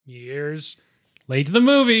Years. Late to the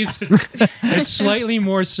movies. It's slightly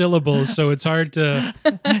more syllables, so it's hard to.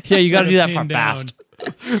 Yeah, you got to do that pin part down. fast.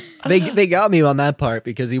 They got me on that part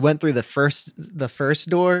because he went through the first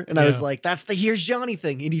door, and I was Yeah. like, "That's the here's Johnny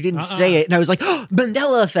thing," and he didn't say it, and I was like, oh,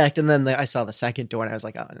 "Mandela effect," and then I saw the second door, and I was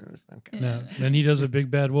like, "Oh, okay." No. Then he does a big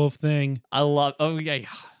bad wolf thing, I love. Oh yeah.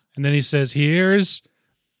 and then he says, "Here's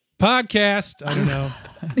podcast." I don't know.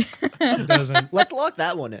 He doesn't. Let's lock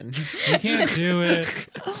that one in. You can't do it.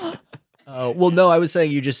 Well, no, I was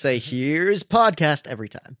saying you just say "here's podcast" every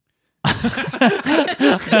time.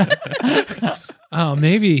 Oh,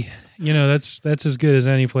 maybe that's as good as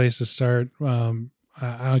any place to start.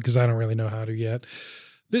 Because I don't really know how to yet.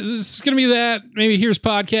 This is gonna be that. Maybe here's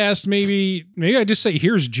podcast. Maybe I just say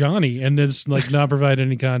here's Johnny and it's like not provide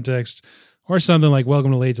any context or something like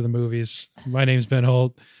welcome to Late to the Movies. My name's Ben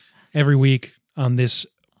Holt. Every week on this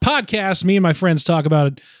podcast, me and my friends talk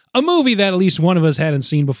about a movie that at least one of us hadn't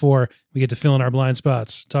seen before. We get to fill in our blind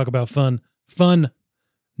spots. Talk about fun,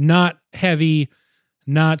 not heavy,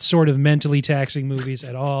 not sort of mentally taxing movies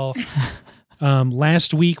at all.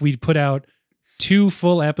 Last week, we put out 2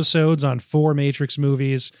 full episodes on 4 Matrix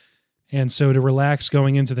movies. And so to relax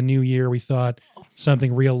going into the new year, we thought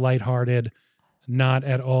something real lighthearted, not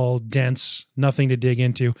at all dense, nothing to dig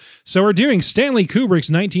into. So we're doing Stanley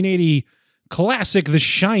Kubrick's 1980 classic, The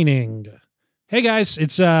Shining. Hey guys,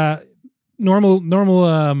 it's normal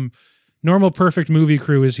perfect movie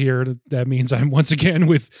crew is here. That means I'm once again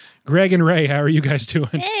with Greg and Ray. How are you guys doing?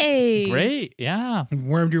 Hey. Great. Yeah.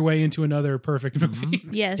 Wormed your way into another perfect movie.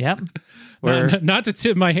 Yes. Yep. We're Not to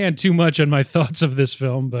tip my hand too much on my thoughts of this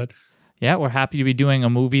film, but we're happy to be doing a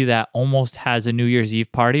movie that almost has a New Year's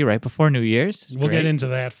Eve party right before New Year's. It's we'll great. get into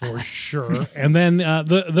that for sure. And then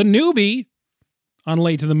the newbie on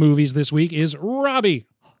Late to the Movies this week is Robbie.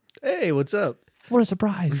 Hey, what's up? What a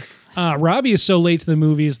surprise. Robbie is so late to the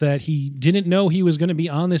movies that he didn't know he was going to be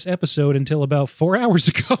on this episode until about 4 hours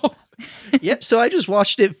ago. Yep. So I just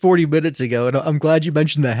watched it 40 minutes ago, and I'm glad you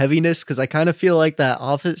mentioned the heaviness because I kind of feel like that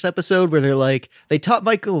Office episode where they're like, they taught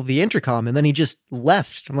Michael the intercom and then he just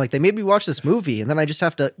left. I'm like, they made me watch this movie and then I just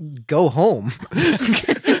have to go home.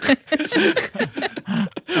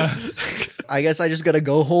 I guess I just got to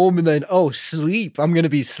go home and then, sleep. I'm going to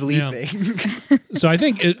be sleeping. So I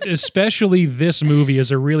think especially this movie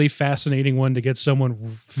is a really fascinating one to get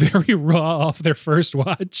someone very raw off their first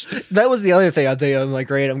watch. That was the other thing I'm thinking. I'm like,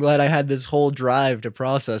 great, I'm glad I had this whole drive to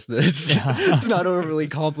process this. Yeah. It's not overly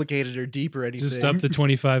complicated or deep or anything. Just up the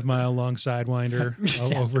 25-mile long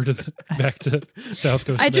Sidewinder over to back to South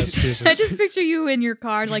Coast I of Massachusetts. just picture you in your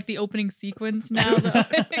car, like the opening sequence now. Though.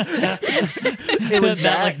 It was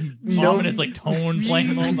that. Ominous like tone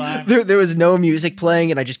playing the whole time. There was no music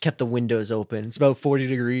playing, and I just kept the windows open. It's about 40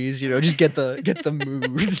 degrees, just get the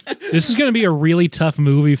mood. This is going to be a really tough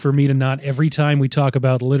movie for me to not every time we talk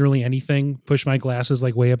about literally anything, push my glasses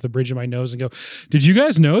like way up the bridge of my nose and go, did you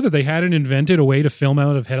guys know that they hadn't invented a way to film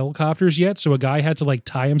out of helicopters yet? So a guy had to like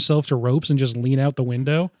tie himself to ropes and just lean out the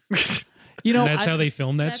window. You know, And that's how they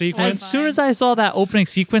filmed that That's sequence. as soon as I saw that opening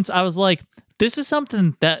sequence, I was like, this is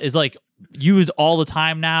something that is like used all the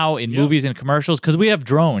time now in movies and commercials because we have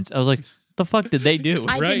drones. I was like, the fuck did they do?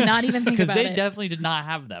 I Right. did not even think Because about they it. definitely did not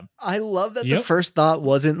have them. I love that Yep. the first thought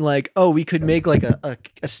wasn't like, oh, we could make like a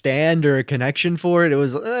stand or a connection for it. It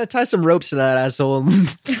was tie some ropes to that asshole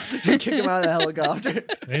and kick him out of the helicopter.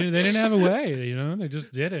 They didn't have a way, they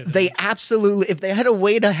just did it. They absolutely, if they had a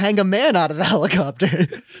way to hang a man out of the helicopter.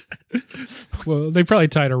 Well, they probably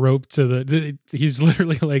tied a rope to he's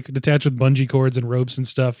literally like attached with bungee cords and ropes and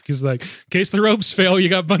stuff. He's like, in case the ropes fail, you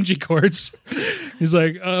got bungee cords. He's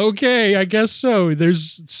like, okay, I guess so.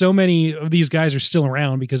 There's so many of these guys are still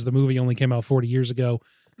around because the movie only came out 40 years ago.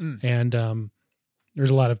 And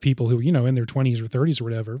there's a lot of people who, in their 20s or 30s or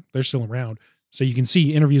whatever, they're still around. So you can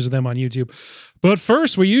see interviews with them on YouTube. But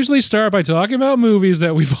first, we usually start by talking about movies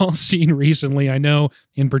that we've all seen recently. I know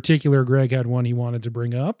in particular, Greg had one he wanted to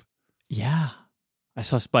bring up. Yeah. I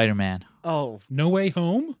saw Spider-Man. Oh, No Way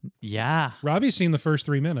Home. Yeah. Robbie's seen the first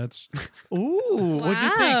 3 minutes. Ooh, what'd you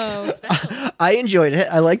think? Wow, special. I enjoyed it.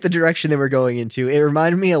 I like the direction they were going into. It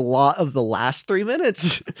reminded me a lot of the last 3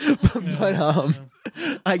 minutes, but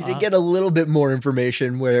I did get a little bit more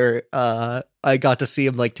information where I got to see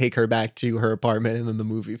him like take her back to her apartment, and then the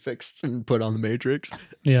movie fixed and put on the Matrix.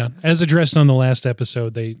 Yeah. As addressed on the last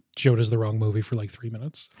episode, they showed us the wrong movie for like 3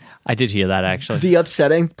 minutes. I did hear that actually. The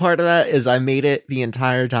upsetting part of that is I made it the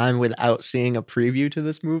entire time without seeing a preview to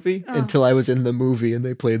this movie until I was in the movie and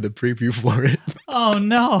they played the preview for it. Oh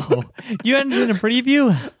no. You hadn't seen a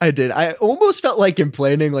preview? I did. I almost felt like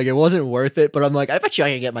complaining, like it wasn't worth it, but I'm like, I bet you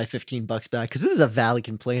I can get my $15 back because this is a valid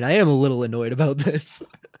complaint. I am a little annoyed about this.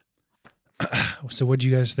 So what do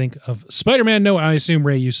you guys think of Spider-Man? No, I assume,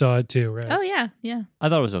 Ray, you saw it too, right? Oh yeah, yeah. I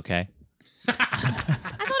thought it was okay. I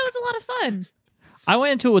thought it was a lot of fun. I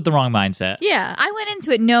went into it with the wrong mindset. Yeah, I went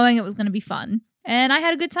into it knowing it was going to be fun, and I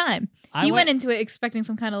had a good time. You went into it expecting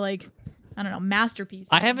some kind of like, I don't know, masterpiece.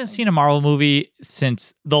 I haven't seen a Marvel movie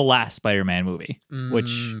since the last Spider-Man movie,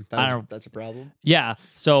 which I don't. That's a problem. Yeah.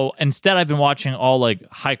 So instead, I've been watching all like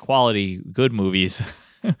high quality, good movies.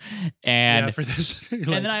 And yeah, for this, and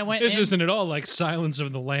then I went This in- isn't at all like Silence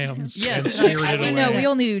of the Lambs. Yes, and Spirited As you Away. know, we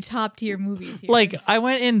only do top tier movies here. like I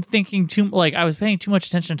went in thinking I was paying too much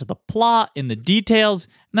attention to the plot and the details,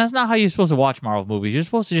 and that's not how you're supposed to watch Marvel movies. You're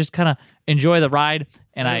supposed to just kind of enjoy the ride.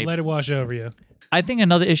 And Let it wash over you. I think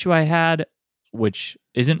another issue I had, which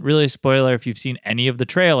isn't really a spoiler if you've seen any of the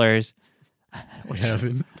trailers. We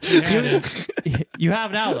haven't. You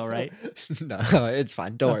have now though, right? No, it's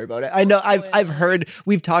fine. Don't worry about it. I know. I've heard.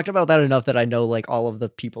 We've talked about that enough that I know like all of the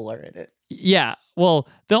people are in it. Yeah. Well,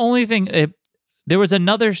 the only thing, there was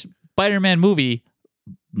another Spider-Man movie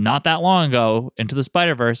not that long ago, Into the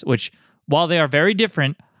Spider-Verse, which while they are very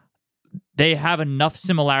different, they have enough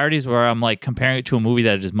similarities where I'm like comparing it to a movie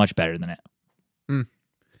that is much better than it.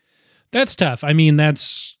 That's tough. I mean,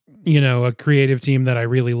 that's, a creative team that I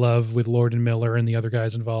really love with Lord and Miller and the other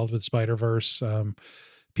guys involved with Spider-Verse.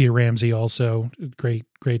 Peter Ramsey also, great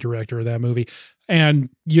director of that movie. And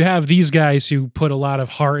you have these guys who put a lot of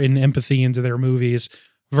heart and empathy into their movies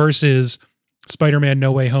versus Spider-Man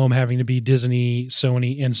No Way Home having to be Disney,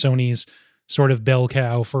 Sony, and Sony's sort of bell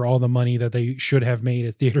cow for all the money that they should have made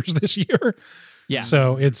at theaters this year. Yeah.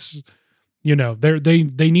 So it's, they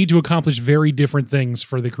need to accomplish very different things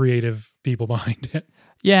for the creative people behind it.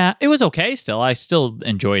 Yeah, it was okay still. I still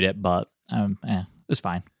enjoyed it, but it was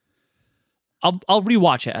fine. I'll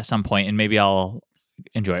rewatch it at some point and maybe I'll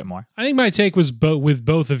enjoy it more. I think my take was with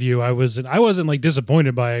both of you. I wasn't like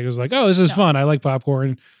disappointed by it. I was like, oh, this is fun. I like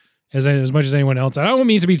popcorn as much as anyone else. I don't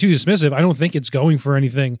mean to be too dismissive. I don't think it's going for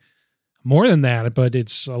anything more than that, but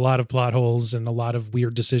it's a lot of plot holes and a lot of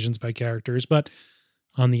weird decisions by characters. But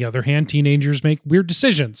on the other hand, teenagers make weird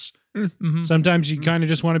decisions. Mm-hmm. Sometimes you kind of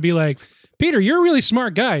just want to be like, Peter, you're a really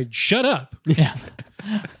smart guy. Shut up. Yeah.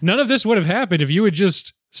 None of this would have happened if you had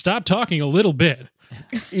just stopped talking a little bit.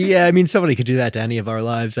 Yeah, I mean, somebody could do that to any of our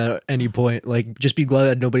lives at any point. Like, just be glad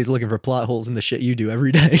that nobody's looking for plot holes in the shit you do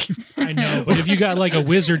every day. I know, but if you got like a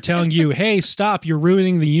wizard telling you, hey, stop, you're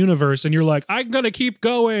ruining the universe, and you're like, I'm going to keep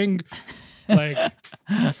going. Like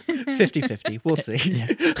 50-50. We'll see.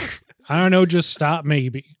 I don't know, just stop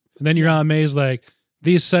maybe. And then your Aunt May's like,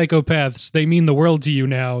 these psychopaths, they mean the world to you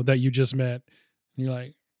now that you just met. And you're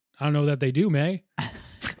like, I don't know that they do, May.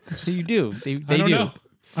 You do. They I don't do. know.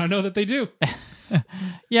 I know that they do.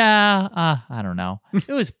 Yeah, I don't know. It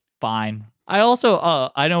was fine. I also,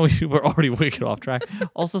 I know we were already wicked off track.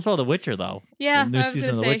 Also saw The Witcher, though. yeah, The new I was season going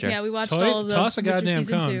of to The say, Witcher. yeah, we watched Toy- all of the toss a Witcher goddamn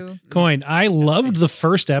season coin. 2. Coin. I loved the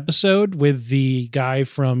first episode with the guy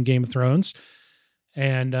from Game of Thrones.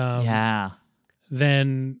 And Yeah.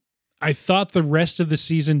 then I thought the rest of the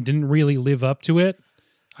season didn't really live up to it.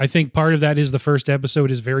 I think part of that is the first episode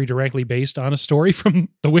is very directly based on a story from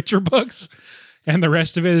the Witcher books. And the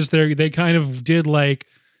rest of it is they kind of did like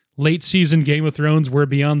late season Game of Thrones, we're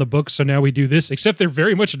beyond the books, so now we do this, except they're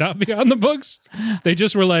very much not beyond the books. They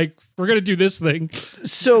just were like, we're going to do this thing.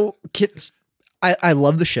 So, kids, I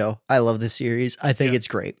love the show. I love the series. I think it's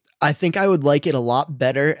great. I think I would like it a lot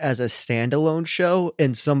better as a standalone show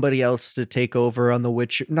and somebody else to take over on the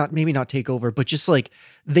Witcher. Maybe not take over, but just like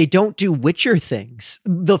they don't do Witcher things.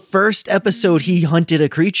 The first episode, he hunted a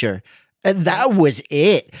creature. And that was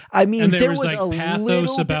it. I mean, And there was was a like pathos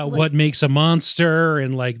little about bit, like, what makes a monster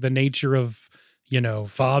and like the nature of,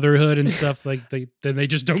 fatherhood and stuff. Like they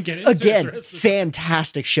just don't get into it the Again, rest of the-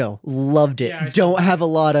 fantastic show. Loved it. Yeah, I saw Don't that. have a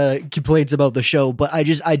lot of complaints about the show, but I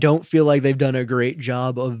don't feel like they've done a great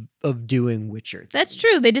job of doing Witcher. That's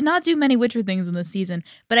true. They did not do many Witcher things in this season,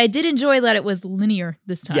 but I did enjoy that it was linear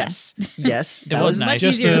this time. Yes. Yes. It was nice. much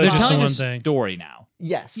Just easier the- to They're just follow. telling one a thing. story now.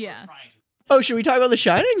 Yes. Yeah. Oh, should we talk about The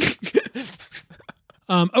Shining?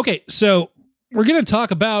 Okay, so we're going to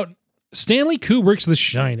talk about Stanley Kubrick's The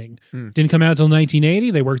Shining. Hmm. Didn't come out until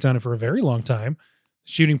 1980. They worked on it for a very long time.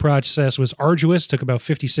 Shooting process was arduous, took about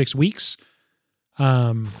 56 weeks.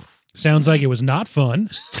 Sounds like it was not fun,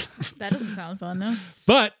 That doesn't sound fun, no?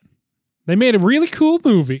 but they made a really cool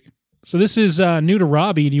movie. So this is new to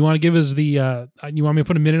Robbie. Do you want to give us you want me to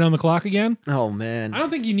put a minute on the clock again? Oh, man. I don't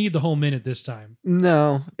think you need the whole minute this time.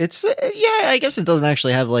 No, it's I guess it doesn't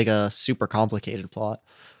actually have like a super complicated plot.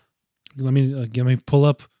 Let me pull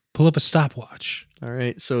up a stopwatch. All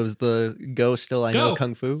right, so is the go still I know Go.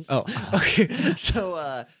 kung fu? Oh, okay.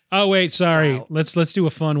 So Oh wait, sorry. Wow. Let's do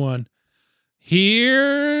a fun one.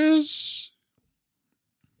 Here's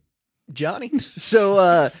Johnny.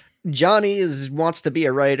 So Johnny wants to be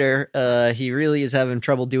a writer. He really is having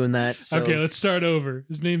trouble doing that. So. Okay, let's start over.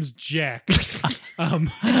 His name's Jack.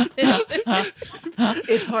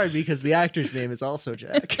 It's hard because the actor's name is also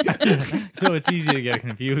Jack. So it's easy to get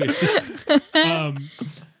confused.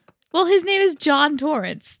 Well, his name is John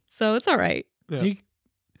Torrance, so it's all right. Yeah.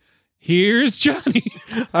 Here's Johnny.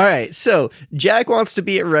 All right, so Jack wants to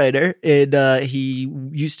be a writer, and he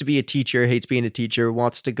used to be a teacher, hates being a teacher,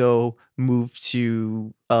 wants to go move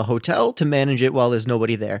to a hotel to manage it while there's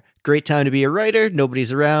nobody there. Great time to be a writer,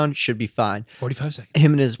 nobody's around, should be fine. 45 seconds.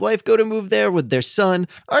 Him and his wife go to move there with their son.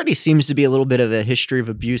 Already seems to be a little bit of a history of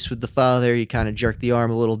abuse with the father. He kind of jerked the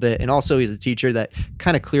arm a little bit. And also he's a teacher that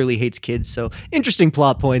kind of clearly hates kids. So interesting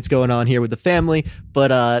plot points going on here with the family.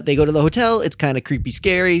 But they go to the hotel. It's kind of creepy,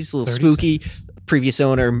 scary. It's a little 30 spooky. seconds.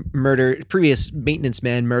 Previous maintenance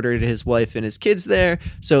man murdered his wife and his kids there.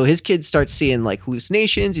 So his kids start seeing like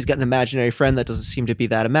hallucinations. He's got an imaginary friend that doesn't seem to be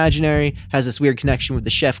that imaginary, has this weird connection with the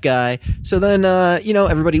chef guy. So then,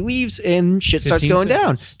 everybody leaves and shit starts 15 going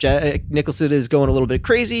down. seconds. Jack Nicholson is going a little bit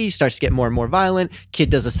crazy. He starts to get more and more violent. Kid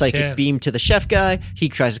does a psychic 10. beam to the chef guy. He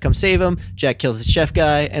tries to come save him. Jack kills the chef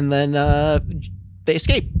guy. And then they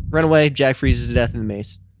escape, run away. Jack freezes to death in the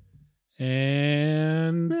maze.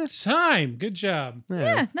 And time. Good job.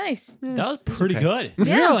 Yeah, nice. That was pretty Okay. good. Would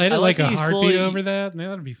you Yeah. edit I like like a that you heartbeat slowly- over that? Man,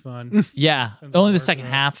 that'd be fun. Yeah, Sounds only the like second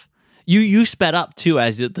work. half. You sped up too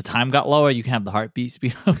as the time got lower. You can have the heartbeat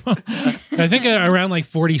speed up. I think around like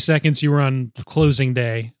 40 seconds you were on the closing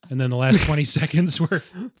day, and then the last 20 seconds were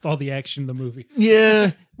all the action in the movie.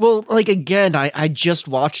 Yeah. Well, like again, I just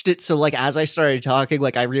watched it, so like as I started talking,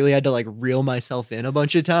 like I really had to like reel myself in a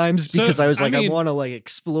bunch of times So, because I was I like, I mean- want to like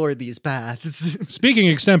explore these paths. Speaking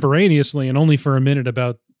extemporaneously and only for a minute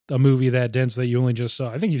about a movie that dense that you only just saw,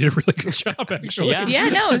 I think you did a really good job, actually. Yeah. Yeah,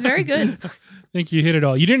 no, it was very good. I think you hit it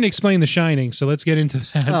all. You didn't explain The Shining, so let's get into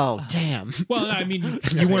that. Oh damn! Well, I mean,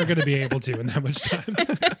 you weren't going to be able to in that much time.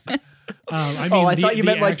 I mean, I thought you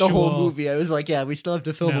meant like the whole actual- movie. I was like, yeah, we still have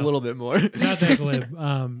to film No. a little bit more. Not that glib.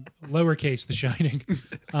 Lowercase The Shining.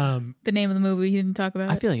 The name of the movie, he didn't talk about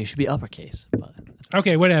I it. feel like it should be uppercase, but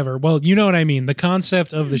Okay, whatever. Well, you know what I mean. The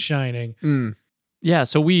concept of The Shining. Mm. yeah.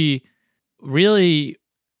 So we really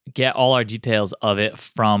get all our details of it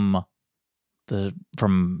from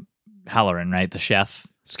Halloran, right? The chef.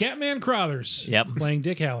 Scatman Crothers. Yep. Playing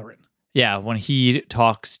Dick Halloran. Yeah, when he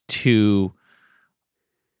talks to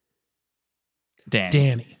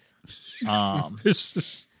Danny. This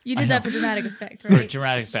is You I did that know. for dramatic effect, for right?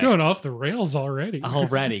 dramatic it's effect. going off the rails already.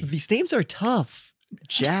 Already. These names are tough.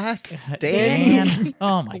 Jack, Danny, Dan.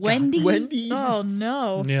 Oh my god. Wendy. Wendy. Oh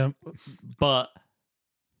no. Yeah. But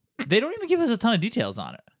they don't even give us a ton of details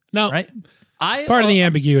on it, No. right? Part of the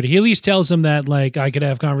ambiguity. He at least tells him that, like, I could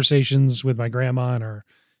have conversations with my grandma and her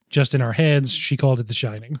just in our heads. She called it The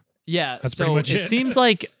Shining. Yeah, That's so pretty much it it. seems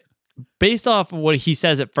like based off of what he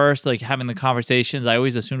says at first, like having the conversations, I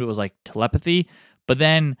always assumed it was like telepathy. But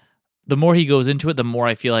then the more he goes into it, the more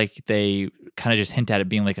I feel like they kind of just hint at it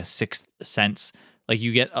being like a sixth sense. Like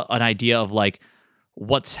you get an idea of like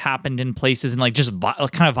what's happened in places and like just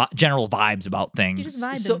general vibes about things. You just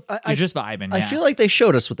vibe So them. You're just vibing. I yeah. feel like they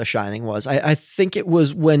showed us what The Shining was. I think it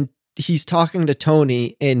was when he's talking to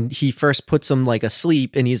Tony and he first puts him like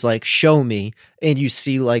asleep and he's like, show me. And you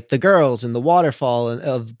see like the girls and the waterfall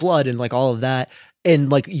of blood and like all of that. And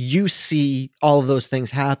like you see all of those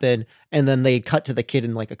things happen. And then they cut to the kid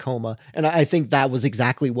in like a coma. And I think that was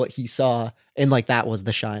exactly what he saw. And like that was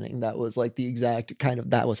The Shining. That was like the exact kind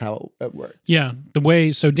of, that was how it worked. Yeah.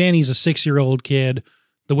 So Danny's a 6-year-old kid.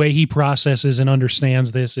 The way he processes and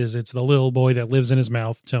understands this is it's the little boy that lives in his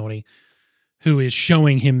mouth, Tony, who is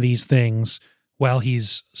showing him these things while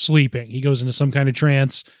he's sleeping. He goes into some kind of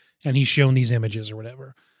trance and he's shown these images or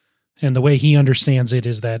whatever. And the way he understands it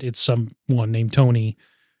is that it's someone named Tony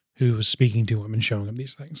who is speaking to him and showing him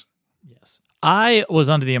these things. Yes. I was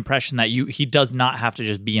under the impression that he does not have to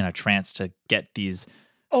just be in a trance to get these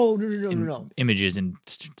Oh, no. images and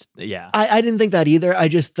yeah. I didn't think that either. I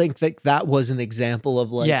just think that was an example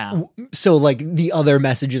of like, Yeah. So like the other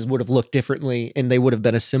messages would have looked differently and they would have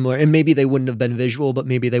been a similar, and maybe they wouldn't have been visual, but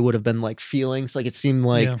maybe they would have been like feelings. Like it seemed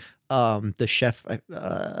like the chef,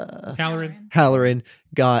 Halloran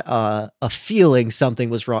got a feeling something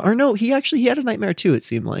was wrong. Or no, he had a nightmare too, it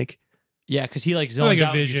seemed like. Yeah, because he like Like zones a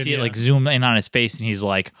out. And vision, you see it yeah. like zoom in on his face, and he's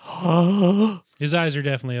like, His eyes are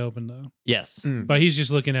definitely open though, yes. but he's just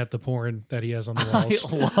looking at the porn that he has on the I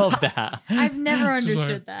walls. love that. I've never This is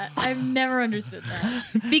understood that. I've never understood that.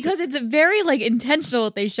 Because it's very like intentional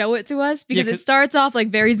that they show it to us because Yeah, it starts off like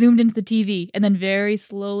very zoomed into the TV and then very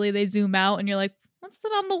slowly they zoom out and you're like, what's that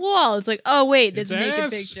on the wall? It's like, oh wait, this It's naked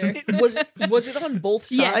ass. picture. Was it on both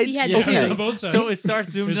sides? Yes, he had Yeah, two. it's Okay. on both sides. So it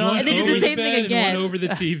starts zoomed There's in one on. And they did over the same bed thing and again. one over the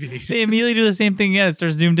TV. They immediately do the same thing again. It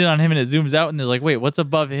starts zoomed in on him, and it zooms out, and they're like, "Wait, what's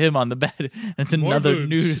above him on the bed?" And it's More another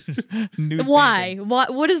boobs. nude. Why? painting.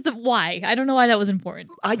 What is the why? I don't know why that was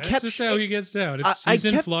important. I That's kept just how he gets down. I He's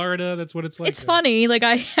in kept- Florida. That's what it's like. It's there. funny. Like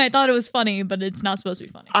I thought it was funny, but it's not supposed to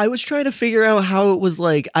be funny. I was trying to figure out how it was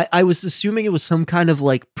like. I was assuming it was some kind of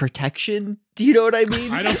like protection. Do you know what I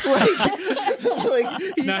mean? I don't- like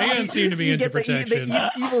he doesn't seem to be you into get the protection.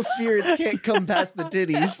 evil spirits can't come past the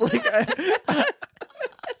titties. Like,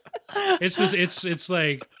 It's this. It's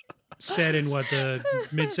like set in what the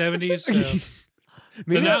mid 70s. So.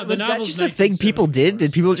 maybe The was that novel's just a thing people did? 1974,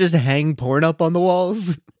 Did people just hang porn up on the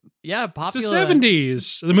walls? Yeah, It's popular. the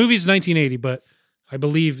 70s. The movie's 1980, but I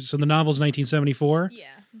believe so. The novel's 1974, Yeah.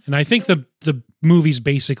 and I think the movie's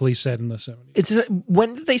basically set in the 70s. It's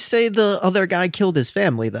when did they say the other guy killed his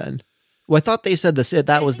family? Then, well, I thought they said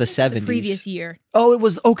that was the 70s. The previous year. Oh, it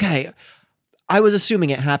was okay. I was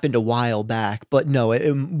assuming it happened a while back, but no, it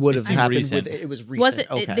would have seemed happened. recent. It was recent. Was it?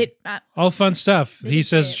 Okay. All fun stuff. They He did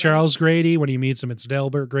say says it, right? Charles Grady when he meets him. It's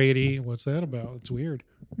Delbert Grady. What's that about? It's weird.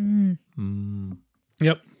 Mm.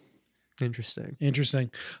 Yep, Interesting.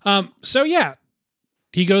 interesting. So yeah,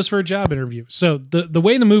 he goes for a job interview. So the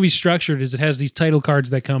way the movie's structured is it has these title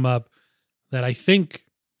cards that come up that I think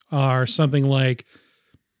are something like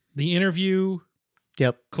the interview,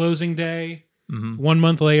 Yep. closing day, Mhm. 1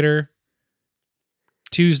 month later,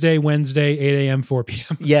 Tuesday, Wednesday, 8 a.m., 4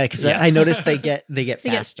 p.m. Yeah, because Yeah. I noticed they get They get-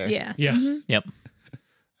 faster. Yeah. Yeah. Mhm. Yep.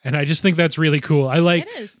 And I just think that's really cool. I like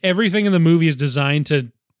It is. everything in the movie is designed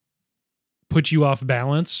to put you off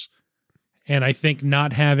balance. And I think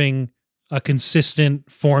not having a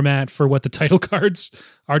consistent format for what the title cards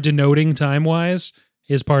are denoting time wise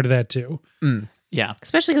is part of that too. Yeah.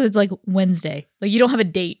 Especially because it's like Wednesday. Like you don't have a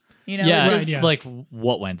date. You know. Yeah, It's Right, just- yeah. like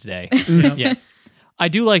what Wednesday? Yeah. Yeah. I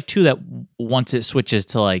do like too that once it switches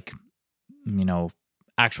to like,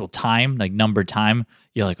 actual time, like numbered time,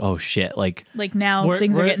 you're like, oh shit, like Like now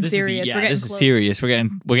things are getting this is serious. yeah, We're getting this is close. serious. We're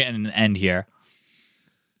getting an end here.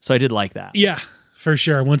 So I did like that. Yeah, for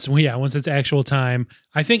sure. Once it's actual time.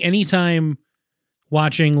 I think anytime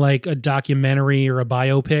watching like a documentary or a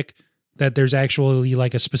biopic that there's actually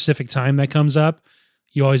like a specific time that comes up,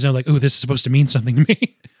 you always know like, oh, this is supposed to mean something to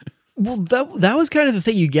me. Well, that was kind of the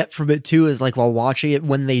thing you get from it too, is like while watching it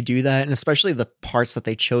when they do that, and especially the parts that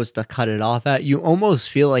they chose to cut it off at, you almost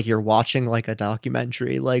feel like you're watching like a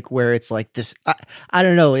documentary, like where it's like this. I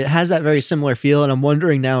don't know, it has that very similar feel, and I'm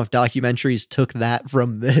wondering now if documentaries took that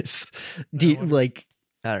from this. Like,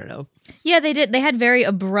 I don't know. Yeah, they did. They had very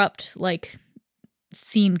abrupt like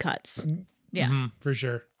scene cuts. Yeah. Mhm. For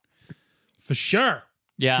sure. For sure.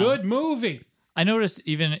 Yeah. Good movie. I noticed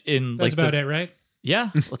even in That's like about it, right?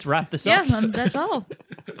 Yeah, let's wrap this Yeah, up. that's all.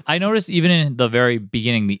 I noticed even in the very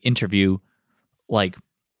beginning, the interview, like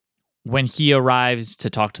when he arrives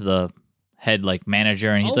to talk to the head like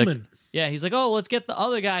manager, and he's like, Ullman. "Yeah," he's like, "Oh, let's get the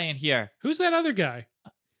other guy in here." Who's that other guy?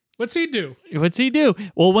 What's he do? What's he do?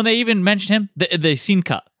 Well, when they even mention him, the scene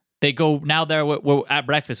cut. They go now. We're at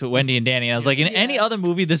breakfast with Wendy and Danny. And I was like, in any other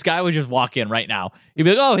movie, this guy would just walk in right now. He'd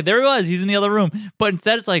be like, "Oh, there he was. He's in the other room." But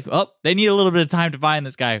instead, it's like, "Oh, they need a little bit of time to find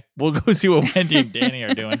this guy. We'll go see what Wendy and Danny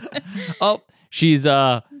are doing." Oh, she's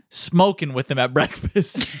smoking with them at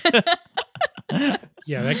breakfast.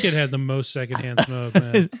 Yeah, that kid had the most secondhand smoke,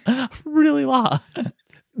 man. Really loud.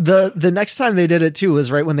 The next time they did it too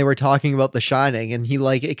was right when they were talking about The Shining, and he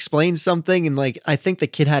like explained something, and like I think the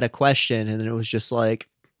kid had a question, and then it was just like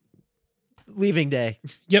leaving day.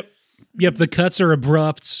 Yep. The cuts are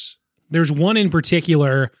abrupt. There's one in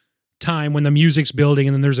particular time when the music's building,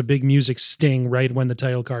 and then there's a big music sting right when the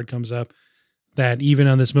title card comes up. That even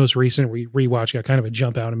on this most recent rewatch got kind of a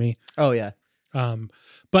jump out of me. Oh yeah.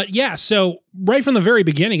 But yeah, so right from the very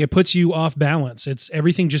beginning, it puts you off balance.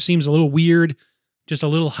 Everything just seems a little weird, just a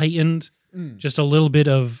little heightened, just a little bit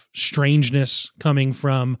of strangeness coming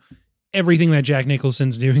from everything that Jack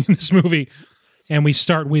Nicholson's doing in this movie. and we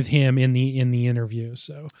start with him in the interview.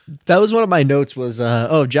 So That was one of my notes was,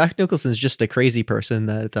 Jack Nicholson's just a crazy person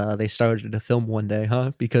that they started to film one day,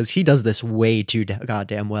 huh? Because he does this way too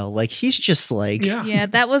goddamn well. Like, he's just like... Yeah,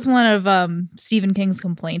 that was one of Stephen King's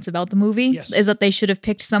complaints about the movie, Yes. is that they should have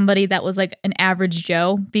picked somebody that was like an average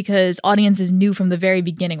Joe, because audiences knew from the very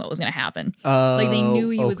beginning what was going to happen. Like, they knew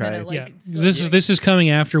he was going to, like... yeah, this is coming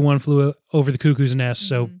after One Flew Over the Cuckoo's Nest,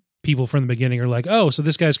 so people from the beginning are like, oh, so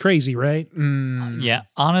this guy's crazy, right? Yeah,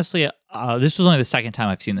 honestly, this was only the second time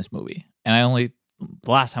I've seen this movie, and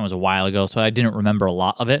the last time was a while ago, so I didn't remember a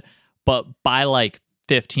lot of it. But by like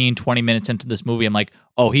 15, 20 minutes into this movie, I'm like,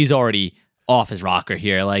 oh, he's already off his rocker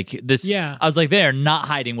here. Like this, Yeah. I was like, they're not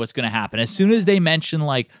hiding what's going to happen. As soon as they mention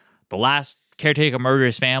like the last caretaker murder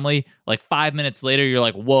his family, like 5 minutes later, you're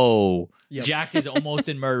like, whoa, Yep. Jack is almost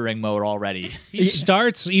in murdering mode already. He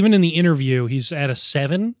starts, even in the interview, he's at a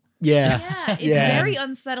 7. Yeah. Yeah, it's Yeah. very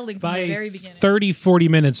unsettling from By the very beginning. 30, 40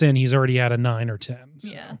 minutes in, he's already at a 9 or 10.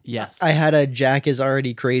 So. Yeah. Yes. I had a Jack is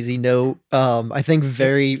already crazy note. I think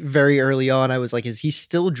very, very early on, I was like, is he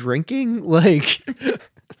still drinking? Like...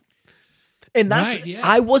 And that's, Right, yeah.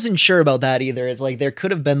 I wasn't sure about that either. It's like, there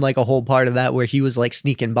could have been like a whole part of that where he was like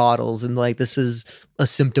sneaking bottles and like, this is a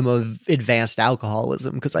symptom of advanced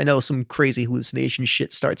alcoholism. Cause I know some crazy hallucination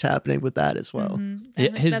shit starts happening with that as well. Mhm. Yeah, I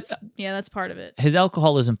think his- that's part of it. His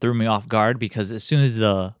alcoholism threw me off guard because as soon as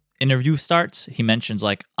the interview starts, he mentions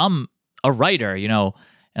like, I'm a writer, you know,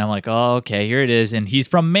 and I'm like, oh, okay, here it is. And he's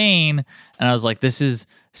from Maine. And I was like, this is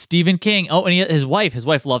Stephen King. Oh, and his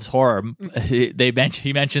wife loves horror. He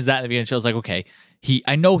mentions that at the beginning. So I was like, okay,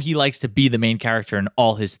 I know he likes to be the main character in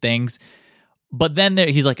all his things. But then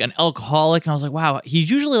he's like an alcoholic. And I was like, wow, he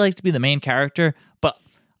usually likes to be the main character. But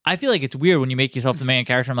I feel like it's weird when you make yourself the main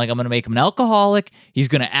character. I'm like, I'm going to make him an alcoholic. He's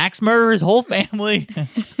going to axe murder his whole family.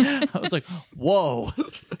 I was like, whoa.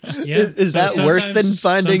 Yeah. Is that worse than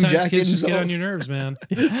finding sometimes Jack kids just get himself? on your nerves, man.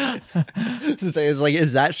 To say, it's like,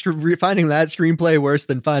 is that finding that screenplay worse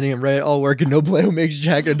than finding him right? All work and no play who makes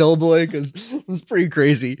Jack a dull boy? Because it's pretty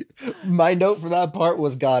crazy. My note for that part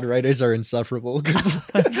was, God, writers are insufferable. Because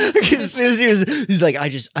as soon as he's like,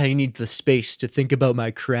 I need the space to think about my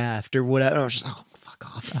craft or whatever. I was just, oh,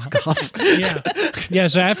 fuck off. Yeah.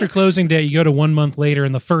 So after closing day, you go to 1 month later,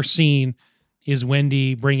 and the first scene is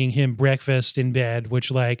Wendy bringing him breakfast in bed,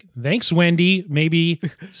 which, like, thanks, Wendy. Maybe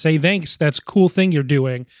say thanks. That's a cool thing you're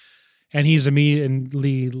doing. And he's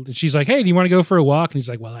immediately, she's like, hey, do you want to go for a walk? And he's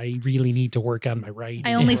like, well, I really need to work on my writing.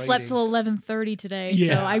 I only slept till 11:30 today,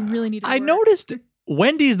 Yeah. so I really need to I work. noticed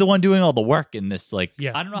Wendy's the one doing all the work in this. Like,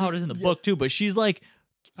 Yeah. I don't know how it is in the book too, but she's like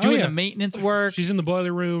doing yeah. the maintenance work. She's in the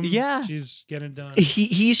boiler room. Yeah. She's getting it done.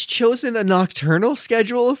 He's chosen a nocturnal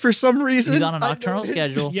schedule for some reason. He's on a I nocturnal noticed.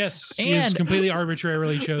 Schedule. Yes. He is And- completely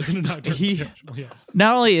arbitrarily chosen a nocturnal schedule. Yeah.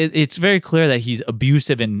 Not only it's very clear that he's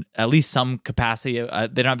abusive in at least some capacity.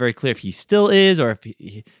 They're not very clear if he still is or if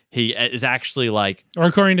he is actually like, Or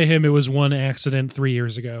according to him, it was one accident 3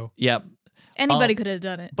 years ago. yeah. Anybody could have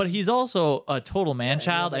done it. But he's also a total man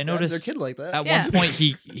child. I Their noticed kid like that. at Yeah. one point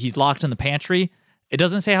he's locked in the pantry. It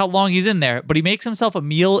doesn't say how long he's in there, but he makes himself a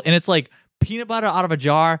meal, and it's like peanut butter out of a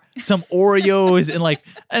jar, some Oreos,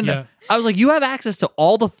 and Yeah. I was like, you have access to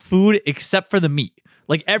all the food except for the meat.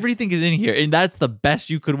 Like everything is in here, and that's the best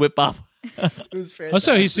you could whip up. It was fantastic.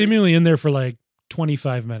 Also, he's seemingly in there for like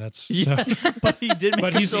 25 minutes. So. Yeah, but he did. Make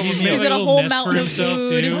But he's himself a made meal. like got a a little whole nest for mountain of himself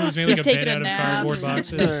food. too. He's made He's like a bed taking a out of nap. cardboard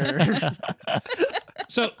boxes.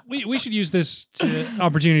 So we should use this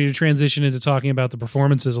opportunity to transition into talking about the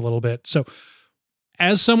performances a little bit. So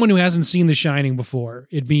as someone who hasn't seen The Shining before,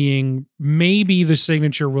 it being maybe the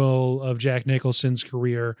signature role of Jack Nicholson's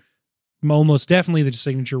career, almost definitely the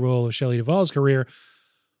signature role of Shelley Duvall's career,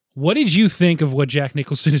 what did you think of what Jack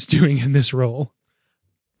Nicholson is doing in this role?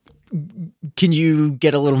 Can you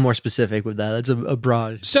get a little more specific with that? That's a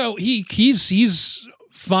broad. So he's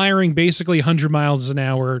firing basically 100 miles an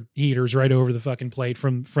hour heaters right over the fucking plate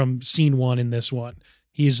from scene one in this one.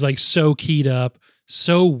 He's like so keyed up,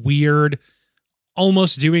 so weird,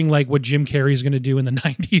 almost doing like what Jim Carrey's going to do in the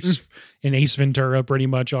 90s in Ace Ventura pretty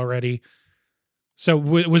much already. So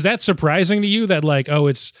was that surprising to you that like, oh,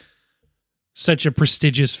 it's such a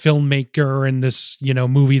prestigious filmmaker and this, you know,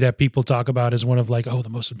 movie that people talk about as one of like, oh, the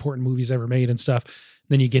most important movies ever made and stuff.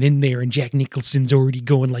 Then you get in there and Jack Nicholson's already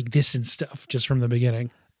going like this and stuff just from the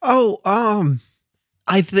beginning. Oh,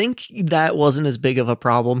 I think that wasn't as big of a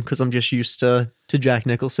problem because I'm just used to Jack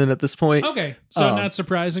Nicholson at this point. Okay. So not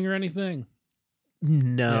surprising or anything.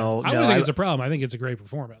 No, I no. don't think it's a problem. I think it's a great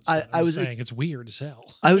performance. I I'm was saying it's weird as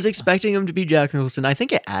hell. I was expecting him to be Jack Nicholson. I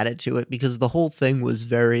think it added to it because the whole thing was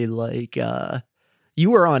very like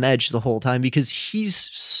you were on edge the whole time because he's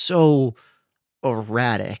so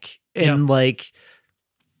erratic and like,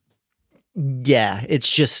 yeah, it's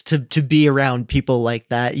just to be around people like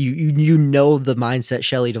that. You know the mindset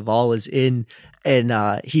Shelley Duvall is in,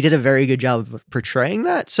 and he did a very good job of portraying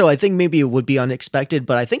that. So I think maybe it would be unexpected,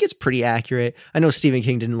 but I think it's pretty accurate. I know Stephen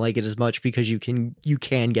King didn't like it as much because you can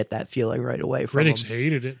get that feeling right away from Critics him.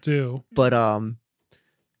 hated it too. But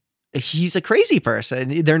he's a crazy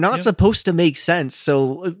person. They're not supposed to make sense.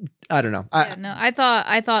 So I don't know. I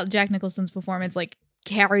thought Jack Nicholson's performance like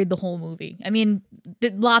carried the whole movie. I mean,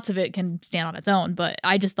 lots of it can stand on its own, but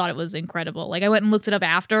I just thought it was incredible. Like I went and looked it up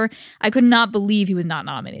after. I could not believe he was not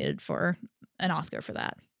nominated for an Oscar for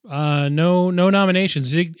that. No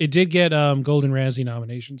nominations. It did get Golden Razzie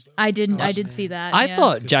nominations though. I did see that. I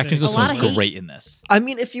thought Jack Nicholson was great in this. I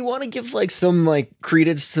mean, if you want to give like some like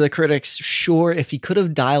credence to the critics, sure. If he could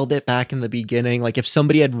have dialed it back in the beginning, like if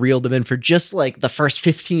somebody had reeled him in for just like the first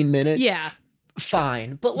 15 minutes,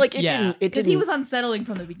 fine. But like it didn't because he was unsettling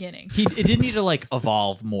from the beginning. It did need to like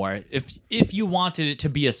evolve more if you wanted it to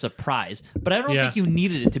be a surprise, but I don't think you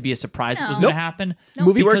needed it to be a surprise. It was going to happen.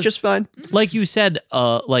 Movie worked just fine. Like you said,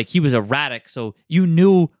 like he was erratic, so you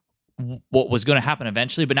knew what was going to happen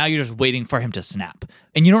eventually, but now you're just waiting for him to snap,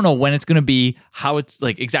 and you don't know when it's going to be, how it's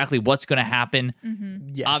like exactly what's going to happen.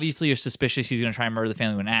 Yes. Obviously you're suspicious he's going to try and murder the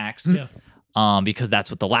family with an axe. Because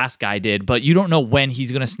that's what the last guy did, but you don't know when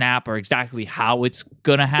he's gonna snap or exactly how it's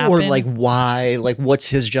gonna happen, or like why, like what's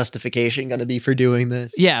his justification gonna be for doing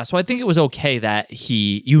this. Yeah, so I think it was okay that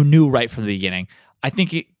you knew right from the beginning. I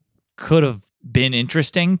think it could have been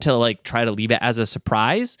interesting to like try to leave it as a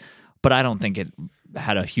surprise, but I don't think it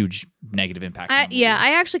had a huge negative impact. I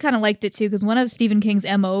actually kind of liked it too, because one of Stephen King's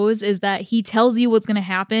MOs is that he tells you what's going to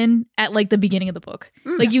happen at like the beginning of the book.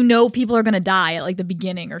 Like, you know, people are going to die at like the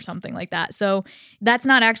beginning or something like that. So that's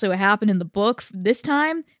not actually what happened in the book this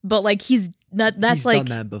time, but like he's like done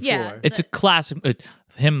that before. Yeah, it's a classic.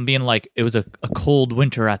 Him being like, it was a cold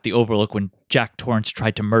winter at the Overlook when Jack Torrance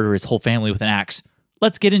tried to murder his whole family with an axe.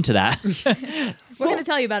 Let's get into that. We're going to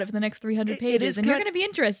tell you about it for the next 300 pages, and you're going to be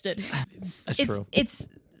interested. That's true.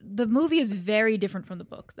 The movie is very different from the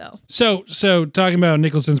book, though. So talking about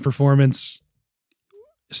Nicholson's performance,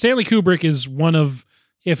 Stanley Kubrick is one of,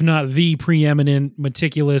 if not the preeminent,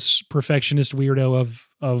 meticulous, perfectionist weirdo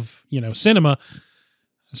of cinema,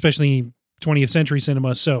 especially 20th century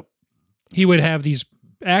cinema. So he would have these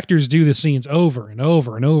actors do the scenes over and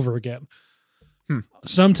over and over again.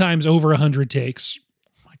 Sometimes over 100 takes.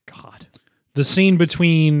 Oh my God. The scene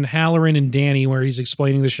between Halloran and Danny where he's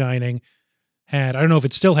explaining The Shining I don't know if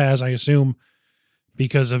it still has, I assume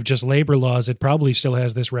because of just labor laws, it probably still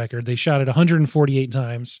has this record. They shot it 148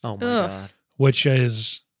 times. Oh my God. Which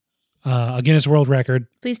is a Guinness World Record.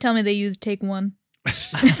 Please tell me they used take one.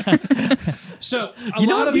 So you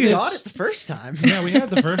got it the first time. Yeah, we had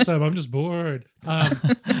the first time. I'm just bored.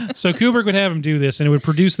 So Kubrick would have him do this, and it would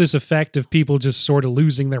produce this effect of people just sort of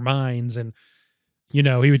losing their minds. And he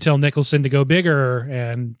would tell Nicholson to go bigger,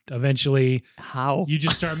 and eventually, you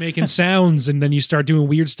just start making sounds, and then you start doing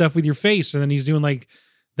weird stuff with your face, and then he's doing like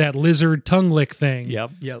that lizard tongue lick thing,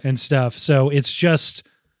 yep, and stuff. So it's just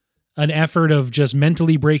an effort of just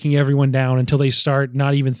mentally breaking everyone down until they start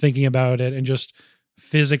not even thinking about it and just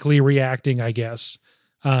physically reacting, I guess.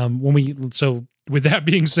 So with that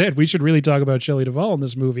being said, we should really talk about Shelley Duvall in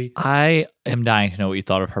this movie. I am dying to know what you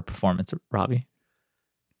thought of her performance, Robbie.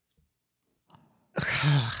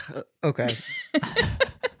 Okay.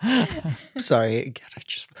 Sorry.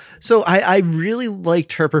 God, I really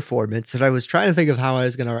liked her performance, and I was trying to think of how I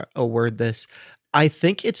was going to word this. I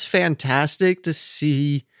think it's fantastic to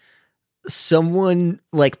see someone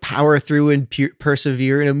like power through and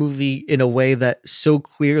persevere in a movie in a way that so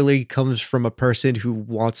clearly comes from a person who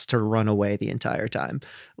wants to run away the entire time.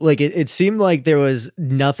 Like it seemed like there was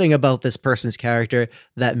nothing about this person's character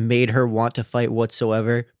that made her want to fight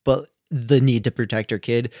whatsoever, but the need to protect her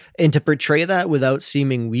kid, and to portray that without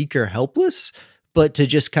seeming weak or helpless, but to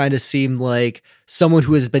just kind of seem like someone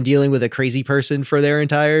who has been dealing with a crazy person for their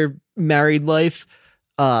entire married life.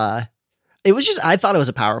 It was just, I thought it was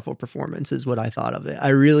a powerful performance is what I thought of it. I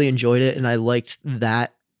really enjoyed it, and I liked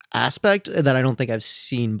that aspect that I don't think I've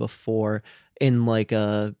seen before in like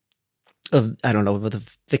I don't know, with a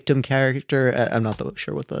victim character. I'm not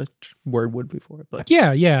sure what the word would be for it, but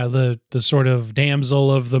yeah, the sort of damsel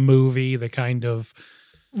of the movie, the kind of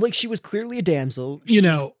like she was clearly a damsel.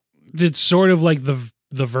 It's sort of like the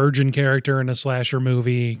virgin character in a slasher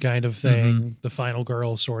movie kind of thing, the final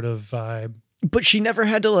girl sort of vibe. But she never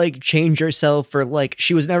had to like change herself, or like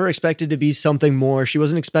she was never expected to be something more. She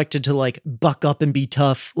wasn't expected to like buck up and be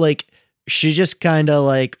tough. Like she just kind of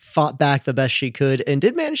like fought back the best she could and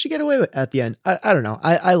did manage to get away with at the end. I don't know.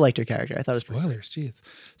 I liked her character. I thought it was pretty Spoilers, jeez.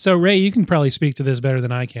 So Ray, you can probably speak to this better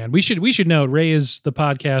than I can. We should note Ray is the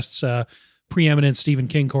podcast's preeminent Stephen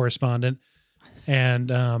King correspondent.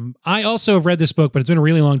 And I also have read this book, but it's been a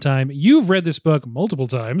really long time. You've read this book multiple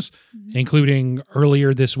times, including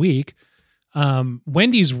earlier this week.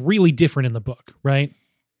 Wendy's really different in the book, right?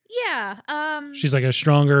 Yeah. She's like a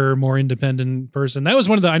stronger, more independent person. That was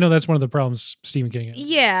I know that's one of the problems Stephen King had.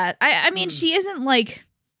 Yeah. I mean, she isn't like,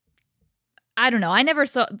 I don't know. I never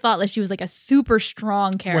thought that she was like a super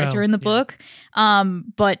strong character Well, in the yeah. book.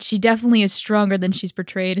 But she definitely is stronger than she's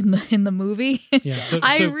portrayed in the movie. Yeah,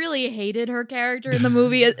 I really hated her character in the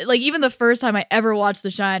movie. Like even the first time I ever watched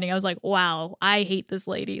The Shining, I was like, wow, I hate this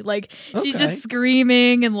lady. Like she's Okay. just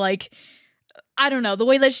screaming and like, I don't know, the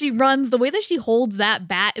way that she runs, the way that she holds that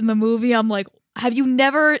bat in the movie, I'm like, have you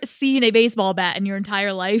never seen a baseball bat in your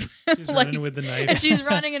entire life? She's Like, running with the and knife. she's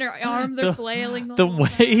running and her arms are flailing The whole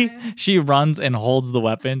way time. she runs and holds the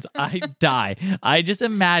weapons, I die. I just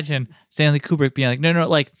imagine Stanley Kubrick being like, no,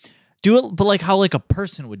 like do it, but like how like a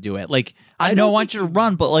person would do it. Like I know I want you to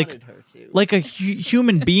run, but like a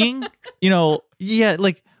human being, yeah,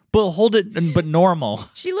 like but hold it, but normal.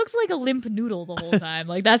 She looks like a limp noodle the whole time.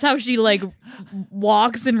 Like that's how she like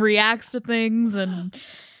walks and reacts to things and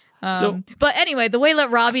but anyway, the way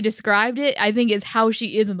that Robbie described it, I think is how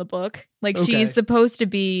she is in the book. Like Okay. she's supposed to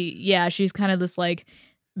be, she's kind of this like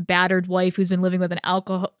battered wife who's been living with an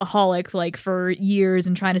alcoholic like for years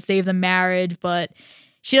and trying to save the marriage, but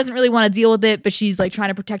she doesn't really want to deal with it, but she's like trying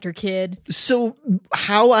to protect her kid. So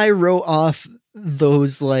how I wrote off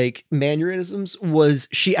those like mannerisms was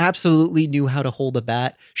she absolutely knew how to hold a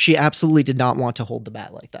bat. She absolutely did not want to hold the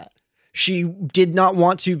bat like that. She did not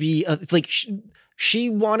want to be like she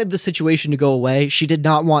wanted the situation to go away. She did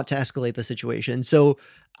not want to escalate the situation. So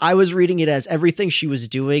I was reading it as everything she was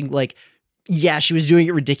doing, like, yeah, she was doing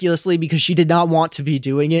it ridiculously because she did not want to be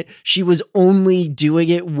doing it. She was only doing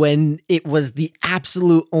it when it was the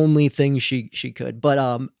absolute only thing she could. But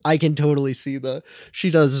I can totally see she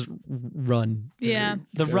does run. Yeah.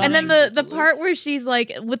 The very run- And then the ridiculous. part where she's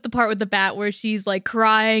like, with the part with the bat, where she's like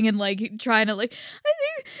crying and like trying to like, I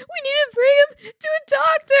think we need to bring him to a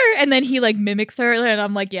doctor. And then he like mimics her, and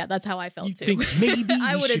I'm like, yeah, that's how I felt You too. think maybe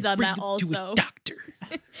I we would have should done bring that him to also. a doctor.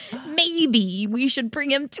 Maybe we should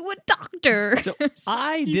bring him to a doctor. So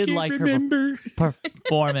I You did can't like remember. her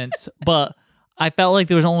performance, but I felt like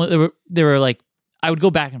there were like I would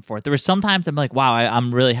go back and forth. There were some times I'm like, wow,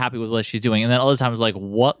 I'm really happy with what she's doing, and then other times like,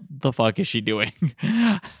 what the fuck is she doing?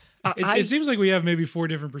 It seems like we have maybe 4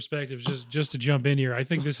 different perspectives. Just to jump in here, I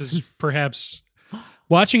think this is perhaps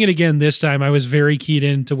watching it again this time. I was very keyed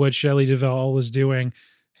into what Shelley Duvall was doing,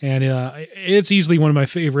 and it's easily one of my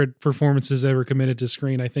favorite performances ever committed to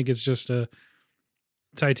screen. I think it's just a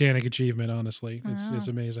Titanic achievement. Honestly, it's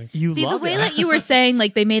amazing. You See, the love way it. that you were saying,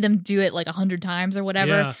 like they made him do it like 100 times or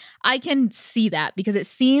whatever, Yeah. I can see that because it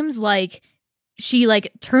seems like she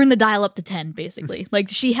like turned the dial up to 10 basically. Like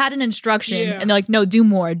she had an instruction Yeah. and they're like, no, do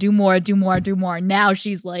more, do more, do more, do more. Now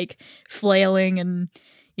she's like flailing and,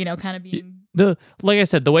 kind of being. Like I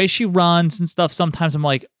said, the way she runs and stuff, sometimes I'm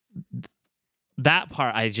like, that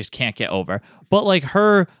part I just can't get over. But like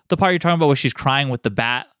the part you're talking about where she's crying with the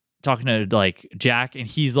bat, talking to like Jack, and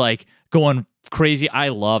he's like going crazy. I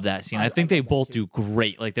love that scene. I think they both do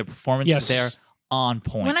great. Like their performances Yes. there on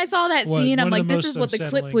point. When I saw that One- scene, I'm one of like, the this most is what the clip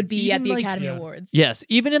unsettling- would be at Even, the like- Academy Yeah. Awards. Yes,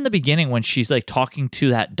 even in the beginning when she's like talking to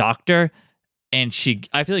that doctor, and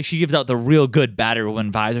I feel like she gives out the real good Batwoman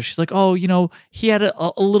vibes. Where she's like, oh, he had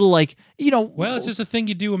a little like, Well, it's just a thing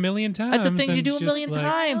you do a million times. It's a thing you and do a just, million like,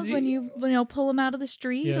 times. When you pull him out of the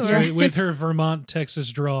street, Yeah, or so with her Vermont, Texas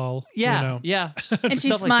drawl. Yeah, yeah. and she's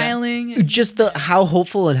stuff like that. smiling. and- Just how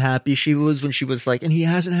hopeful and happy she was when she was like, and he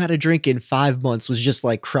hasn't had a drink in 5 months was just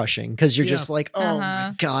like crushing because you're Yeah. just like, oh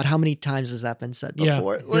my God, how many times has that been said Yeah.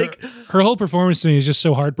 before? Like, her whole performance to me is just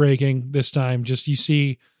so heartbreaking this time. Just you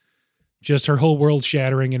see just her whole world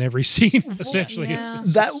shattering in every scene. Essentially, yeah.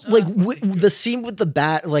 it's that like the scene with the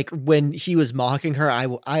bat, like when he was mocking her,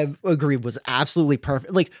 I agree was absolutely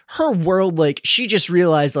perfect. Like her world, like she just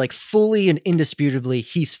realized like fully and indisputably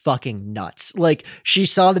he's fucking nuts. Like she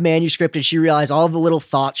saw the manuscript and she realized all the little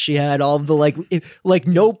thoughts she had, all of the like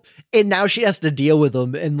nope, and now she has to deal with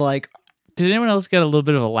them and like Did anyone else get a little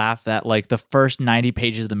bit of a laugh that like the first 90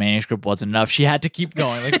 pages of the manuscript wasn't enough? She had to keep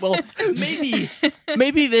going. Like, well,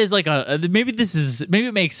 maybe there's like maybe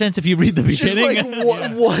it makes sense if you read the Just beginning.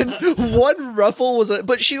 like one ruffle was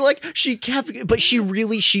but she wanted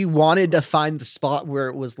to find the spot where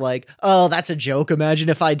it was like, oh, that's a joke. Imagine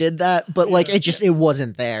if I did that. But like it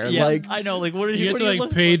wasn't there. Yeah, Like I know. Like, what did You you get to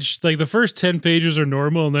like page, like the first 10 pages are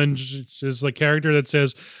normal, and then just like character that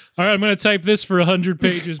says, all right, I'm going to type this for 100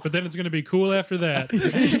 pages, but then it's going to be cool after that.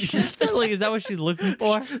 Like, is that what she's looking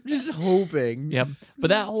for? I'm just hoping. Yep. But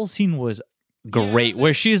that whole scene was great,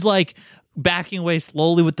 where she's like backing away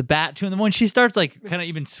slowly with the bat too, and then when she starts like kind of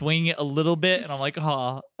even swinging it a little bit, and I'm like,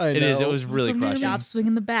 oh, it is. It was really crushing. Stop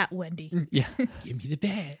swinging the bat, Wendy. Yeah. Give me the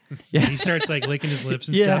bat. Yeah. And he starts like licking his lips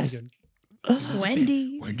and Yes. stuff. He's going,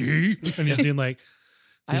 Wendy. Wendy. And he's doing like,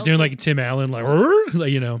 I doing also- like a Tim Allen,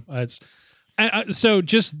 like, you know, it's. So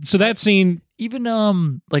that scene,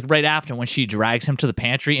 Even like right after when she drags him to the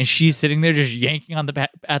pantry and she's sitting there just yanking on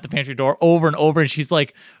at the pantry door over and over, and she's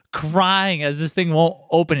like crying as this thing won't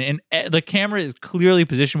open, and the camera is clearly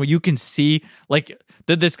positioned where you can see like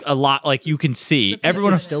this a lot, like you can see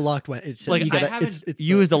everyone. It's still locked. It's Like, you gotta, I haven't it's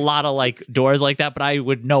used a lot of like doors like that, but I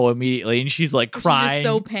would know immediately. And she's like She's crying. just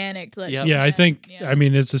so panicked. That Yep. she yeah, I can't- think, yeah. I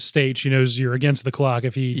mean, it's a state. She knows you're against the clock.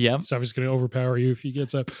 If he, Yep. he's obviously going to overpower you if he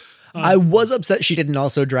gets up. I was upset she didn't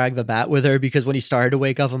also drag the bat with her, because when he started to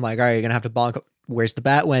wake up, I'm like, all right, you're gonna have to bonk. Where's the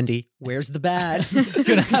bat, Wendy? Where's the bat? You're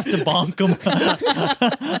gonna have to bonk him.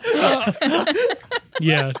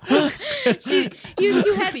 Yeah, He was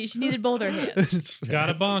too heavy. She needed both her hands.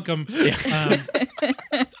 gotta bonk him.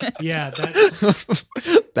 Yeah, that's.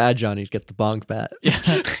 Bad Johnny's get the bonk bat.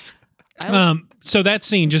 So that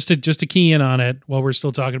scene, just to key in on it, while we're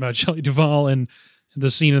still talking about Shelley Duvall and the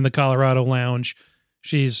scene in the Colorado lounge,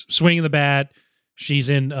 she's swinging the bat. She's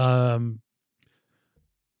in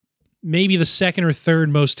maybe the second or third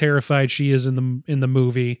most terrified she is in the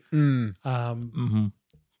movie. Mm-hmm.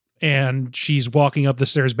 And she's walking up the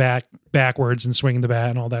stairs backwards and swinging the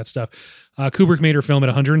bat and all that stuff. Kubrick made her film it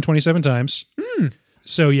 127 times.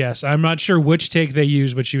 So yes, I'm not sure which take they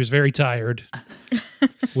used, but she was very tired.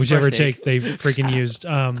 Whichever First take. take they freaking used.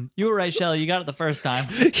 You were right, Shelley. You got it the first time.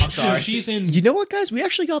 I'm So sorry. she's in. You know what, guys? We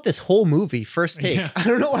actually got this whole movie first take. Yeah. I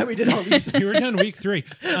don't know why we did all these. We were done week 3.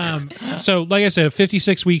 So like I said, a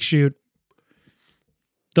 56-week shoot.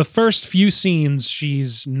 The first few scenes,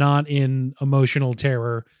 she's not in emotional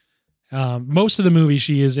terror. Most of the movie,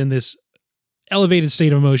 she is in this elevated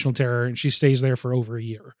state of emotional terror, and she stays there for over a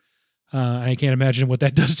year. I can't imagine what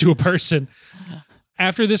that does to a person.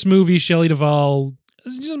 After this movie, Shelley Duvall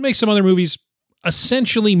makes some other movies,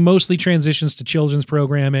 essentially mostly transitions to children's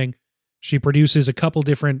programming. She produces a couple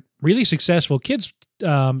different really successful kids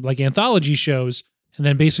like anthology shows, and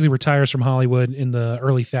then basically retires from Hollywood in the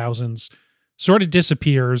early thousands. Sort of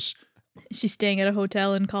disappears. She's staying at a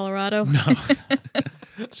hotel in Colorado. No.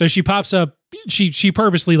 So she pops up. She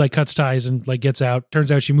purposely like cuts ties and like gets out.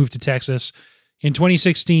 Turns out she moved to Texas. In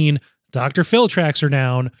 2016, Dr. Phil tracks her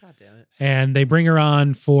down. God damn it. And they bring her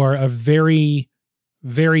on for a very,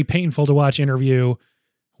 very painful to watch interview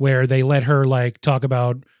where they let her like talk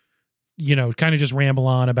about, you know, kind of just ramble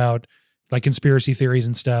on about like conspiracy theories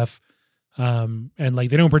and stuff. And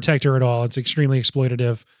like they don't protect her at all. It's extremely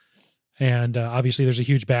exploitative. And obviously there's a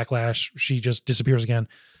huge backlash. She just disappears again.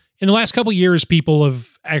 In the last couple years, people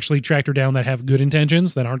have actually tracked her down that have good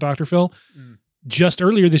intentions that aren't Dr. Phil. Just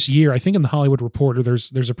earlier this year, I think in the Hollywood Reporter,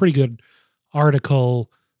 there's a pretty good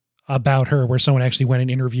article about her where someone actually went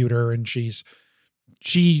and interviewed her, and she's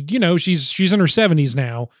in her 70s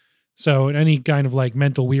now. So any kind of like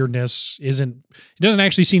mental weirdness it doesn't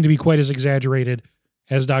actually seem to be quite as exaggerated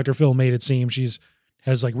as Dr. Phil made it seem.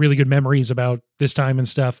 Has like really good memories about this time and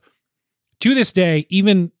stuff. To this day,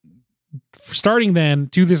 even starting then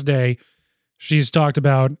to this day, she's talked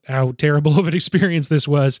about how terrible of an experience this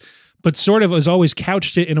was, but sort of has always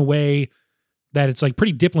couched it in a way that it's like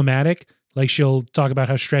pretty diplomatic. Like she'll talk about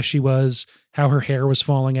how stressed she was, how her hair was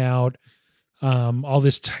falling out, all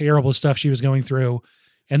this terrible stuff she was going through.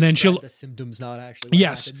 And then the symptoms not actually.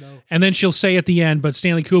 Yes. Happened, no. And then she'll say at the end, but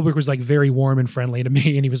Stanley Kubrick was like very warm and friendly to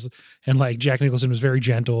me. And like Jack Nicholson was very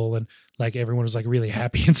gentle, and like everyone was like really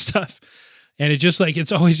happy and stuff. And it just like,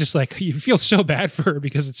 it's always just like, you feel so bad for her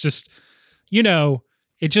because it's just, you know,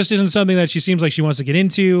 it just isn't something that she seems like she wants to get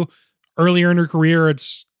into. Earlier in her career,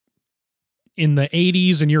 it's in the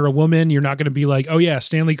 80s and you're a woman. You're not going to be like, oh yeah,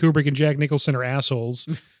 Stanley Kubrick and Jack Nicholson are assholes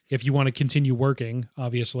if you want to continue working,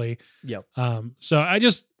 obviously. Yep. So I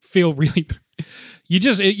just feel really,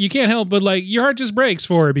 you can't help but like your heart just breaks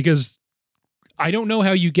for her, because I don't know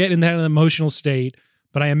how you get in that emotional state,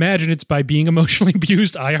 but I imagine it's by being emotionally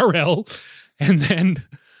abused IRL, and then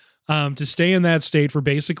to stay in that state for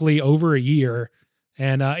basically over a year.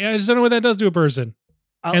 And I just don't know what that does to a person.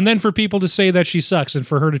 And then for people to say that she sucks, and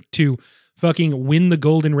for her to fucking win the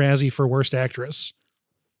Golden Razzie for Worst Actress.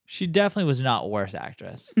 She definitely was not Worst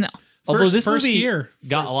Actress. No. Although this First movie year.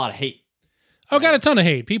 got a lot of hate. Oh, got a ton of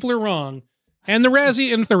hate. People are wrong. And the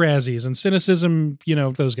Razzies and cynicism,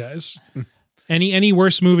 those guys. Any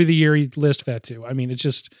worst movie of the year, you list that too. I mean, it's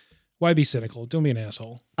just, why be cynical? Don't be an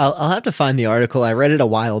asshole. I'll have to find the article. I read it a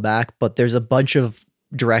while back, but there's a bunch of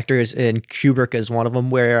directors, and Kubrick is one of them,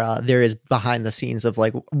 where there is behind the scenes of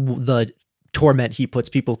like the torment he puts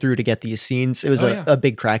people through to get these scenes. It was a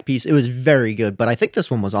big crack piece. It was very good, but I think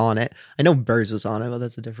this one was on it. I know Birds was on it, but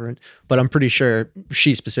that's a different. But I'm pretty sure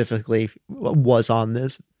she specifically was on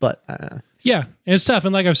this. But yeah, and it's tough.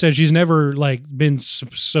 And like I've said, she's never like been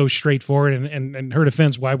so straightforward. And her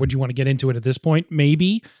defense, why would you want to get into it at this point?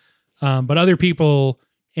 Maybe, but other people,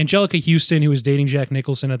 Angelica Houston, who was dating Jack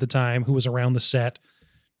Nicholson at the time, who was around the set,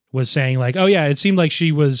 was saying like, oh yeah, it seemed like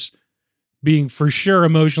she was being for sure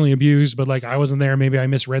emotionally abused, but like I wasn't there. Maybe I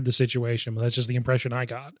misread the situation, but that's just the impression I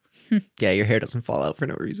got. Yeah, your hair doesn't fall out for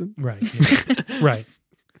no reason. Right. Yeah. Right.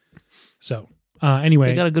 So anyway,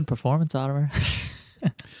 They got a good performance out of her.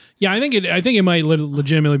 yeah, I think it might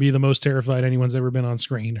legitimately be the most terrified anyone's ever been on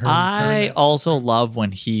screen. I also love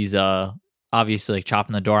when he's obviously like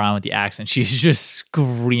chopping the door on with the axe and she's just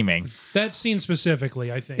screaming. that scene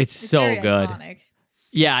specifically, I think It's so very good. iconic.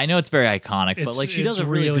 Yeah, I know it's very iconic, but It's- like she it's does a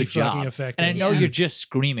really really good job. fucking effective. And I know Yeah. you're just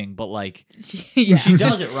screaming, but like Yeah. she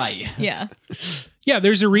does it right. Yeah. yeah,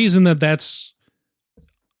 there's a reason that's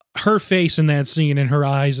her face in that scene and her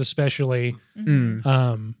eyes especially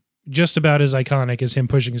just about as iconic as him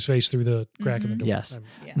pushing his face through the crack in the door. Yes.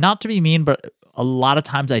 Yeah. Not to be mean, but a lot of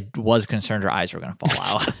times I was concerned her eyes were going to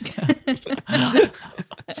fall out.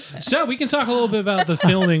 So we can talk a little bit about the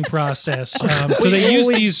filming process. So they use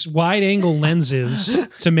these wide angle lenses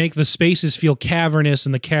to make the spaces feel cavernous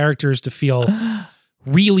and the characters to feel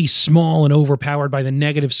really small and overpowered by the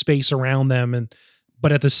negative space around them,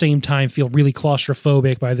 but at the same time feel really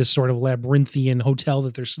claustrophobic by this sort of labyrinthian hotel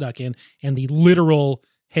that they're stuck in and the literal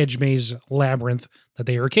hedge maze labyrinth that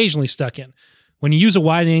they are occasionally stuck in. When you use a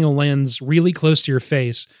wide angle lens really close to your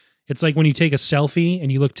face, it's like when you take a selfie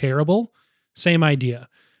and you look terrible. Same idea.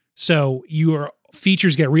 So your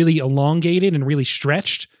features get really elongated and really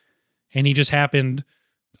stretched, and he just happened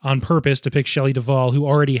on purpose to pick Shelley Duvall, who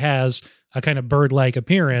already has a kind of bird-like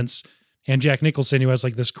appearance, and Jack Nicholson, who has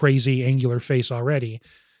like this crazy angular face already,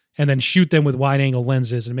 and then shoot them with wide-angle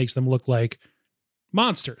lenses, and it makes them look like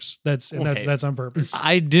monsters. That's on purpose.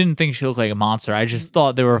 I didn't think she looked like a monster. I just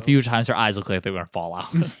thought there were a few times her eyes looked like they were going to fall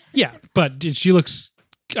out. Yeah, but she looks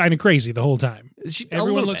kind of crazy the whole time.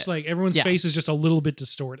 Everyone looks bit. like everyone's Yeah. face is just a little bit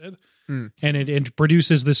distorted, and it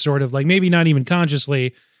produces this sort of like, maybe not even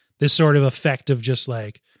consciously, this sort of effect of just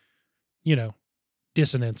like,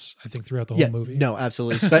 dissonance, I think, throughout the whole movie. No,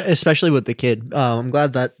 absolutely. Especially with the kid. I'm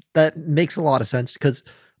glad that makes a lot of sense, because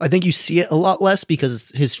I think you see it a lot less because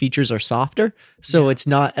his features are softer. So it's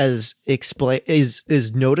not as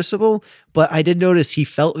is noticeable. But I did notice he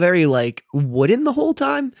felt very like wooden the whole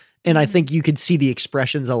time. And I think you could see the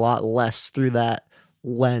expressions a lot less through that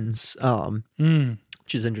lens,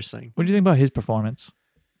 which is interesting. What do you think about his performance?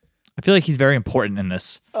 I feel like he's very important in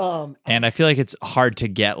this. And I feel like it's hard to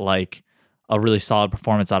get like a really solid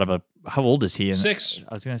performance out of a. How old is he? 6.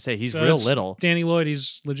 I was going to say he's So real it's little. Danny Lloyd,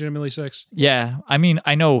 he's legitimately 6. Yeah. I mean,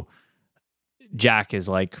 I know Jack is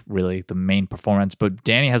like really the main performance, but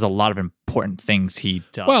Danny has a lot of important things he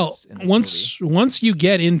does. Well, in this movie. once you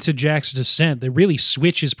get into Jack's descent, they really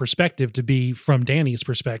switch his perspective to be from Danny's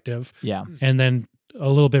perspective, Yeah. and then a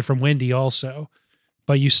little bit from Wendy also.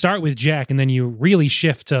 But you start with Jack, and then you really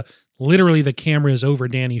shift to literally the camera is over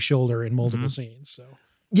Danny's shoulder in multiple scenes. So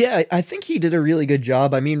Yeah, I think he did a really good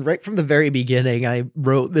job. I mean, right from the very beginning, I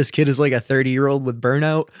wrote this kid is like a 30-year-old with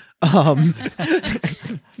burnout.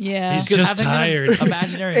 Yeah. He's just having tired. An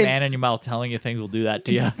imaginary man in your mouth telling you things will do that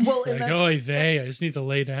to you. Well, and like, that's, oy vey, I just need to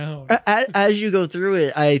lay down. as you go through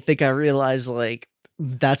it, I think I realized like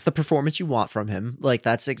that's the performance you want from him. Like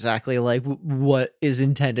that's exactly like what is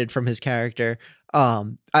intended from his character.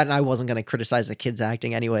 And I wasn't going to criticize the kid's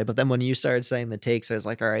acting anyway, but then when you started saying the takes, I was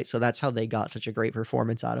like, all right, so that's how they got such a great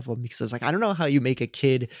performance out of him, because I was like, I don't know how you make a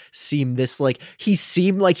kid seem this, like he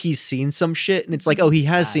seemed like he's seen some shit, and it's like, oh, he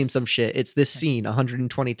has seen some shit. It's this scene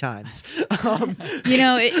 120 times.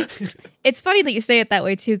 It's funny that you say it that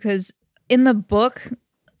way too, because in the book,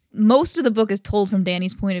 most of the book is told from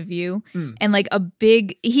Danny's point of view, and like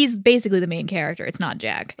he's basically the main character. It's not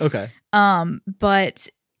Jack. Okay. But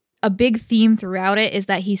a big theme throughout it is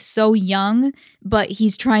that he's so young, but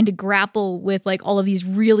he's trying to grapple with like all of these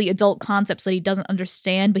really adult concepts that he doesn't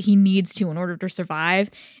understand, but he needs to in order to survive.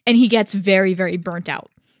 And he gets very, very burnt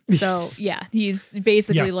out. So yeah, he's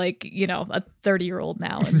basically like, you know, a 30-year-old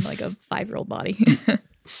now in like a 5-year-old body.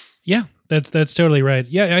 Yeah, that's totally right.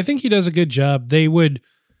 Yeah, I think he does a good job. They would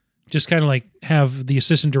just kind of like have the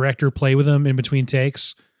assistant director play with him in between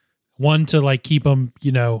takes. One, to like keep him,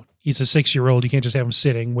 you know, he's a 6-year-old. You can't just have him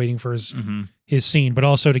sitting waiting for his scene, but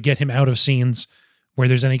also to get him out of scenes where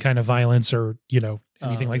there's any kind of violence or, you know,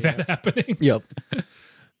 anything like that happening. Yep.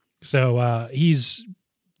 So he's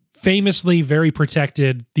famously very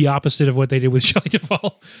protected, the opposite of what they did with Shelley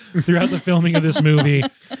Duvall throughout the filming of this movie,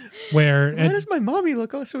 where Why does my mommy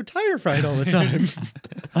look so terrified all the time?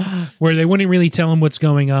 where they wouldn't really tell him what's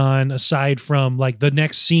going on aside from like the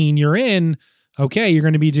next scene you're in. Okay, you're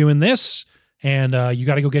going to be doing this, and you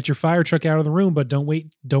got to go get your fire truck out of the room, but don't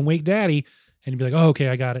wake Daddy. And he'd be like, oh, okay,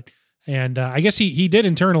 I got it. And I guess he did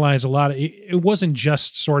internalize a lot. It wasn't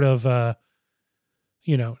just sort of,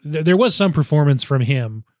 you know, there was some performance from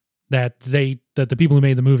him that the people who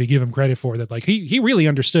made the movie give him credit for, that like he really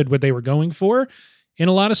understood what they were going for in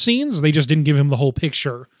a lot of scenes. They just didn't give him the whole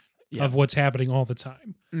picture of what's happening all the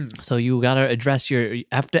time. So you got to address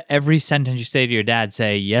after every sentence you say to your dad,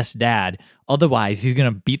 say, yes, Dad. Otherwise, he's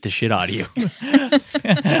going to beat the shit out of you.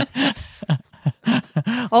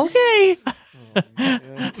 Okay.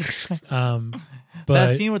 But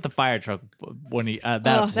that scene with the fire truck, when he, that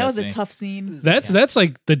was a me. tough scene. That's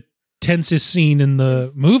like the tensest scene in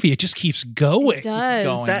the movie. It just keeps going. It does.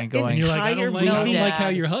 Going That and going. And you're like, I don't movie- like how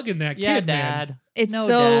you're hugging that Yeah, kid, Dad. man. It's No,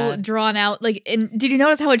 so Dad. drawn out. Like, and did you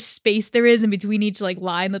notice how much space there is in between each like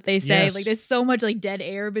line that they say? Yes. Like, there's so much like dead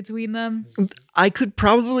air between them. I could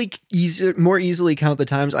probably more easily count the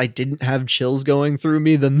times I didn't have chills going through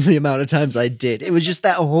me than the amount of times I did. It was just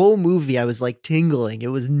that whole movie. I was like tingling. It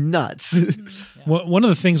was nuts. One of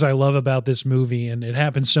the things I love about this movie, and it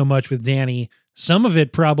happens so much with Danny, some of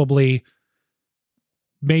it probably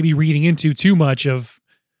maybe reading into too much of,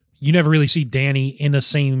 you never really see Danny in the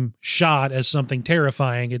same shot as something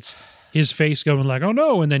terrifying. It's his face going like, oh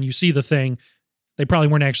no, and then you see the thing. They probably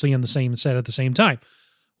weren't actually in the same set at the same time.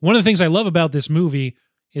 One of the things I love about this movie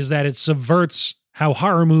is that it subverts how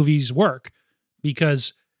horror movies work,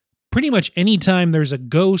 because pretty much anytime there's a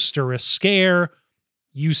ghost or a scare,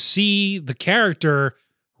 you see the character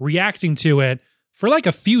reacting to it for like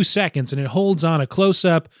a few seconds, and it holds on a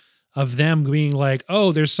close-up of them being like,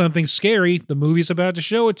 oh, there's something scary. The movie's about to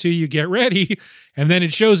show it to you. Get ready. And then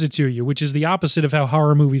it shows it to you, which is the opposite of how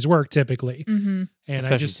horror movies work typically. Mm-hmm. And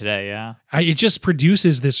Especially today, yeah. it just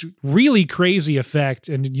produces this really crazy effect.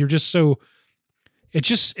 And you're just so,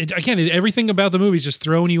 everything about the movie is just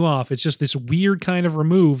throwing you off. It's just this weird kind of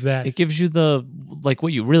remove that. It gives you the, like,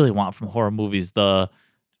 what you really want from horror movies,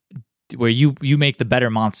 where you make the better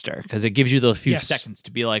monster, because it gives you those few Yes. seconds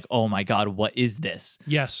to be like, oh my God, what is this?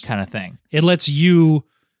 Yes. Kind of thing. It lets you,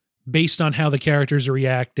 based on how the characters are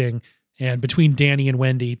reacting, and between Danny and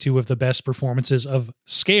Wendy, two of the best performances of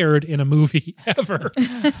scared in a movie ever.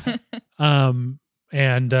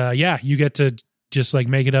 You get to just like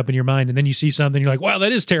make it up in your mind, and then you see something, you're like, wow,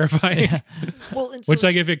 that is terrifying. Well, and Which,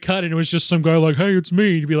 like, if it cut and it was just some guy like, hey, it's me,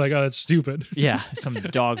 you'd be like, oh, that's stupid. Yeah, some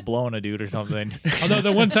dog blowing a dude or something. Although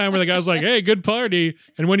the one time where the guy's like, hey, good party,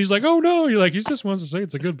 and when he's like, oh no, you're like, he just wants to say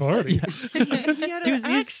it's a good party. he had an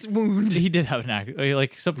axe wound. He did have an act,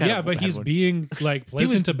 like some kind Yeah, of but he's head wound. being like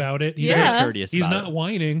pleasant about it. He's Yeah. not, Very courteous. he's about not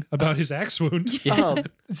whining about his axe wound.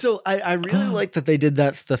 So I really like that they did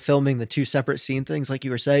the filming, the two separate scene things, like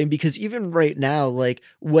you were saying, because even right now, like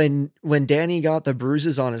when Danny got the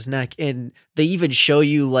bruises on his neck, and they even show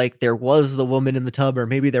you like there was the woman in the tub, or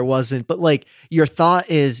maybe there wasn't, but like your thought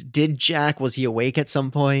is, did Jack, was he awake at some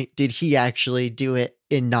point? Did he actually do it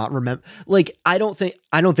and not remember? Like I don't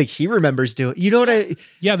think he remembers doing it. You know what I?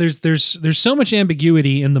 Yeah, there's so much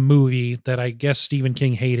ambiguity in the movie that I guess Stephen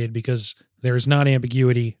King hated, because there is not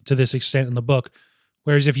ambiguity to this extent in the book.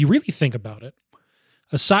 Whereas if you really think about it,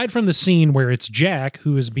 aside from the scene where it's Jack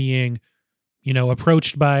who is being,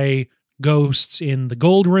 approached by ghosts in the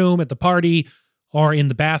gold room at the party or in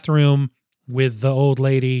the bathroom with the old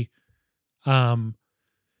lady,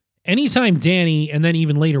 anytime Danny and then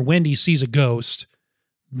even later Wendy sees a ghost,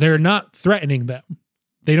 they're not threatening them.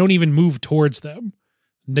 They don't even move towards them.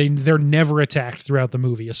 They're never attacked throughout the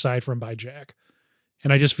movie, aside from by Jack.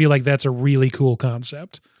 And I just feel like that's a really cool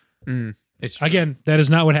concept. It's true. Again, that is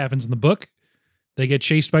not what happens in the book. They get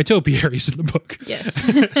chased by topiaries in the book. Yes.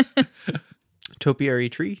 Topiary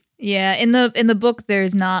tree. Yeah, in the book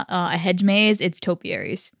there's not a hedge maze, it's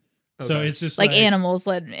topiaries. So Okay. it's just like animals,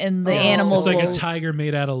 and the Oh, animals It's like will, a tiger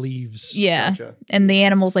made out of leaves. yeah, Gotcha. and the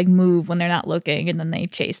animals like move when they're not looking, and then they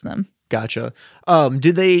chase them. Gotcha.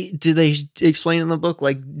 Do they explain in the book,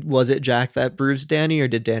 like, was it Jack that bruised Danny, or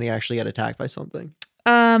did Danny actually get attacked by something?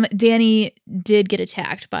 Danny did get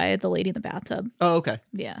attacked by the lady in the bathtub. Oh, okay.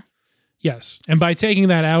 Yeah. Yes. And by taking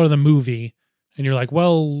that out of the movie, and you're like,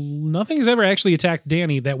 well, nothing's ever actually attacked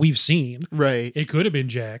Danny that we've seen. Right. It could have been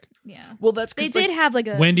Jack. Yeah. Well, that's They 'cause, did like, have like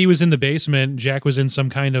a Wendy was in the basement. Jack was in some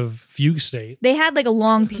kind of fugue state. they had like a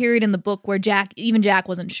long period in the book where Jack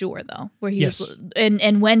wasn't sure though, where he Yes. was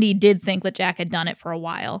and Wendy did think that Jack had done it for a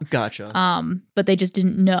while. Gotcha. But they just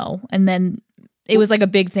didn't know. And then it was like a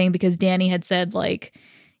big thing because Danny had said like,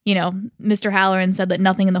 you know, Mr. Halloran said that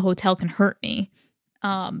nothing in the hotel can hurt me.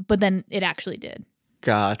 But then it actually did.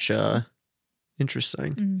 Gotcha.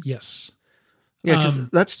 Interesting. Mhm. Yes. Yeah, because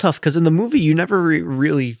that's tough. Because in the movie, you never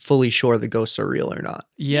really fully sure the ghosts are real or not.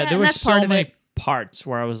 Yeah, Yeah, there and were that's so part of many it. parts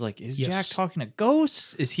where I was like, is Yes. Jack talking to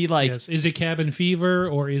ghosts? Is he like Yes. Is it cabin fever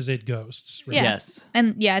or is it ghosts? Right? Yeah. Yes.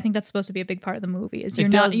 And yeah, I think that's supposed to be a big part of the movie is It you're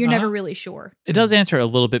does, never uh-huh. really sure. It does answer a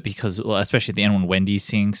little bit because, well, especially at the end when Wendy's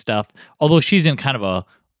seeing stuff, although she's in kind of a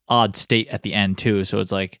odd state at the end too. So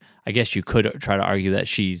it's like, I guess you could try to argue that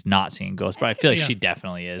she's not seeing ghosts, but I feel like Yeah. she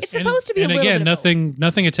definitely is. It's supposed to be a and little again, bit of both.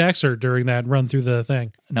 nothing attacks her during that run through the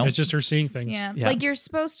thing. No. It's just her seeing things. Yeah. Yeah. Like you're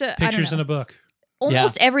supposed to Pictures I in don't a know. book.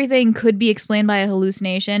 Almost everything could be explained by a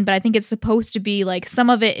hallucination, but I think it's supposed to be like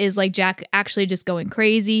some of it is like Jack actually just going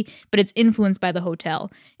crazy, but it's influenced by the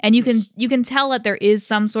hotel. And you can tell that there is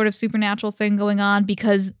some sort of supernatural thing going on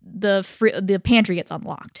because the pantry gets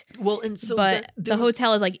unlocked. Well, and so But the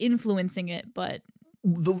hotel is like influencing it, but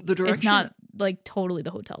the direction it's not like totally the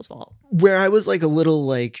hotel's fault. where I was like a little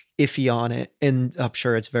like iffy on it, and I'm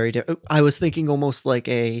sure it's very different. I was thinking almost like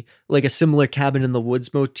a similar cabin in the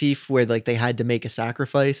woods motif where like they had to make a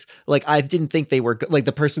sacrifice. Like I didn't think they were like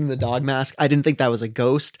the person in the dog mask. I didn't think that was a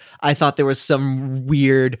ghost. I thought there was some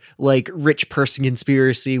weird like rich person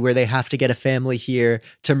conspiracy where they have to get a family here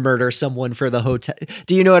to murder someone for the hotel.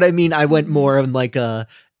 Do you know what I mean? I went more on like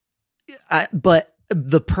but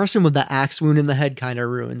the person with the axe wound in the head kind of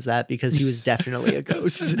ruins that because he was definitely a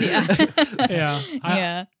ghost. Yeah. Yeah.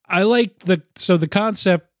 Yeah. I like the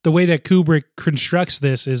concept, the way that Kubrick constructs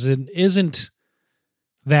this is it isn't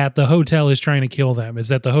that the hotel is trying to kill them, is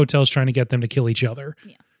that the hotel is trying to get them to kill each other.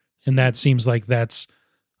 Yeah. And that seems like that's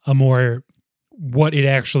a more what it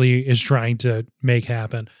actually is trying to make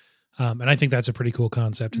happen. And I think that's a pretty cool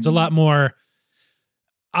concept. It's a Mhm. lot more,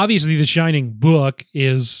 obviously the Shining book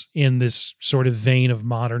is in this sort of vein of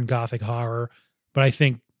modern Gothic horror, but I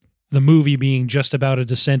think the movie being just about a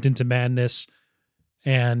descent into madness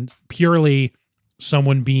and purely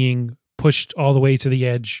someone being pushed all the way to the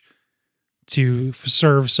edge to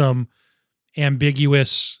serve some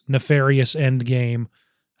ambiguous, nefarious end game.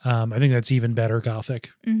 I think that's even better Gothic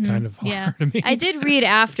Mhm. kind of horror Yeah. to me. I did read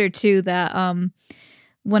after too that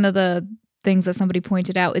one of the things that somebody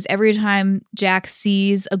pointed out is every time Jack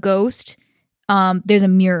sees a ghost, there's a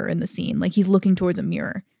mirror in the scene. Like he's looking towards a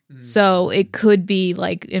mirror. So it could be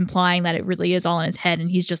like implying that it really is all in his head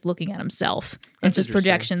and he's just looking at himself. It's That's just interesting.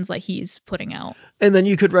 projections like he's putting out. And then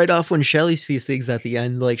you could write off when Shelley sees things at the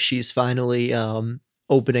end, like she's finally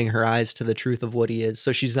opening her eyes to the truth of what he is.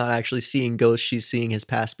 So she's not actually seeing ghosts; she's seeing his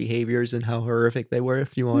past behaviors and how horrific they were.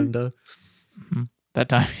 If you wanted to, That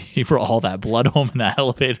time he brought all that blood home in that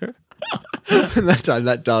elevator. that time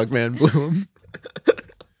that dog man blew him.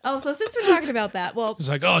 Oh, so since we're talking about that, well, It's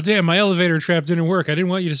like, oh, damn, my elevator trap didn't work. I didn't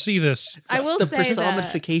want you to see this. I will the say that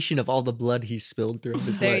personification of all the blood he spilled throughout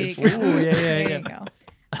his there life. you go. Ooh, yeah, there yeah.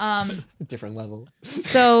 you go. Different level.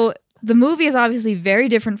 So the movie is obviously very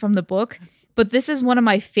different from the book, but this is one of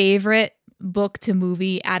my favorite book to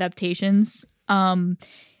movie adaptations.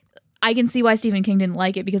 I can see why Stephen King didn't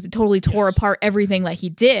like it because it totally tore Yes. apart everything that he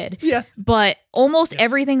did. Yeah. But almost Yes.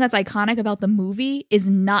 everything that's iconic about the movie is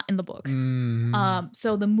not in the book.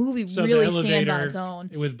 So the movie So really the stands on elevator its own.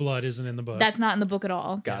 with blood isn't in the book. That's not in the book at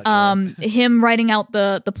all. Gotcha. Him writing out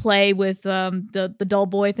the play with the dull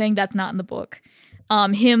boy thing, that's not in the book.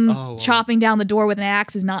 Him Oh, wow. chopping down the door with an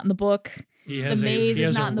axe is not in the book. he has maze he is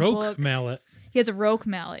has not a in the roque book. mallet. He has a roque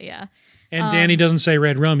mallet, yeah. And Danny doesn't say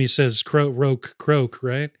red rum. He says roque, croak,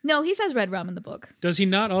 right? No, he says red rum in the book. Does he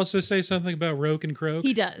not also say something about roque and croak?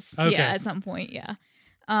 He does. Okay. Yeah, at some point, yeah.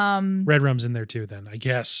 Red rum's in there too, then, I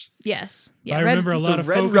guess. Yes. But Yeah. I remember a lot The of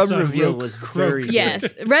red focus rum on reveal roque, was croak. very good.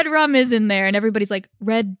 Yes. Red rum is in there and everybody's like,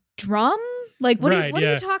 red drum? Like what Right, what are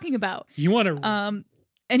yeah. you talking about? You want to...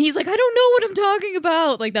 And he's like, I don't know what I'm talking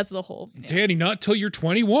about. Like, that's the whole. Danny, not till you're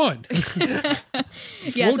 21.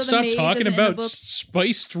 Yeah, Won't so the stop maze talking isn't in the about book.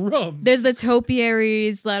 spiced rum. There's the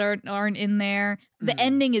topiaries that aren't in there. The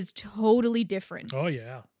ending is totally different. Oh,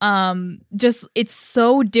 yeah. Just it's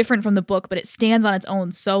so different from the book, but it stands on its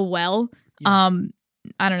own so well. Yeah.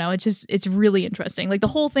 I don't know. It's really interesting. Like the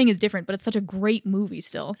whole thing is different, but it's such a great movie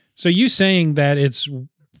still. So you saying that it's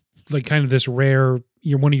like kind of this rare,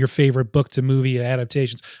 you're one of your favorite book to movie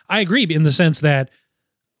adaptations. I agree in the sense that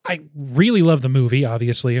I really love the movie.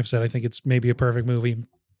 Obviously, I've said I think it's maybe a perfect movie.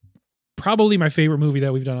 Probably my favorite movie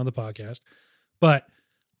that we've done on the podcast. But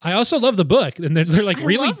I also love the book, and they're like I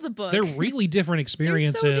really, love the book. they're really different They're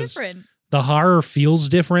experiences. so different. The horror feels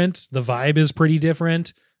different. The vibe is pretty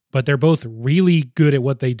different, but they're both really good at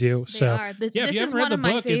what they do. They So are. if This you is haven't read one the of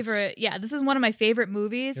my book, it's- favorite. Yeah, this is one of my favorite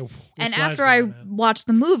movies. it And flies after by, I man. watched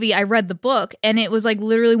the movie, I read the book, and it was like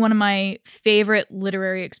literally one of my favorite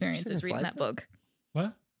literary experiences it reading flies that book.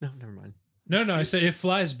 What? No, never mind. No, I said it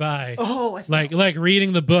flies by. Oh, I Like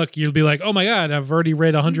reading the book, you'll be like, "Oh my god, I've already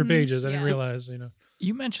read 100 Mhm, pages. I didn't yeah. realize."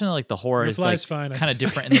 You mentioned like the horror It is like flies fine. kind of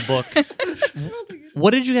different in the book.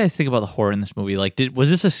 What did you guys think about the horror in this movie? Like, was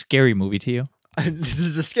this a scary movie to you? this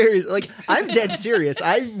is the scariest. Like, I'm dead serious.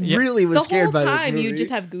 I really was The scared whole by this time, movie. you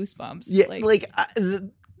just have goosebumps. Yeah,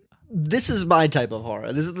 this is my type of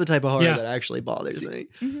horror. This is the type of horror Yeah. that actually bothers me.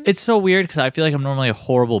 It's so weird because I feel like I'm normally a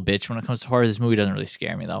horrible bitch when it comes to horror. This movie doesn't really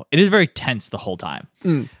scare me though. It is very tense the whole time,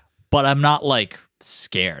 but I'm not like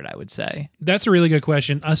scared. I would say That's a really good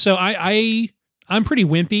question. So I'm pretty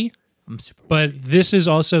wimpy, I'm super. but this is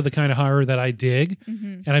also the kind of horror that I dig,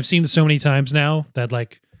 Mhm. and I've seen it so many times now that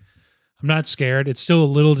like I'm not scared. It's still a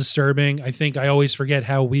little disturbing. I think I always forget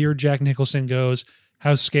how weird Jack Nicholson goes,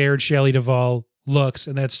 how scared Shelley Duvall looks,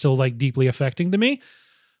 and that's still like deeply affecting to me.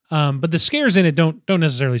 But the scares in it don't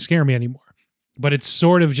necessarily scare me anymore. But it's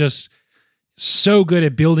sort of just so good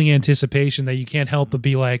at building anticipation that you can't help but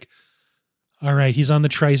be like, all right, he's on the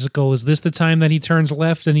tricycle. Is this the time that he turns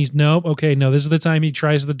left and he's nope? Okay, no, this is the time he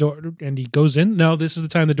tries the door and he goes in. No, this is the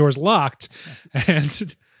time the door's locked.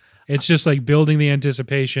 And it's just like building the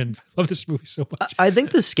anticipation. I love this movie so much. I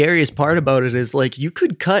think the scariest part about it is like you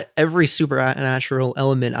could cut every supernatural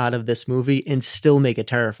element out of this movie and still make a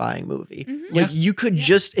terrifying movie. Mhm. Like you could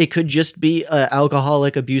it could just be an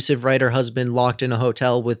alcoholic, abusive writer husband locked in a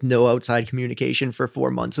hotel with no outside communication for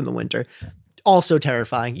 4 months in the winter. Also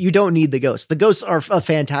terrifying. You don't need the ghosts. The ghosts are a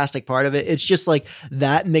fantastic part of it. It's just like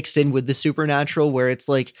that mixed in with the supernatural where it's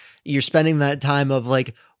like you're spending that time of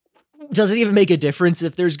like, does it even make a difference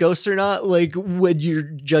if there's ghosts or not? Like when you're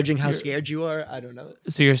judging how scared you are? I don't know.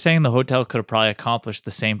 So you're saying the hotel could have probably accomplished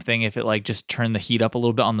the same thing if it like just turned the heat up a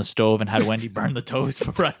little bit on the stove and had Wendy burn the toast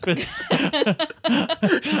for breakfast.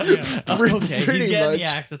 Okay, Pretty he's getting much. the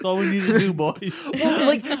axe. That's all we need to do, boys. Well,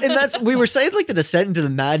 like, and that's we were saying like the descent into the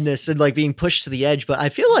madness and like being pushed to the edge, but I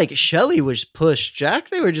feel like Shelley was pushed. Jack,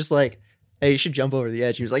 they were just like, "Hey, you should jump over the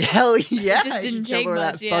edge." He was like, "Hell yeah!" It just I should didn't jump take over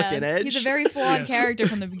much. that fucking edge. He's a very flawed Yes. character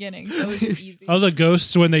from the beginning, so it was just easy. All the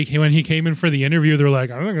ghosts when he came in for the interview, they're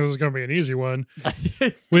like, I don't think this is gonna be an easy one.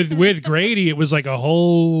 with Grady, it was like a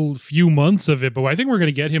whole few months of it, but I think we're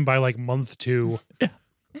gonna get him by like month 2.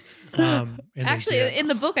 And then, Actually, yeah. in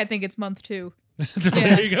the book, I think it's month 2.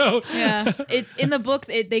 There you go. Yeah, it's in the book.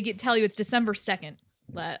 Tell you it's December 2nd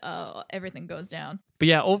that everything goes down. But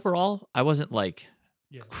yeah, overall, I wasn't like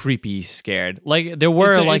Yeah. creepy scared. Like there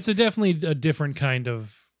were It's definitely a different kind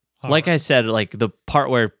of horror. like I said, like the part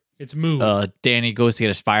where it's mood. Danny goes to get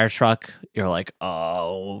his fire truck, you're like,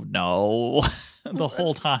 oh no, the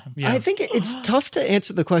whole time. Yeah. I think it's tough to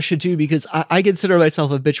answer the question too because I consider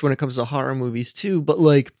myself a bitch when it comes to horror movies too. But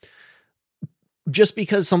like, just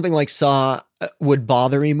because something like Saw would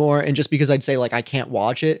bother me more, and just because I'd say like I can't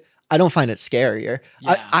watch it, I don't find it scarier.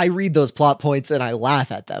 Yeah. I read those plot points and I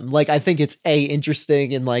laugh at them. Like I think it's A,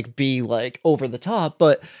 interesting, and like B, like over the top.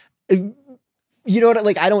 But you know what?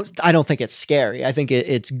 Like I don't think it's scary. I think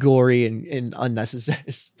it's gory and unnecessary.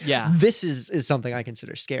 Yeah. This is something I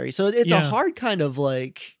consider scary. So it's a Yeah. hard kind of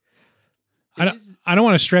like. I don't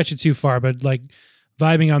want to stretch it too far, but like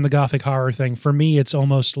vibing on the gothic horror thing, for me, it's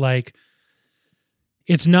almost like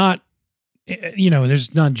it's not,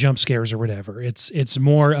 there's not jump scares or whatever. It's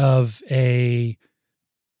more of a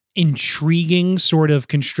intriguing sort of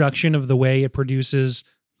construction of the way it produces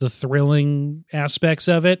the thrilling aspects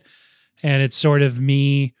of it. And it's sort of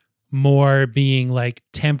me more being like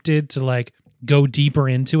tempted to like go deeper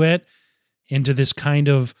into it, into this kind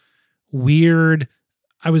of weird.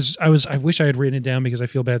 I wish I had written it down because I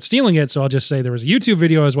feel bad stealing it. So I'll just say there was a YouTube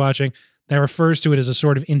video I was watching that refers to it as a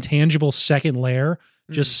sort of intangible second layer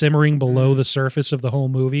just simmering below the surface of the whole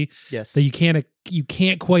movie Yes. that you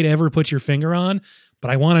can't quite ever put your finger on, but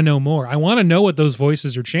I want to know more. I want to know what those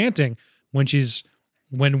voices are chanting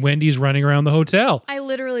when Wendy's running around the hotel. I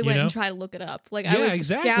literally You went know? and tried to look it up. Like Yeah, I was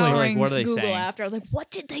exactly. scouring Like, what are they Google saying? after. I was like, what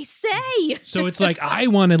did they say? So it's like I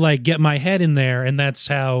want to like get my head in there, and that's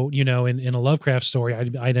how, in a Lovecraft story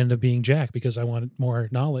I'd end up being Jack because I wanted more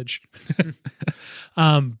knowledge.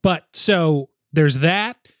 But so there's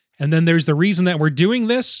that, and then there's the reason that we're doing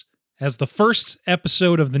this as the first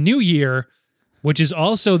episode of the new year, which is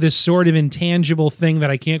also this sort of intangible thing that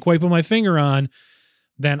I can't quite put my finger on.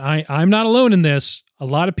 Then I'm not alone in this. A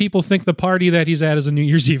lot of people think the party that he's at is a New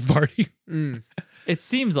Year's Eve party. It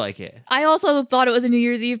seems like it. I also thought it was a New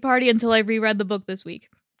Year's Eve party until I reread the book this week.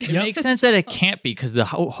 It Yep. makes sense that it can't be because the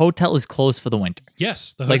hotel is closed for the winter.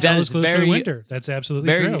 Yes, the Like, that hotel is is closed for very- the winter. That's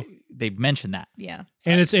absolutely true. They mentioned that. Yeah.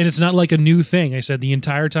 And it's not like a new thing. I said the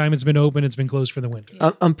entire time it's been open, it's been closed for the winter.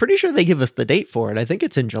 I'm pretty sure they give us the date for it. I think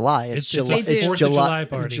it's in July. It's July. a 4th of July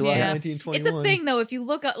party. It's July Yeah. 1921. It's a thing though. If you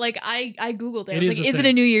look up, like I googled it. I It was is like, a is it thing.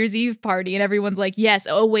 a New Year's Eve party? And everyone's like, yes.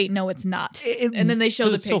 Oh wait, no, it's not. And then they show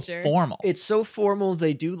the It's so picture. formal. It's so formal.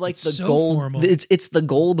 They do like It's the so gold. formal. It's the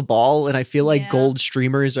gold ball, and I feel like Yeah. gold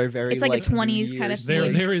streamers are very. It's like a New 20s kind of Year's, thing.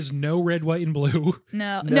 like- There is no red, white, and blue.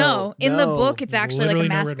 No, No, no. In the no. book, it's actually Literally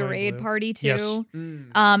like a no red, white, and masquerade blue. party too. Yes.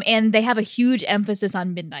 And they have a huge emphasis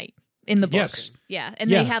on midnight in the book. Yes. Yeah, and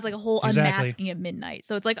Yeah, they have like a whole exactly. unmasking at midnight.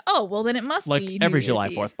 So it's like, oh, well, then it must like be every New July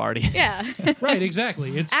Year's 4th Eve. party. Yeah, Right,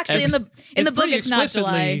 exactly. It's actually in the it's book pretty it's not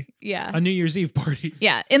July. explicitly Yeah, a New Year's Eve party.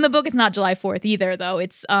 yeah. In the book it's not July 4th either, though.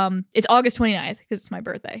 It's August 29th because it's my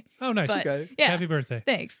birthday. Oh, nice. But Okay. yeah, Happy birthday.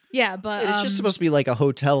 thanks. Yeah, but It's just supposed to be like a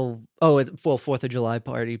hotel. Oh, it's 4th of July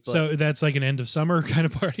party. But So that's like an end of summer kind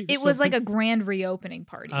of party. or it was like something? a grand reopening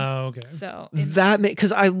party. Oh, okay. So that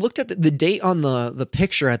because I looked at the date on the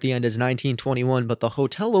picture at the end is 1921, but the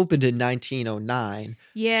hotel opened in 1909.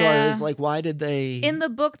 yeah. So I was like, why did they? in the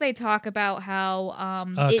book they talk about how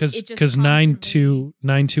it just Because constantly-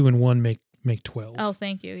 9, 2, and 1 make 12. Oh,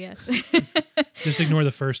 thank you. Yes. Just ignore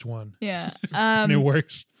the first one. Yeah. And it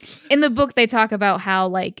works. In the book, they talk about how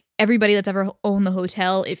like everybody that's ever owned the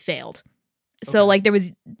hotel, it failed. So like there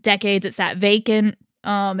was decades it sat vacant.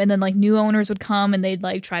 And then like new owners would come and they'd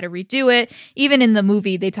like try to redo it. Even in the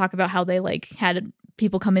movie, they talk about how they like had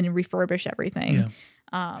people come in and refurbish everything.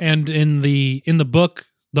 And in the book,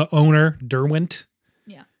 the owner, Derwent,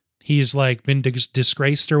 Yeah. he's like been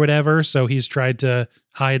disgraced or whatever, so he's tried to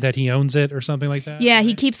hide that he owns it or something like that. Yeah, he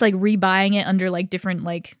right? keeps like rebuying it under like different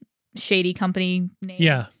like shady company names.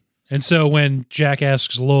 Yeah. And so when Jack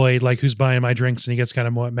asks Lloyd, like, who's buying my drinks, and he gets kind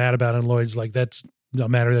of mad about it, and Lloyd's like, that's a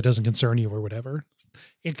matter that doesn't concern you or whatever.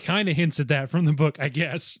 It kind of hints at that from the book, I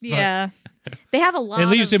guess. But Yeah. They have a lot it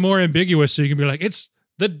leaves of, it more ambiguous, so you can be like, it's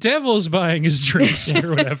the devil's buying his drinks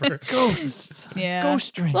or whatever. Ghosts. Yeah.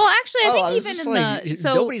 Ghost drinks. Well, actually, I Oh, think was even just in like, the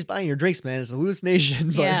so nobody's buying your drinks, man. It's a hallucination.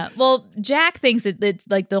 But yeah. Well, Jack thinks it's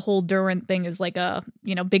like the whole Derwent thing is like a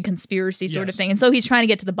big conspiracy sort of Yes. thing, and so he's trying to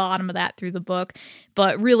get to the bottom of that through the book.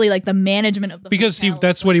 But really, like the management of the Because hotel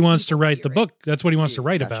that's is, what like, he wants to evil write the spirit. book. That's what he wants to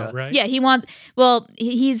write Gotcha. about, right? Yeah, he wants. Well,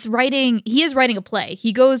 he is writing a play.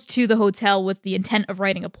 He goes to the hotel with the intent of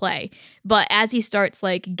writing a play, but as he starts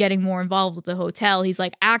like getting more involved with the hotel, he's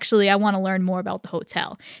like, actually, I want to learn more about the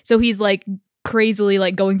hotel. So he's like crazily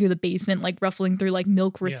like going through the basement, like ruffling through like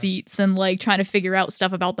milk receipts and like trying to figure out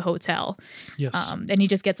stuff about the hotel. Yes. And he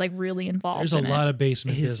just gets like really involved. There's a in lot it. of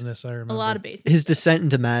basement His- business, I remember. A lot of basement. his descent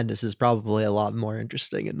into madness is probably a lot more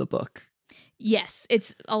interesting in the book. Yes,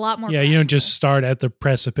 it's a lot more. Yeah, you don't practical. just start at the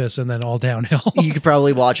precipice and then all downhill. You could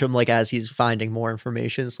probably watch him like as he's finding more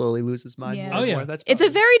information, slowly lose his mind. Yeah. More Oh, and yeah. more. That's It's a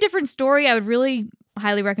probably- very different story. I would really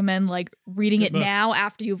highly recommend like reading Good it book. now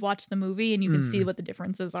after you've watched the movie and you can see what the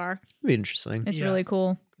differences are. be interesting. It's Yeah. really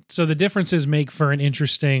cool. So the differences make for an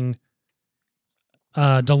interesting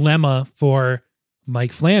dilemma for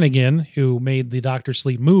Mike Flanagan, who made the Dr.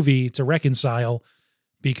 Sleep movie, to reconcile,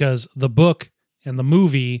 because the book and the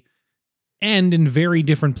movie end in very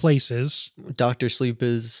different places. Doctor Sleep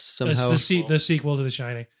is It's somehow the sequel to The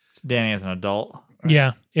Shining. Danny as an adult. right?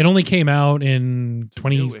 Yeah, it only came out in It's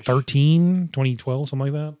newish. 2013, 2012,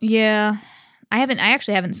 something like that. Yeah. I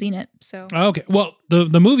actually haven't seen it. So Okay, well,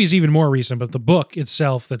 the movie's even more recent, but the book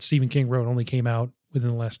itself that Stephen King wrote only came out within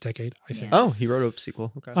the last decade, I think. Yeah. Oh, he wrote a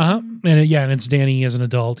sequel. Okay. And it's Danny as an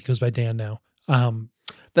adult. He goes by Dan now.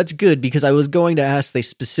 That's good because I was going to ask, they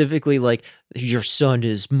specifically like, your son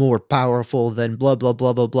is more powerful than blah, blah,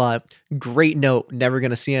 blah, blah, blah. Great note. Never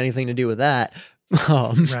going to see anything to do with that.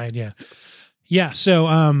 Right, yeah. Yeah, so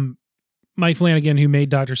Mike Flanagan, who made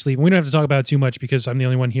Dr. Sleep. And we don't have to talk about it too much because I'm the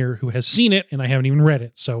only one here who has seen it and I haven't even read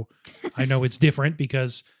it. So I know it's different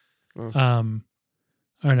because, I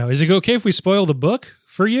don't know. Is it okay if we spoil the book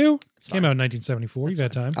for you? It came out in 1974. You've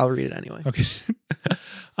had time. I'll read it anyway. Okay.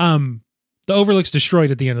 The Overlook's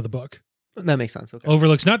destroyed at the end of the book. That makes sense. Okay.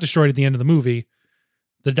 Overlook's not destroyed at the end of the movie.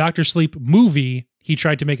 The Dr. Sleep movie, he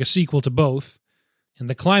tried to make a sequel to both. And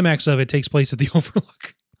the climax of it takes place at the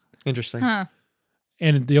Overlook. Interesting. Huh.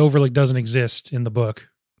 And the Overlook doesn't exist in the book.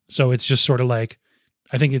 So it's just sort of like,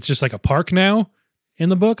 I think it's just like a park now in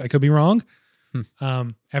the book. I could be wrong.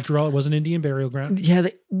 After all, it was an Indian burial ground. Yeah.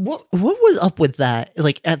 What was up with that?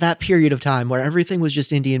 Like at that period of time where everything was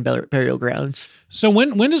just Indian burial grounds. So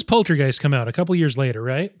when does Poltergeist come out? A couple years later,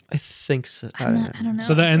 right? I think so. I don't know.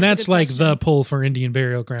 So that, and that's a good like question. the pull for Indian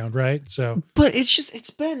burial ground, right? So But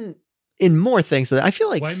it's been in more things that I feel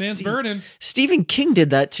like White Man's Burden. Stephen King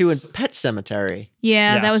did that too in Pet Cemetery.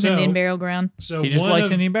 Yeah, Yeah. that was So- Indian burial ground. So He just one likes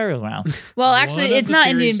of- Indian burial grounds. Well, One actually, of it's the not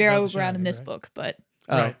theories Indian about burial The ground in Shining, this right? book, but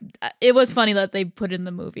Oh. it was funny that they put it in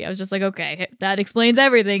the movie. I was just like, okay, that explains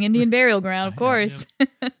everything. Indian burial ground, of course.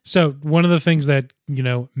 So one of the things that,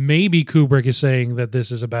 maybe Kubrick is saying that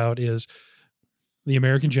this is about is the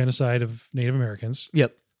American genocide of Native Americans.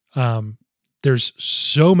 Yep. There's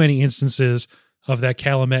so many instances of that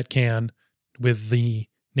Calumet can with the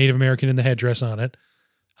Native American in the headdress on it.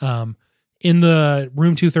 In the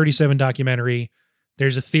Room 237 documentary,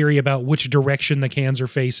 there's a theory about which direction the cans are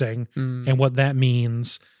facing and what that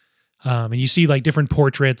means. And you see like different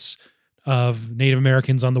portraits of Native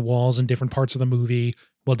Americans on the walls in different parts of the movie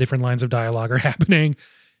while different lines of dialogue are happening.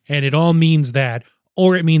 And it all means that,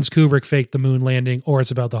 or it means Kubrick faked the moon landing, or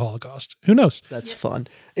it's about the Holocaust. Who knows? That's fun.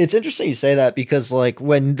 It's interesting you say that because like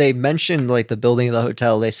when they mentioned like the building of the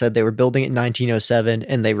hotel, they said they were building it in 1907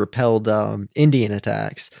 and they repelled Indian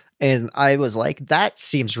attacks. And I was like, that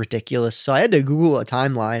seems ridiculous. So I had to Google a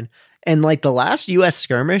timeline. And like the last U.S.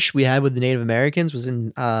 skirmish we had with the Native Americans was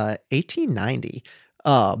in 1890.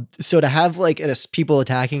 So to have like people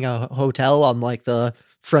attacking a hotel on like the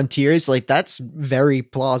frontiers, like that's very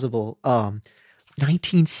plausible.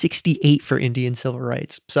 1968 for Indian civil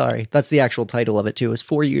rights. Sorry, that's the actual title of it too. It was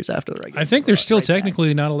 4 years after the regular. I think they're Civil still Rights Act.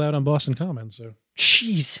 technically not allowed on Boston Common. So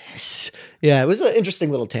Jesus. Yeah, it was an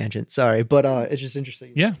interesting little tangent. Sorry, but it's just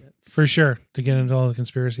interesting. yeah, for sure, to get into all the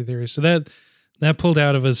conspiracy theories. So that pulled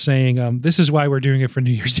out of us saying, this is why we're doing it for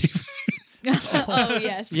New Year's Eve. Oh,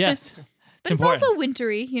 yes. Yes. But it's important. also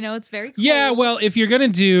wintry. It's very cold. Yeah, well, if you're going to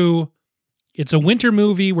do, it's a winter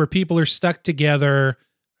movie where people are stuck together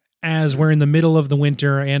as we're in the middle of the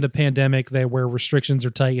winter and a pandemic where restrictions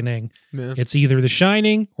are tightening. Yeah. It's either The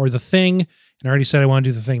Shining or The Thing. And I already said I want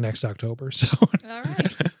to do The Thing next October. So All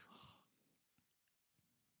right.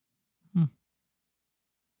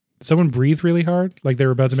 someone breathe really hard, like they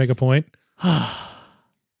were about to make a point.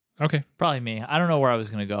 Okay. Probably me. I don't know where I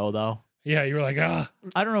was going to go, though. Yeah, you were like, I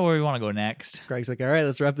don't know where we want to go next. Greg's like, all right,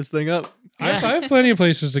 let's wrap this thing up. I have plenty of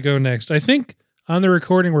places to go next. I think on the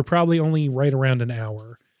recording, we're probably only right around an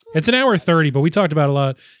hour. It's an hour 30, but we talked about a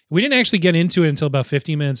lot. We didn't actually get into it until about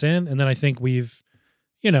 15 minutes in. And then I think we've,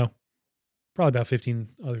 probably about 15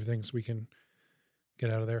 other things we can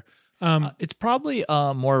get out of there. It's probably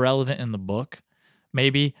more relevant in the book,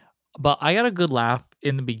 maybe. But I got a good laugh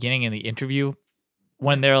in the beginning in the interview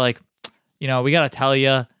when they're like, we got to tell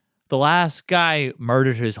you, the last guy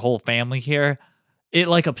murdered his whole family here. It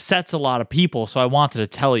like upsets a lot of people. So I wanted to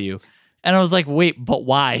tell you. And I was like, wait, but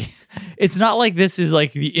why? It's not like this is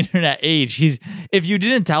like the internet age. If you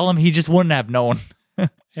didn't tell him, he just wouldn't have known.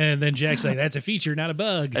 And then Jack's like, that's a feature, not a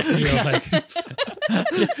bug. Do you My have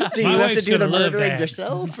to wife's do the gonna love murdering that.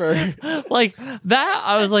 yourself? Or Like that,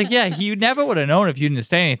 I was like, yeah, he never would have known if you didn't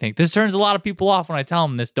say anything. This turns a lot of people off when I tell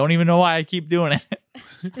them this. Don't even know why I keep doing it.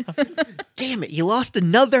 damn it, you lost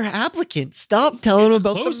another applicant. Stop telling him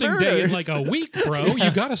about the Closing murder. day in like a week, bro.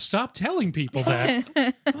 You got to stop telling people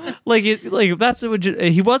that. That's what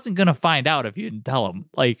he wasn't gonna find out if you didn't tell him.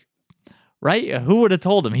 Like, right? Who would have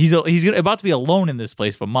told him? He's about to be alone in this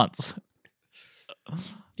place for months.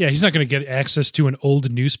 Yeah, he's not going to get access to an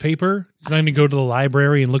old newspaper. He's not going to go to the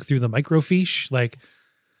library and look through the microfiche. Like,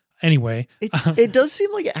 anyway. It does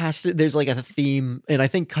seem like it has to. There's like a theme, and I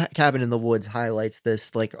think Cabin in the Woods highlights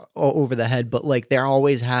this like over the head. But like, there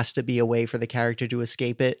always has to be a way for the character to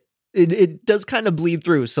escape it. It does kind of bleed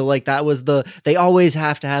through. So like, that was they always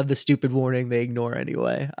have to have the stupid warning they ignore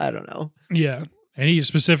anyway. I don't know. Yeah. And he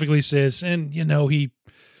specifically says, and he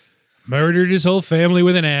murdered his whole family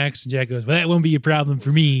with an axe. And Jack goes, well, that won't be a problem for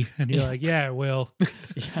me. And you're like, yeah, it will.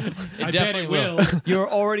 I bet it will. You're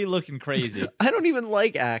already looking crazy. I don't even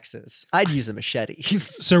like axes. I'd use a machete.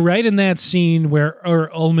 So right in that scene where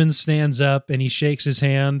Ullman stands up and he shakes his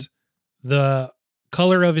hand, the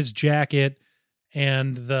color of his jacket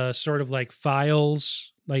and the sort of like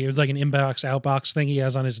files, like it was like an inbox outbox thing he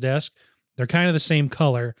has on his desk, they're kind of the same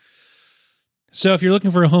color. So if you're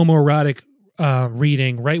looking for a homoerotic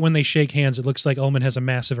reading, right when they shake hands, it looks like Ullman has a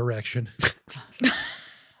massive erection.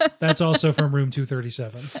 That's also from Room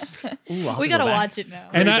 237. Ooh, We gotta watch it now.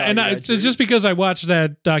 And so just because I watched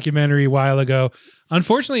that documentary a while ago,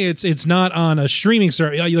 unfortunately, it's not on a streaming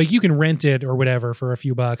service. Like you can rent it or whatever for a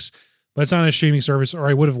few bucks, but it's not on a streaming service. Or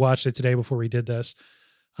I would have watched it today before we did this.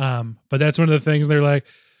 But that's one of the things they're like,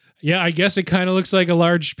 yeah, I guess it kind of looks like a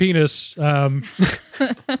large penis.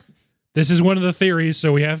 This is one of the theories,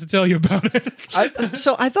 so we have to tell you about it.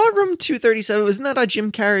 So I thought Room 237, wasn't that a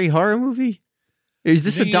Jim Carrey horror movie? Is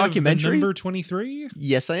this a documentary? Number 23?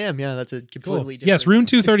 Yes, I am. Yeah, that's a completely different. Yes, Room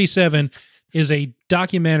 237 is a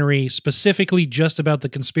documentary specifically just about the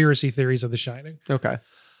conspiracy theories of The Shining. Okay.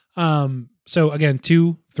 So again,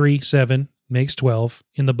 237 makes 12.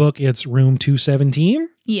 In the book, it's Room 217.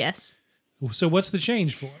 Yes. So what's the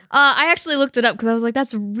change for? I actually looked it up because I was like,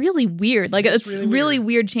 that's really weird. Like, That's it's really really weird.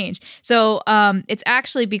 weird change. So it's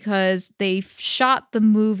actually because they shot the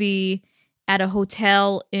movie at a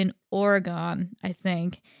hotel in Oregon, I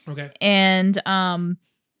think. Okay. And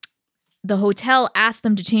the hotel asked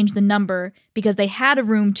them to change the number because they had a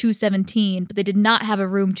room 217, but they did not have a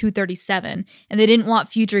room 237. And they didn't want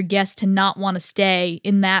future guests to not want to stay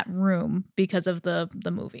in that room because of the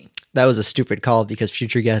movie. That was a stupid call because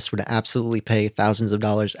future guests would absolutely pay thousands of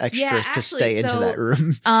dollars extra Yeah, to actually, stay into so- that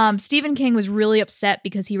room. Stephen King was really upset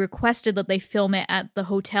because he requested that they film it at the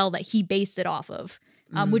hotel that he based it off of,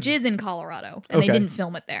 which is in Colorado, and they Okay. didn't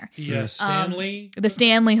film it there. Yeah, Stanley. The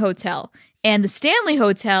Stanley Hotel. And the Stanley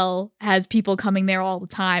Hotel has people coming there all the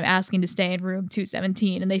time asking to stay in room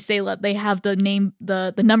 217, and they say that they have the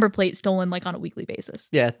number plate stolen like on a weekly basis.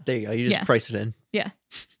 Yeah, there you go. You just Yeah. price it in. Yeah.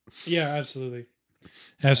 Yeah, absolutely.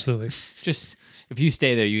 Absolutely. Just if you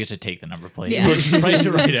stay there, you get to take the number plate. Yeah. Price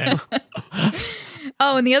it right in.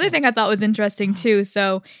 Oh, and the other thing I thought was interesting too.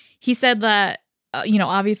 So he said that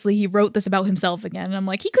obviously he wrote this about himself again. And I'm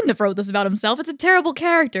like, he couldn't have wrote this about himself. It's a terrible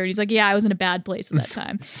character. And he's like, yeah, I was in a bad place at that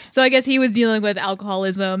time. So I guess he was dealing with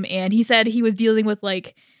alcoholism, and he said he was dealing with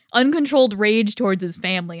like uncontrolled rage towards his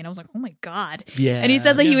family. And I was like, oh my God. Yeah. And he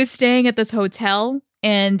said that he Yeah. was staying at this hotel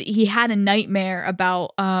and he had a nightmare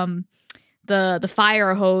about the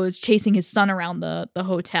fire hose chasing his son around the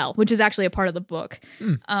hotel, which is actually a part of the book.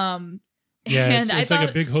 Yeah, and it's I like a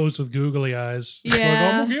thought- big hose with googly eyes. It's Yeah.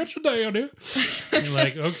 like, I'm gonna get you down here. And you're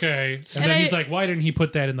like, okay. And then he's like, why didn't he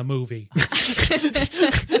put that in the movie?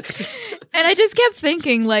 And I just kept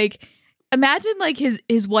thinking, like, imagine like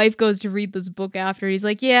his wife goes to read this book after. He's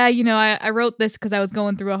like, yeah, I wrote this because I was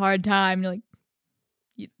going through a hard time. And you're like,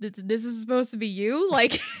 this is supposed to be you?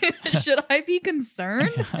 Like, should I be concerned?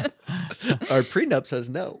 Our prenup says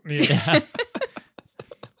no. Yeah.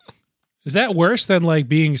 Is that worse than like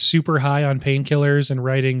being super high on painkillers and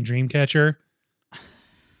writing Dreamcatcher?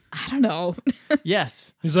 I don't know.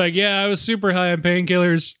 Yes. He's like, yeah, I was super high on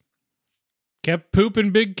painkillers. Kept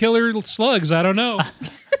pooping big killer slugs. I don't know.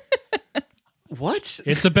 What?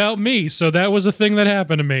 It's about me. So that was a thing that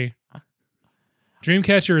happened to me.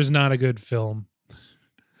 Dreamcatcher is not a good film.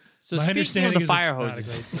 So My speaking of understanding the is fire it's not a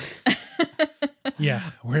hoses, great film.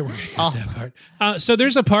 Yeah, where we got that part. So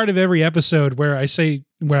there's a part of every episode where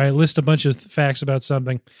I list a bunch of facts about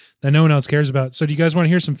something that no one else cares about. So do you guys want to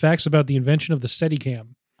hear some facts about the invention of the Steadicam?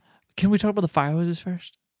 can we talk about the fire hoses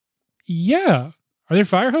first? Yeah. Are there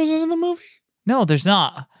fire hoses in the movie? No, there's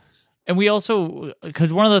not. And we also,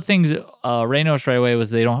 because one of the things Ray noticed right away was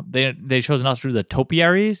they chose not to do the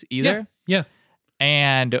topiaries either. Yeah.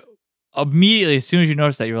 And immediately, as soon as you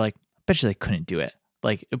noticed that, you were like, I bet you they couldn't do it.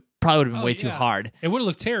 Like, it probably would have been way too hard. It would have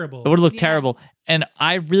looked terrible. It would have looked Yeah. terrible. And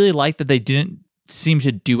I really like that they didn't seem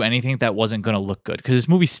to do anything that wasn't going to look good, because this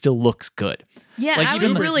movie still looks good. Yeah, Like, I even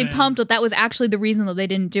was the- really pumped that that was actually the reason that they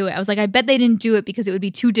didn't do it. I was like, I bet they didn't do it because it would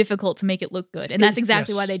be too difficult to make it look good. And that's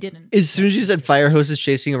exactly Yes. why they didn't. As soon as you said fire hoses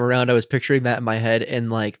chasing him around, I was picturing that in my head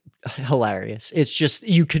and like hilarious. It's just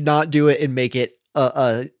you could not do it and make it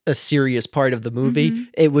a serious part of the movie. Mhm.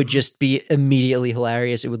 It would just be immediately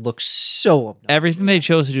hilarious. It would look so Everything they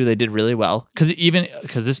chose to do, they did really well.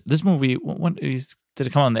 Because this movie, when did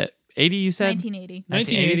it come on? That 80, you said? 1980.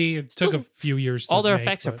 1980. It took a few years. To All their make,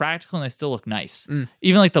 effects are but- practical and they still look nice. Mm.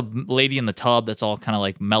 Even like the lady in the tub that's all kind of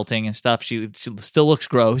like melting and stuff. She still looks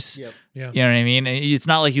gross. Yep. Yeah. You know what I mean? And it's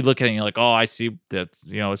not like you look at it and you're like, oh, I see that,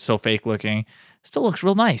 it's so fake looking. Still looks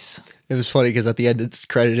real nice. It was funny because at the end it's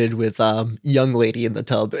credited with young lady in the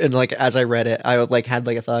tub, and like as I read it, I like had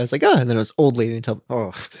like a thought. I was like, oh, and then it was old lady in the tub.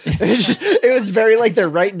 Oh, it was very like they're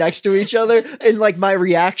right next to each other, and like my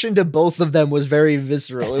reaction to both of them was very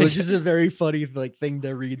visceral. It was just a very funny like thing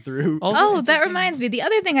to read through. Also Oh, that interesting- reminds me. The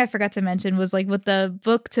other thing I forgot to mention was like with the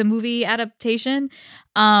book to movie adaptation,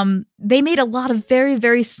 they made a lot of very,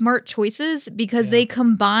 very smart choices because Yeah. they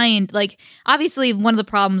combined, like, obviously one of the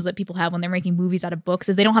problems that people have when they're making movies out of books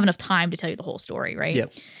is they don't have enough time to tell you the whole story, right?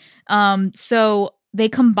 Yep. So they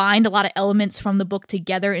combined a lot of elements from the book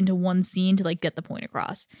together into one scene to like get the point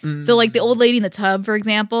across. So like the old lady in the tub, for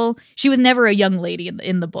example, she was never a young lady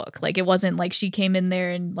in the book. Like it wasn't like she came in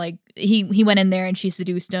there and like he went in there and she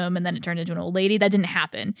seduced him and then it turned into an old lady. That didn't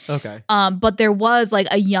happen. Okay. But there was like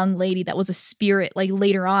a young lady that was a spirit like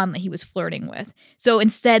later on that he was flirting with. So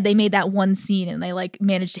instead they made that one scene and they like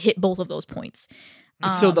managed to hit both of those points.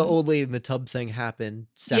 So the old lady in the tub thing happened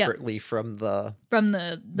separately from the. From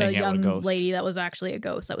the Making out with a young ghost. lady that was actually a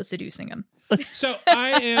ghost that was seducing him. So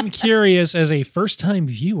I am curious as a first-time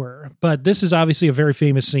viewer, but this is obviously a very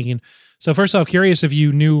famous scene. So first off, curious if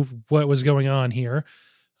you knew what was going on here,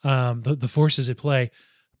 the forces at play,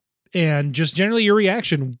 and just generally your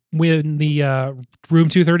reaction when the room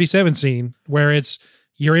 237 scene, where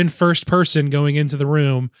you're in first person going into the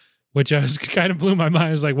room, which I was kind of blew my mind.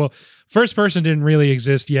 I was like, well, first person didn't really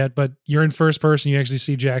exist yet, but you're in first person. You actually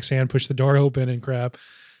see Jack's hand push the door open and crap.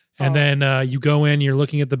 And then you go in, you're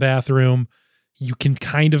looking at the bathroom. You can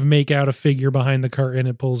kind of make out a figure behind the curtain.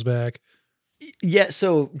 It pulls back. Yeah.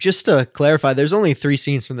 So just to clarify, there's only 3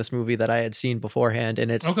 scenes from this movie that I had seen beforehand, and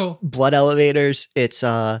it's Oh, cool. blood elevators, it's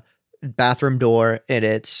bathroom door, and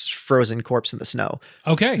it's frozen corpse in the snow.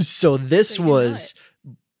 Okay. So this So you're was.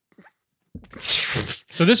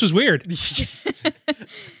 So this was weird.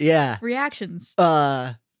 Yeah. Reactions.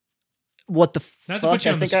 What the Not to fuck? put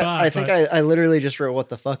you on the spot, I think but- I literally just wrote "what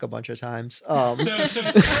the fuck" a bunch of times. So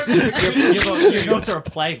Your notes are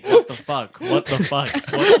playing. What the fuck? What the fuck?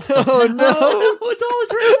 What the fuck? Oh no! Oh, no, it's all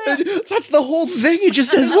it's written. That's the whole thing. It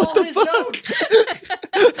just says "what the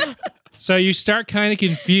fuck." So you start kind of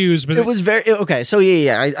confused, but It was very okay. So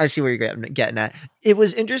yeah, I see where you're getting at. It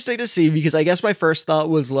was interesting to see because I guess my first thought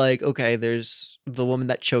was like, okay, there's the woman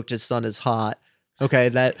that choked his son is hot. Okay,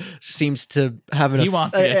 that seems to have an. He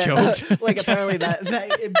wants to get choked. Like apparently that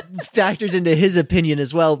it factors into his opinion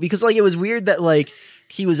as well because like it was weird that like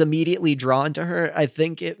he was immediately drawn to her. I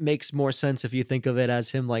think it makes more sense if you think of it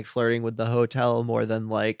as him like flirting with the hotel more than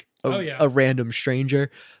like a random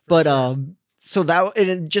stranger. But so that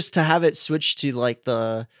and just to have it switch to like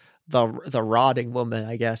the rotting woman,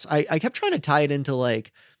 I guess I kept trying to tie it into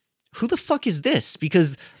like who the fuck is this?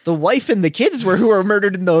 Because the wife and the kids who were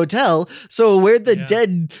murdered in the hotel. So where'd the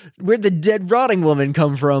dead rotting woman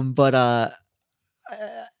come from? But I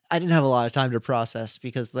didn't have a lot of time to process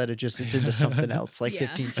because then it's into something else like Yeah.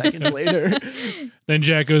 15 seconds later. then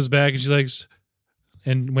Jack goes back and she's like,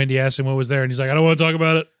 and Wendy asks him what was there, and he's like, I don't want to talk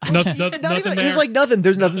about it. Nothing Not even, there. he's like, nothing.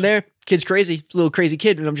 There's nothing there. Kid's crazy. It's a little crazy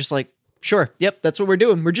kid. And I'm just like, sure. Yep. That's what we're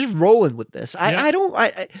doing. We're just rolling with this.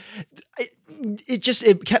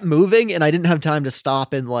 It kept moving and I didn't have time to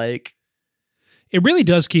stop and like, It really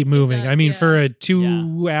does keep moving. does, I mean, yeah. for a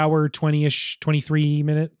 2 hour, 20-ish,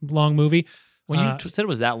 23-minute long movie. When you said it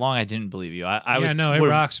was that long, I didn't believe you. I was it would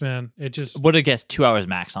rocks, man. It just have guessed 2 hours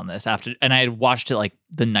max on this and I had watched it like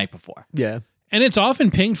the night before. yeah. and it's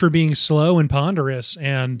often pinged for being slow and ponderous,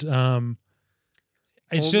 and it's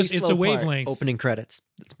Only just it's slow a part, wavelength. Opening credits.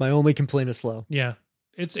 That's my only complaint of slow. Yeah,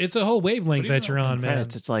 it's a whole wavelength that you're on, man.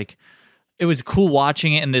 Credits, it's like it was cool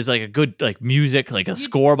watching it, and there's like a good like music, like a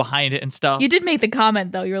score behind it and stuff. You did make the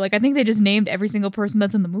comment though. You were like, I think they just named every single person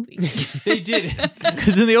that's in the movie. They did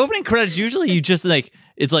because in the opening credits, usually you just like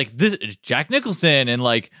it's like this Jack Nicholson and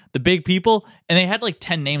like the big people, and they had like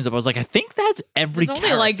 10 names up. I was like, I think that's every There's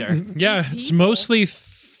only, like, character. Yeah, it's people. mostly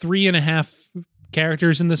 3.5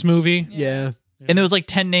 characters in this movie. Yeah. And there was like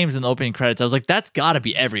 10 names in the opening credits. I was like, that's got to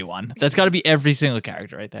be everyone. That's got to be every single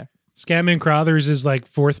character right there. Scatman Crothers is like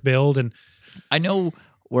fourth build, and I know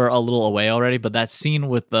we're a little away already, but that scene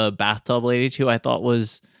with the bathtub lady too, I thought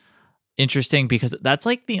was interesting because that's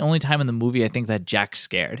like the only time in the movie I think that Jack's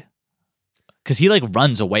scared. Because he like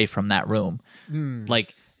runs away from that room.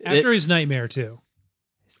 Like after his nightmare too.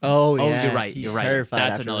 Oh, oh, yeah. you're right. He's You're right. terrified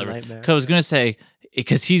That's after the another. nightmare. Because I was gonna say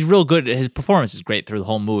because he's real good. His performance is great through the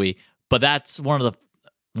whole movie. But that's one of the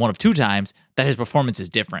one of two times that his performance is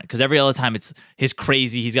different. Because every other time it's his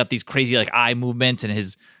crazy, he's got these crazy like eye movements and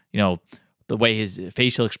his, the way his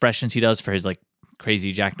facial expressions he does for his like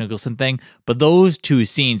crazy Jack Nicholson thing. But those two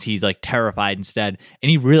scenes, he's like terrified instead. And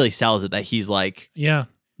he really sells it that he's like. Yeah.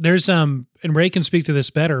 There's, and Ray can speak to this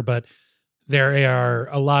better, but there are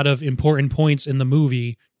a lot of important points in the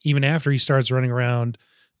movie, even after he starts running around.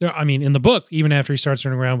 In the book, even after he starts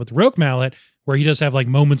running around with the Roque mallet, where he does have like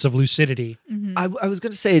moments of lucidity. Mhm. I was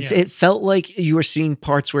going to say it felt like you were seeing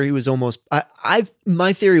parts where he was almost.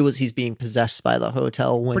 My theory was he's being possessed by the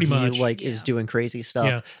hotel when Pretty he much. is doing crazy stuff,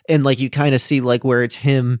 Yeah. and like you kind of see like where it's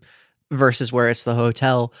him versus where it's the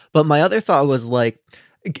hotel. But my other thought was like,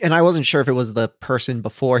 and I wasn't sure if it was the person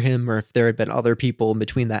before him or if there had been other people in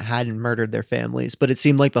between that hadn't murdered their families. But it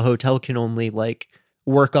seemed like the hotel can only like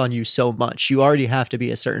work on you so much. You already have to be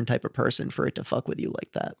a certain type of person for it to fuck with you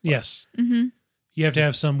like that. Yes. Mhm. You have to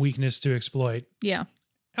have some weakness to exploit. Yeah.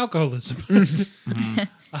 Alcoholism.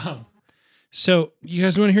 Mhm. So you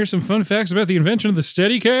guys want to hear some fun facts about the invention of the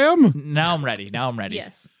Steadicam? Now I'm ready.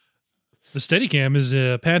 Yes. The Steadicam is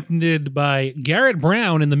patented by Garrett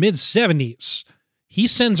Brown in the mid-70s. He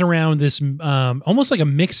sends around this almost like a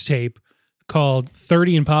mixtape called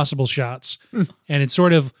 30 Impossible Shots, and it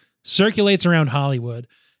sort of circulates around Hollywood.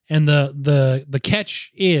 And the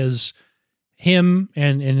catch is him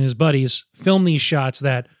and his buddies film these shots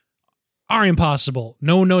that are impossible.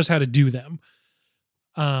 No one knows how to do them.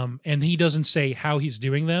 And he doesn't say how he's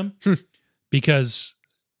doing them because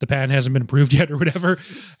the patent hasn't been approved yet or whatever,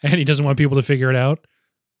 and he doesn't want people to figure it out.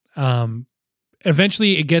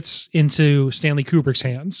 Eventually it gets into Stanley Kubrick's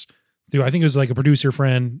hands. I think it was like a producer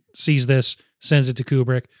friend sees this, sends it to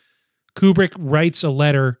Kubrick. Kubrick writes a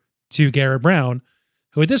letter to Garrett Brown,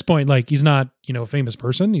 who at this point, like, he's not, a famous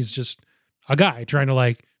person. He's just a guy trying to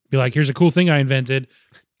like be like, here's a cool thing I invented.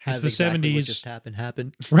 Have It's the exactly 70s. what just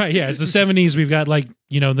happened. Right, yeah. It's the 70s. We've got like,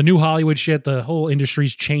 the new Hollywood shit. The whole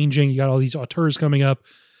industry's changing. You got all these auteurs coming up.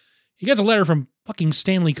 He gets a letter from fucking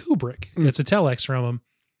Stanley Kubrick. It's a telex from him.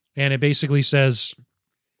 And it basically says,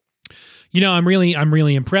 I'm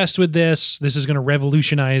really impressed with this. This is going to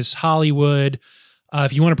revolutionize Hollywood.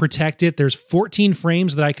 If you want to protect it, there's 14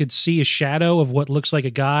 frames that I could see a shadow of what looks like a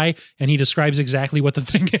guy, and he describes exactly what the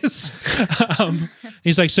thing is.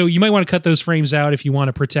 He's like, so you might want to cut those frames out if you want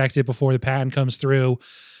to protect it before the patent comes through.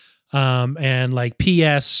 And like,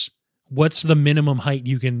 P.S., what's the minimum height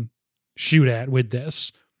you can shoot at with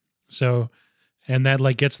this? So, and that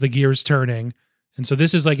like gets the gears turning. And so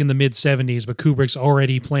this is like in the mid 70s, but Kubrick's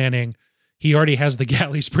already planning. He already has the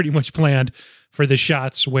galleys pretty much planned for the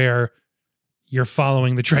shots where you're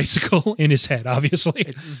following the tricycle in his head, obviously.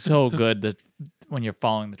 It's so good that when you're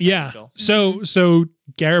following the Yeah. tricycle. So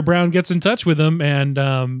Garrett Brown gets in touch with him, and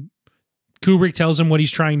Kubrick tells him what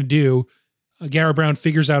he's trying to do. Garrett Brown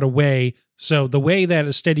figures out a way. So the way that a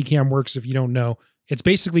Steadicam works, if you don't know, it's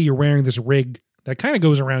basically you're wearing this rig that kind of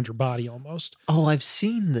goes around your body almost. Oh, I've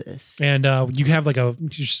seen this. And you have like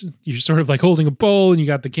you're sort of like holding a bowl, and you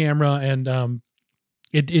got the camera, and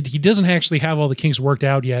he doesn't actually have all the kinks worked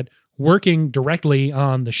out yet, working directly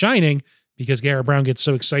on The Shining, because Garrett Brown gets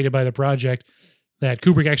so excited by the project that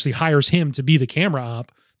Kubrick actually hires him to be the camera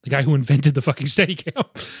op, the guy who invented the fucking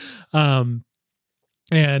Steadicam.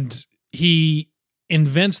 And he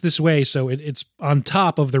invents this way, so it's on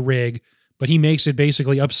top of the rig, but he makes it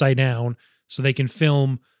basically upside down so they can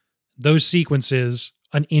film those sequences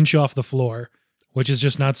an inch off the floor, which is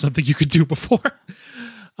just not something you could do before.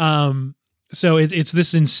 So it's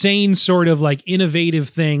this insane sort of like innovative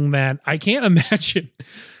thing that I can't imagine.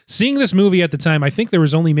 Seeing this movie at the time, I think there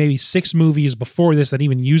was only maybe 6 movies before this that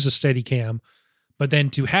even use a Steadicam. But then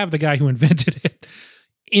to have the guy who invented it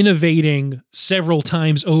innovating several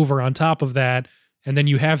times over on top of that, and then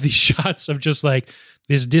you have these shots of just like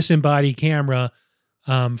this disembodied camera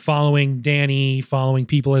following Danny, following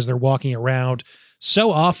people as they're walking around,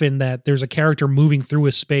 so often that there's a character moving through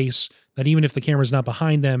a space that even if the camera's not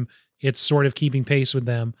behind them, it's sort of keeping pace with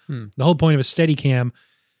them. The whole point of a Steadicam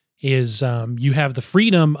is you have the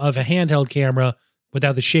freedom of a handheld camera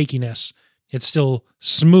without the shakiness. It's still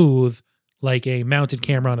smooth like a mounted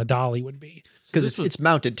camera on a dolly would be. Because it's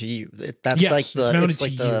mounted to you. That's Yes, like it's the mounted it's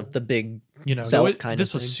like to the big You know, belt kind this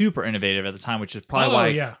of was thing. super innovative at the time, which is probably why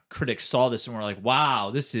yeah. critics saw this and were like,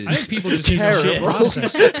 "Wow, this is." I think people just need to Terrible.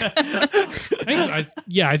 process.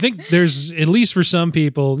 I think there's, at least for some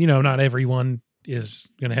people, you know, not everyone is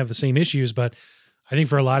going to have the same issues, but I think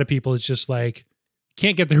for a lot of people, it's just like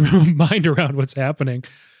can't get their mind around what's happening.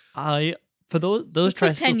 for those It took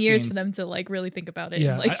tricycle 10 years scenes, for them to like really think about it.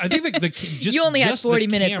 Yeah, Like, I think the just you only had just the 40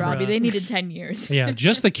 minutes, camera- Robbie. They needed 10 years. Yeah,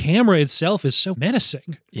 just the camera itself is so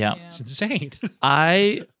menacing. Yeah. Yeah. It's insane.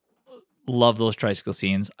 I love those tricycle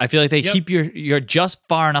scenes. I feel like they Yep. keep you're just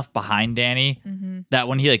far enough behind Danny that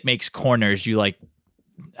when he like makes corners, you like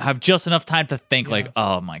have just enough time to think Yeah. like,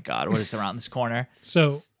 oh my god, what is around this corner?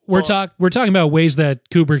 So we're talking about ways that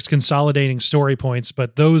Kubrick's consolidating story points,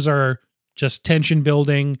 but those are just tension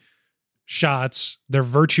building shots. They're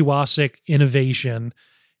virtuosic innovation,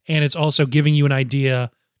 and it's also giving you an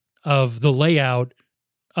idea of the layout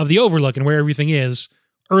of the Overlook and where everything is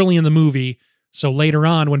early in the movie. So later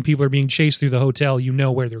on, when people are being chased through the hotel, you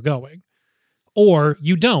know where they're going, or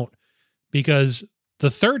you don't, because the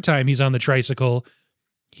third time he's on the tricycle,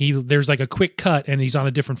 there's like a quick cut and he's on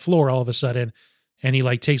a different floor all of a sudden, and he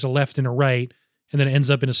like takes a left and a right, and then ends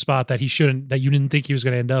up in a spot that that you didn't think he was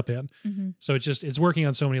going to end up in. So it's working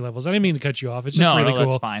on so many levels. I didn't mean to cut you off. It's just really cool.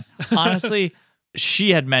 That's fine. Honestly,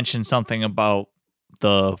 she had mentioned something about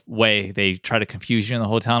the way they try to confuse you in the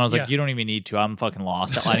hotel, and I was Yeah. like, you don't even need to. I'm fucking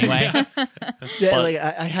lost anyway. Yeah, But- like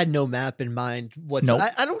I had no map in mind. Nope.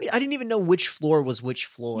 I didn't even know which floor was which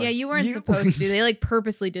floor. Yeah, you weren't supposed to. They like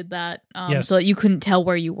purposely did that Yes. so that you couldn't tell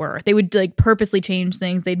where you were. They would like purposely change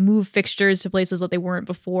things. They'd move fixtures to places that they weren't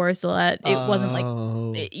before, so that it wasn't like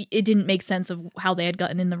Oh. it didn't make sense of how they had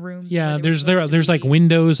gotten in the rooms. Yeah, where they were there's supposed to there's like be.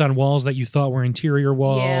 windows on walls that you thought were interior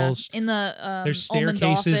walls. Yeah, in the There's Ullman's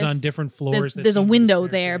staircases on office, different floors. There's a that window lead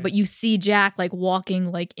to the there, but staircase. you see Jack like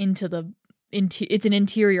walking like into it's an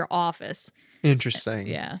interior office. Interesting.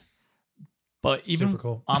 Yeah. But even Super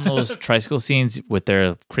cool. on those tricycle scenes with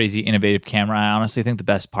their crazy innovative camera, I honestly think the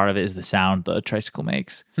best part of it is the sound the tricycle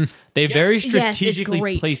makes. They very Yes, it's strategically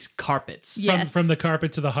great. place carpets. Yeah. From the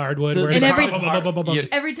carpet to the hardwood. The- where the it's And like, every- blah, blah, blah, blah, blah. Yeah.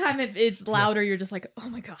 Every time it's louder, you're just like, oh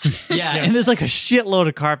my god. Yeah, Yes. and there's like a shitload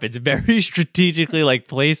of carpets, very strategically like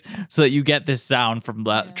placed so that you get this sound from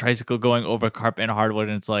that tricycle going over carpet and hardwood,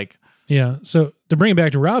 and it's like, Yeah. So to bring it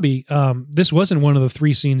back to Robbie, this wasn't one of the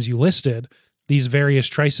 3 scenes you listed, these various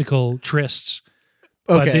tricycle trysts.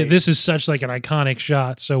 But Okay. this is such like an iconic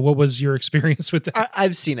shot. So what was your experience with that?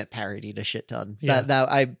 I've seen it parodied a shit ton. Yeah. That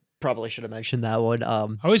I probably should have mentioned that one. I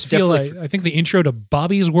always feel definitely like I think the intro to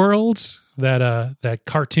Bobby's World, that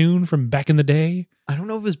cartoon from back in the day. I don't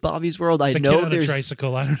know if it was Bobby's World. It's I a know kid on a there's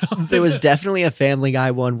tricycle. I don't know. there was definitely a Family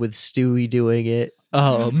Guy one with Stewie doing it.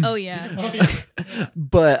 Oh yeah.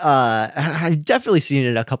 But I've definitely seen it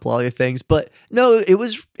in a couple other things. But no, it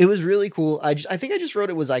was really cool. I think I just wrote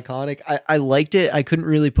it was iconic. I liked it. I couldn't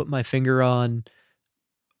really put my finger on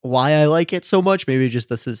why I like it so much. Maybe just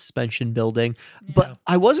the suspension building. But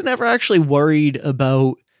I wasn't ever actually worried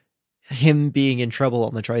about him being in trouble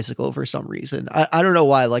on the tricycle for some reason. I don't know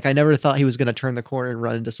why. Like I never thought he was going to turn the corner and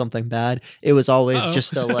run into something bad. It was always Uh-oh.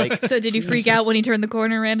 just a like So did you freak out when he turned the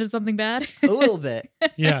corner and ran into something bad? a little bit.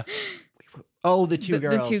 Yeah. Oh, the two The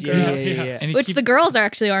girls. two Yeah, girls. yeah, yeah, Yeah. yeah. and he Which keep- the girls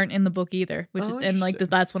actually aren't in the book either. Which Oh, and like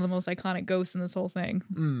interesting. that's one of the most iconic ghosts in this whole thing.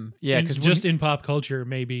 Mm. yeah, And because just in pop culture,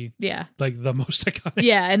 maybe Yeah. like the most iconic.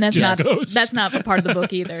 Yeah, and that's Just not ghosts. that's not part of the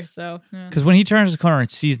book either. So yeah. Because when he turns the corner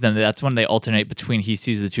and sees them, that's when they alternate between he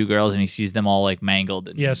sees the 2 girls and he sees them all like mangled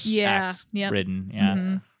and Yes. Yeah, axe yep. ridden. Yeah.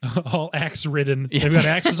 Mhm. All axe ridden. Yeah. They've got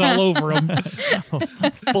axes all over them.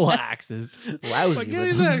 Full axes. Lousy. Like, get with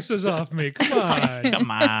these axes off me. Come on. Come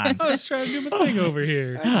on. I was trying to do my thing over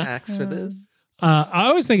here. axe for this. I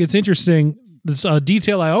always think it's interesting. This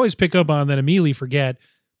detail I always pick up on that immediately forget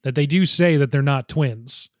that they do say that they're not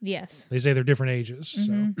twins. Yes. They say they're different ages. So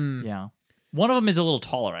Mhm. Mm. Yeah. One of them is a little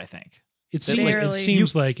taller, I think. it seems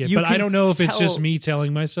like, Barely. it, You but I can don't know if it's just tell- me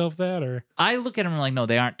telling myself that or I look at them and I'm like, no,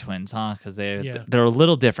 they aren't twins, huh? Because Yeah. they're a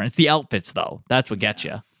little different. It's the outfits, though. That's what gets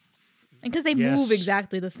you. Because they Yes. move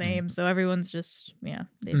exactly the same, so everyone's just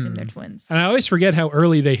they assume they're twins. and I always forget how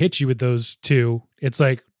early they hit you with those two. It's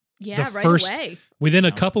like Yeah, the right first- away. within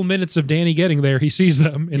a couple minutes of Danny getting there, he sees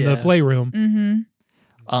them in the Yeah. playroom.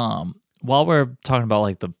 Mm-hmm. While we're talking about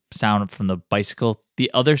like the sound from the bicycle,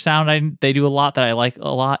 the other sound they do a lot that I like a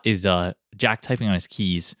lot is Jack typing on his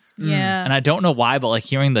keys. Yeah. And I don't know why, but like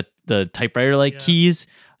hearing the typewriter like Yeah. keys,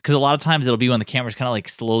 because a lot of times it'll be when the camera's kind of like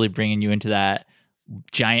slowly bringing you into that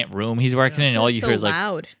giant room he's working in, and all you so hear is like,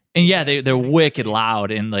 loud. and yeah, they're wicked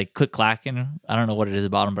loud and like click clacking. I don't know what it is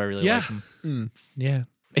about them, but I really Yeah. like them. Mm. Yeah.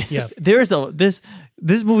 Yeah. There's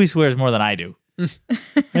this movie swears more than I do. Yeah,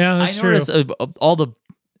 that's I true. notice all the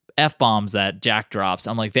F-bombs that Jack drops.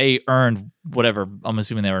 I'm like, they earned whatever. I'm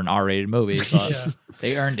assuming they were an R-rated movie, but Yeah.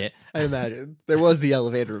 they earned it. I imagine there was the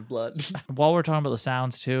elevator of blood. While we're talking about the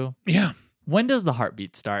sounds too, Yeah. when does the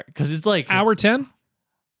heartbeat start? Because it's like Hour 10?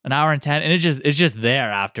 an hour and 10, and it's just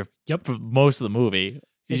there after Yep. for most of the movie.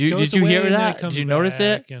 It Did you goes hear away and then that? it comes Did you notice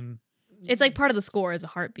it? back, and It's like part of the score is a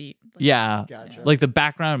heartbeat. Like, Yeah. Gotcha. Like the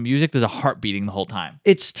background music, there's a heart beating the whole time.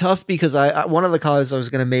 It's tough because I one of the comments I was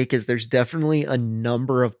going to make is there's definitely a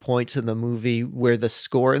number of points in the movie where the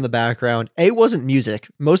score in the background wasn't music.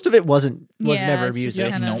 Most of it was Yeah, never it's just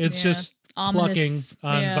music. kinda- it's yeah. just plucking Ominous,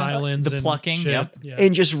 on yeah. violins. The and plucking, shit. yep. Yeah.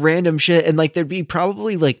 And just random shit, and like there'd be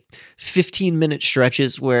probably like 15-minute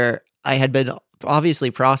stretches where I had been obviously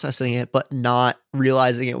processing it but not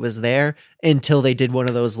realizing it was there until they did one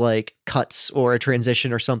of those like cuts or a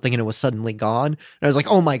transition or something and it was suddenly gone, and I was like,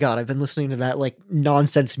 oh my god, I've been listening to that like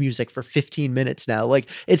nonsense music for 15 minutes now. Like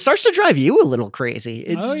it starts to drive you a little crazy.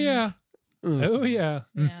 It's Oh yeah. Mm. Oh yeah.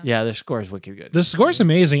 Yeah, their score is wicked good. The score's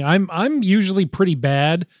amazing. I'm usually pretty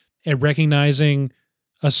bad at recognizing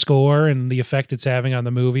a score and the effect it's having on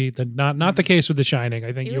the movie. Not the case with The Shining.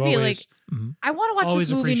 I think It you would be always I want to watch Always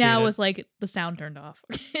this movie appreciate now it. with like the sound turned off.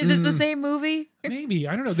 Is this the same movie? maybe,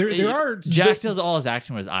 I don't know. There are Jack does all his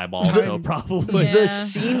acting with his eyeballs, so probably. Yeah. The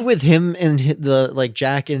scene with him and the like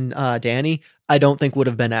Jack and Danny, I don't think would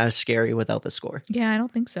have been as scary without the score. Yeah, I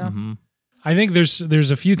don't think so. Mhm. I think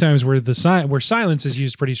there's a few times where where silence is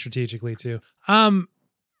used pretty strategically too.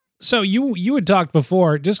 So you had talked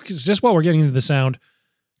before, just while we're getting into the sound,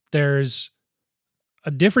 there's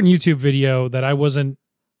a different YouTube video that I was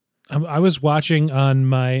watching on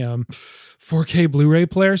my 4K Blu-ray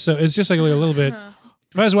player. So it's just like a little bit.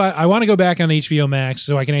 That's why I want to go back on HBO Max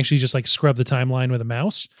so I can actually just like scrub the timeline with a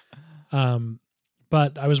mouse.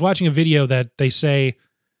 But I was watching a video that they say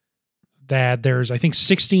that there's, I think,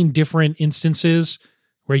 16 different instances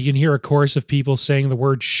where you can hear a chorus of people saying the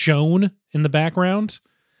word "shown" in the background.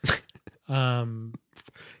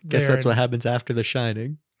 Guess that's what happens after The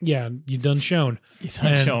Shining. Yeah, you done shown, He's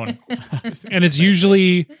not And- showing. and it's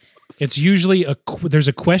usually there's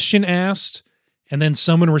a question asked, and then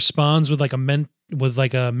someone responds with like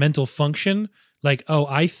a mental function, like, "Oh,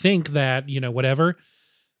 I think that whatever."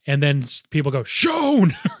 And then people go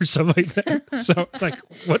 "shown" or something like that. So like,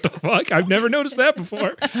 what the fuck? I've never noticed that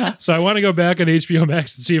before. So I want to go back on HBO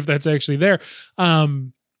Max and see if that's actually there.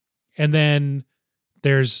 And then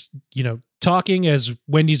there's talking as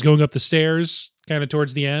Wendy's going up the stairs, kind of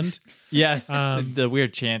towards the end. Yes, Um, the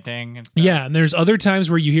weird chanting. And stuff. Yeah, and there's other times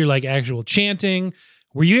where you hear like actual chanting.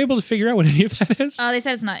 Were you able to figure out what any of that is? They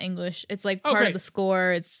said it's not English. It's like part Okay. of the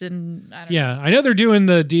score. It's in I don't Yeah, I know they're doing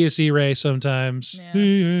the DSE Ray sometimes. Yeah.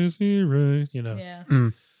 DSE Ray, know. Yeah.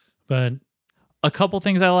 But A couple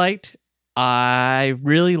things I liked. I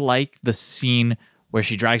really like the scene where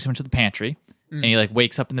she drags him into the pantry, and he like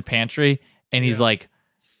wakes up in the pantry, and he's Yeah. like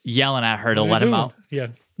yelling at her to what are let you him doing?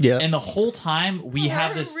 out. Yeah. And the whole time we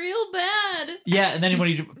have this. real bad. Yeah, and then when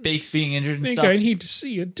he fakes being injured I and think stuff. I need to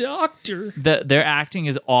see a doctor. Their acting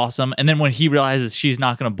is awesome, and then when he realizes she's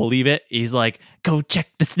not going to believe it, he's like, "Go check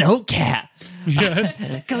the snow cat.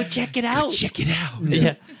 Yeah, Go check it out. check it out.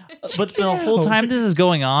 Yeah, but the whole time this is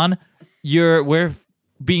going on, we're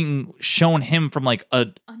being shown him from like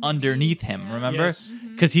underneath him. Remember, Yes.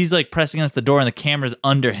 because he's like pressing against the door, and the camera's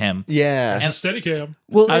under him. Yeah. That's a Steadicam.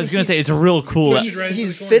 Well, I was going to say it's real cool. he's, right into he's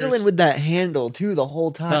the corners. fiddling with that handle too the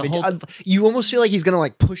whole time. The whole- You almost feel like he's gonna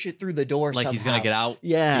like push it through the door. Like he's going to somehow. get out.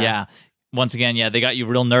 Yeah. Yeah. Once again, yeah, they got you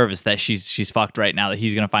real nervous that she's fucked right now, that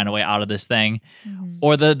he's gonna find a way out of this thing,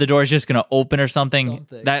 or the door is just gonna open or something.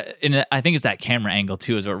 Something. That and I think it's that camera angle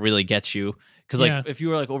too is what really gets you, because like Yeah. if you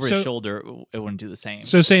were like over So- his shoulder, it wouldn't do the same.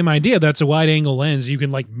 So same idea. That's a wide angle lens. You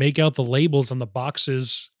can like make out the labels on the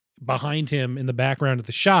boxes behind him in the background of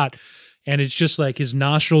the shot, and it's just like his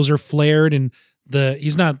nostrils are flared, and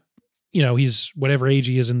he's not, he's whatever age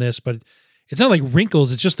he is in this, but it's not like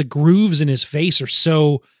wrinkles. It's just the grooves in his face are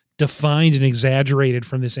so defined and exaggerated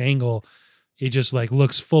from this angle. He just like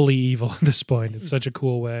looks fully evil at this point. It's such a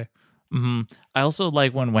cool way. hmm I also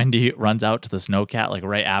like when Wendy runs out to the snowcat like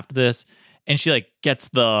right after this, and she like gets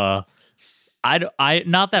the. I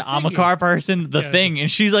not that I'm a car person, the Yeah. thing,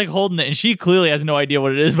 and she's like holding it, and she clearly has no idea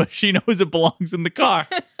what it is, but she knows it belongs in the car.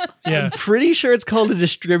 Yeah. I'm pretty sure it's called a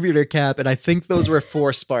distributor cap, and I think those were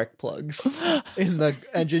 4 spark plugs. And the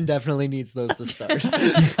engine definitely needs those to start.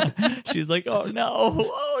 She's like, oh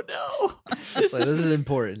no, This is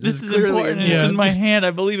important. This is clearly important. And it's Yeah. in my hand.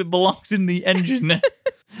 I believe it belongs in the engine.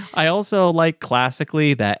 I also like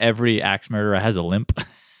classically that every axe murderer has a limp,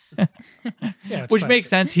 Yeah, it's which makes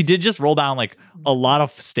classic. sense. He did just roll down like a lot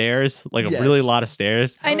of stairs, like a Yes. really lot of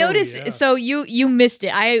stairs. I Oh, noticed. yeah. So you missed it.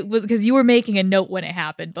 I was because you were making a note when it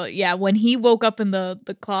happened. But yeah, when he woke up in the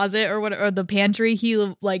closet or the pantry,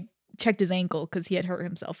 he like checked his ankle because he had hurt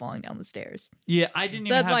himself falling down the stairs. Yeah, I didn't.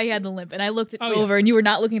 So even that's why he had the limp. And I looked Oh, over, and you were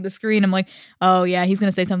not looking at the screen. I'm like, oh yeah, he's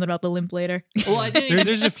gonna say something about the limp later. Well, I didn't. Even,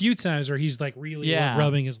 There's a few times where he's like really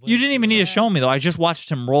rubbing his. You didn't even need to show me though. I just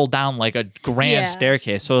watched him roll down like a grand Yeah.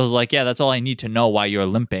 staircase. So I was like, yeah, that's all I need to know why you're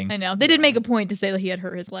limping. I know they did make a point to say that he had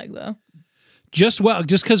hurt his leg though. Just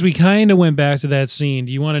because we kind of went back to that scene,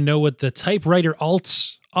 do you want to know what the typewriter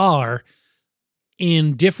alts are?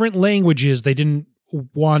 In different languages, they didn't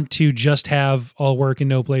want to just have all work and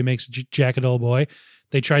no play makes Jack a dull boy.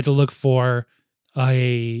 They tried to look for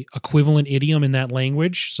a equivalent idiom in that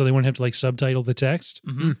language, so they wouldn't have to like subtitle the text.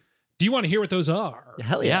 Mhm. Do you want to hear what those are?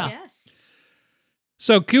 Hell yeah. Yes.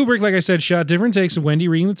 So Kubrick, like I said, shot different takes of Wendy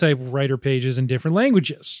reading the typewriter pages in different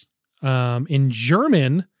languages. In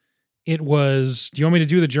German, it was. Do you want me to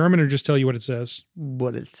do the German or just tell you what it says?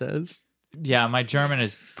 What it says. Yeah, my German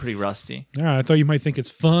is pretty rusty. All right, I thought you might think it's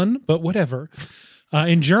fun, but whatever.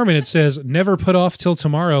 In German, it says, "Never put off till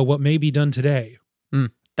tomorrow what may be done today."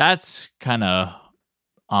 That's kind of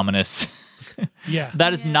ominous. Yeah.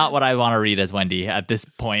 That is not what I want to read as Wendy at this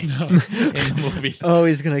point No. in the movie. Oh,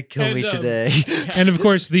 he's gonna kill me And, today. And of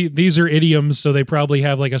course, these are idioms, so they probably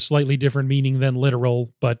have like a slightly different meaning than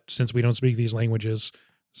literal. But since we don't speak these languages,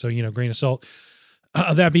 so grain of salt.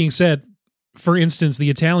 That being said, for instance, the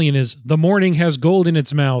Italian is "the morning has gold in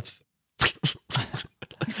its mouth."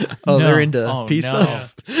 Oh, No. they're into Oh, peace no.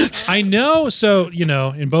 stuff. I know. So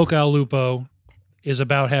in Bocca al Lupo is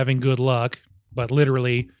about having good luck, but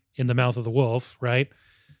literally in the mouth of the wolf, right?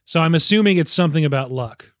 So I'm assuming it's something about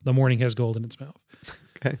luck. The morning has gold in its mouth.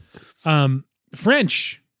 Okay.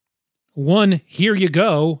 French. 1, here you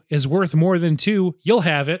go, is worth more than 2, you'll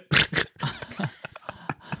have it.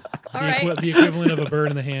 All right. The equivalent of a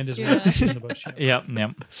bird in the hand is Yeah. worth in the bush.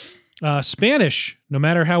 Yep. Spanish. No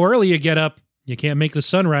matter how early you get up, you can't make the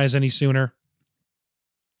sun rise any sooner.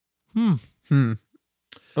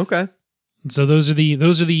 Okay. So those are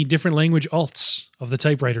the different language alts of the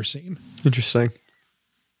typewriter scene. Interesting.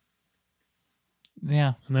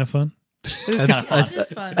 Yeah. Isn't that fun? It is kind of fun. This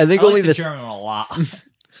is fun. I think I only like the this. German one a lot.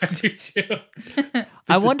 I do too.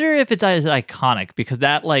 I wonder if it's as iconic because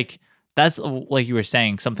that's like you were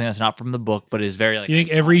saying, something that's not from the book, but is very like. You think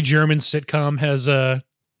every German sitcom has a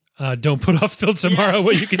 "don't put off till tomorrow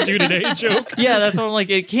what you can do today" joke? Yeah, that's what I'm like.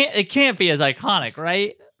 It can't be as iconic,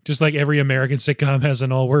 right? Just like every American sitcom has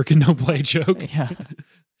an all work and no play joke. Yeah.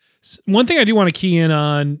 One thing I do want to key in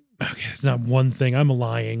on. Okay, it's not one thing. I'm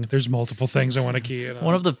lying. There's multiple things I want to key in on.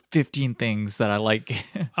 One of the 15 things that I like.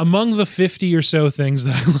 Among the 50 or so things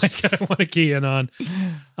that I like, I want to key in on.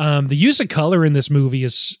 The use of color in this movie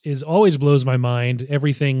is always blows my mind.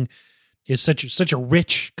 Everything is such a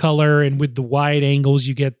rich color, and with the wide angles,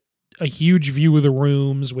 you get a huge view of the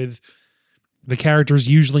rooms with the characters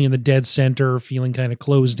usually in the dead center, feeling kind of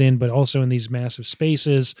closed in, but also in these massive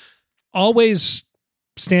spaces. Always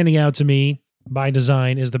standing out to me by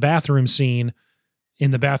design is the bathroom scene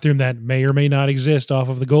in the bathroom that may or may not exist off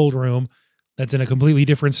of the gold room. That's in a completely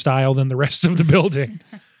different style than the rest of the building,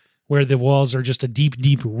 where the walls are just a deep,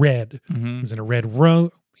 deep red. Mhm. He's in a red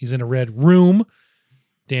room. He's in a red room.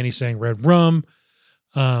 Danny's saying red rum.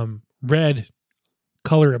 Red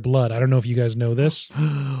color of blood. I don't know if you guys know this.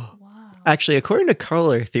 Wow. Actually, according to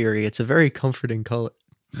color theory, it's a very comforting color.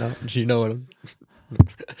 No, do you know what I'm?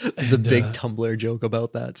 There's a And, big Tumblr joke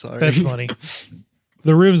about that. Sorry. That's funny.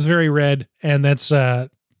 The room's very red, and that's the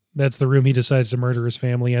room he decides to murder his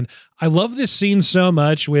family in. I love this scene so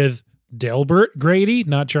much with Delbert Grady,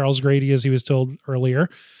 not Charles Grady as he was told earlier.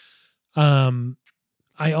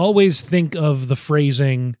 I always think of the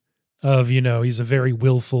phrasing of, he's a very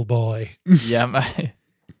willful boy. Yeah.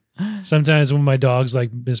 Sometimes when my dog's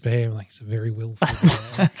like misbehaving, I'm like, he's a very willful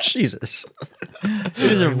boy. Jesus. It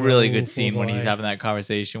is a Very really good willful scene when he's boy. having that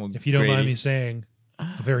conversation with If you don't mind Grady. me saying,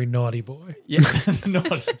 a very naughty boy. Yeah. No.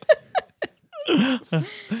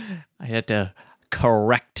 I had to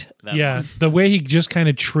correct them. Yeah, the way he just kind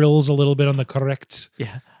of trills a little bit on the correct.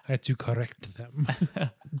 Yeah. I had to correct them.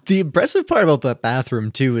 The impressive part about that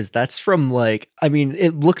bathroom too is that's from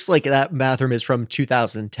it looks like that bathroom is from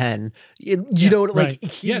 2010. You know, like right.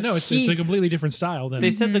 he, it's a completely different style than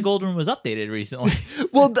They said the gold room was updated recently.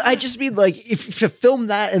 well, I just mean like if to film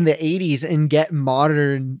that in the 80s and get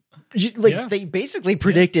modern. Yeah. They basically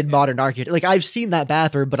predicted modern architecture. Like I've seen that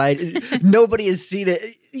bathroom, but nobody has seen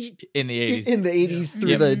it in the 80s. in the 80s through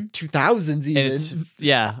Yep. the 2000s even. And it's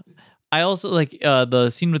yeah. I also like the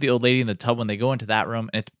scene with the old lady in the tub when they go into that room,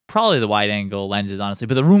 and it's probably the wide angle lenses, honestly,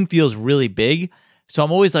 but the room feels really big. So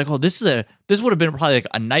I'm always like, oh, this would have been probably like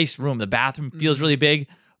a nice room. The bathroom feels really big,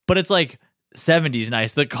 but it's like 70s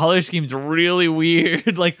nice. The color scheme's really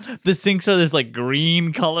weird. Like the sinks are this like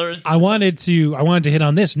green color. I wanted to hit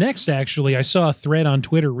on this next. Actually, I saw a thread on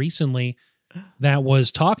Twitter recently that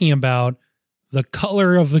was talking about the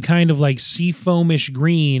color of the kind of like seafoamish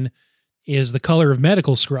green is the color of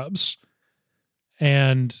medical scrubs.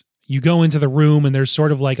 And you go into the room and there's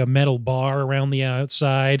sort of like a metal bar around the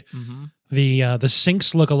outside. Mm-hmm. The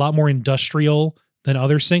sinks look a lot more industrial than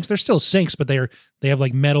other sinks. They're still sinks, but they have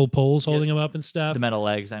like metal poles holding them up and stuff. The metal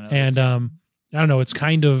legs, I know. And I don't know, it's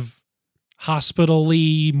kind of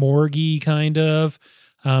hospital-y, morgue-y kind of.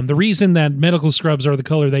 The reason that medical scrubs are the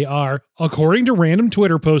color they are, according to random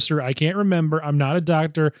Twitter poster, I can't remember. I'm not a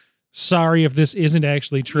doctor. Sorry if this isn't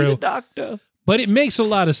actually true. Doctor. But it makes a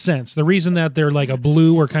lot of sense. The reason that they're like a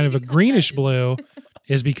blue or kind of a greenish blue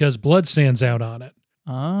is because blood stands out on it.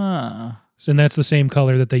 Ah. And that's the same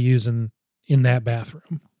color that they use in that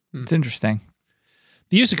bathroom. It's interesting.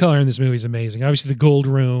 The use of color in this movie is amazing. Obviously, the gold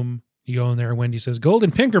room, you go in there, Wendy says, gold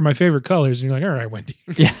and pink are my favorite colors. And you're like, all right, Wendy.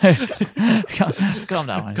 Yeah. Calm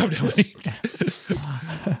down. Calm down, Wendy.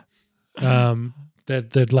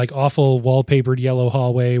 That like awful wallpapered yellow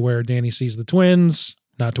hallway where Danny sees the twins.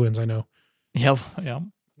 Not twins, I know. Yep. I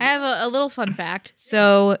have a little fun fact.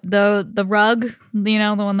 So the rug, the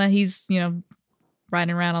one that he's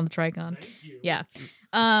riding around on the Tricon. Yeah.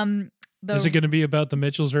 Is it going to be about the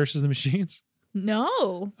Mitchells versus the Machines?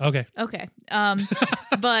 No. Okay.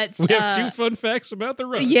 But We have two fun facts about the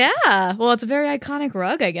rug. Yeah. Well, it's a very iconic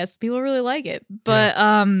rug, I guess. People really like it. But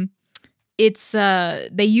it's they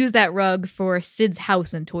use that rug for Sid's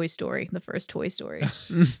house in Toy Story, the first Toy Story.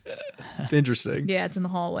 Interesting. Yeah, it's in the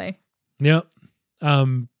hallway. Yep.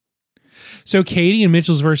 So Katie and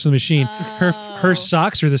Mitchell's versus the Machine, her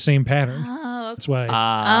socks are the same pattern. Oh, That's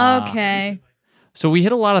why. okay. So we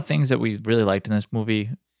hit a lot of things that we really liked in this movie.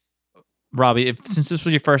 Robbie, since this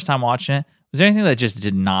was your first time watching it, was there anything that just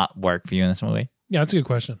did not work for you in this movie? Yeah, that's a good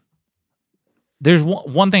question. There's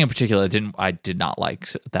one thing in particular that I did not like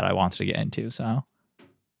that I wanted to get into. So,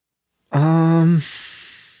 I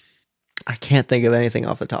can't think of anything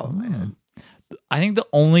off the top of my head. I think the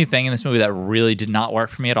only thing in this movie that really did not work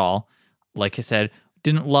for me at all, like I said,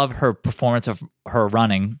 didn't love her performance of her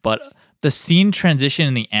running, but the scene transition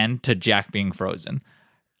in the end to Jack being frozen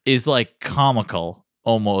is like comical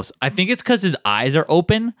almost. I think it's because his eyes are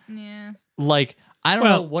open. Yeah. Like, I don't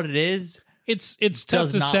know what it is. It's tough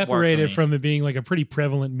Does to not separate work it for me. from it being like a pretty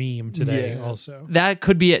prevalent meme today. Yeah. Also, That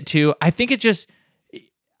could be it too. I think it just,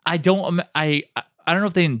 I don't know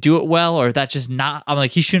if they didn't do it well or that's just not. I'm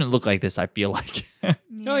like, he shouldn't look like this. I feel like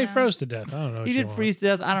no, he froze to death. I don't know. he did freeze to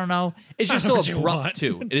death. I don't know. It's just I don't so know what you abrupt want.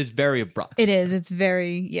 too. It is very abrupt. It is. It's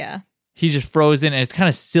very He just frozen and it's kind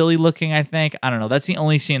of silly looking. I think. I don't know. That's the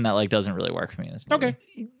only scene that like doesn't really work for me in this movie.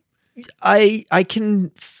 Okay. I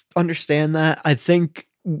can understand that. I think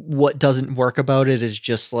what doesn't work about it is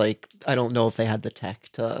just like, I don't know if they had the tech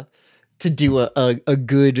to do a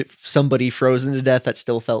good somebody frozen to death that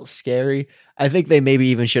still felt scary. I think they maybe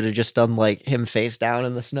even should have just done like him face down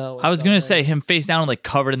in the snow. I was gonna say him face down, like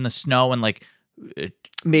covered in the snow, and like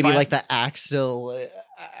maybe Fine. like the axe still.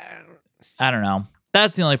 I don't know.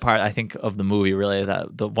 That's the only part I think of the movie, really.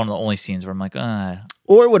 That one of the only scenes where I'm like,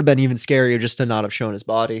 Or it would have been even scarier just to not have shown his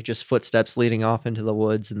body, just footsteps leading off into the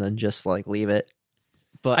woods, and then just like leave it.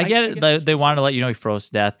 But I get it. They wanted to let you know he froze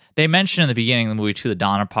to death. They mentioned in the beginning of the movie too, the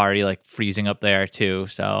Donner Party, like freezing up there too.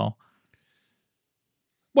 So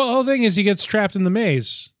Well, the whole thing is he gets trapped in the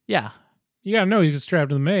maze. yeah, You gotta know he gets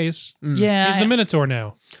trapped in the maze. yeah. He's the Minotaur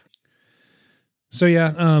now. So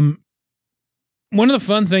yeah, one of the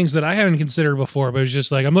fun things that I hadn't considered before, but it was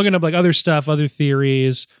just like I'm looking up like other stuff, other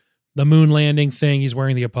theories. The moon landing thing. He's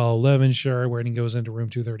wearing the Apollo 11 shirt when he goes into room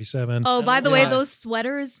 237. Oh, by the way, Yeah. those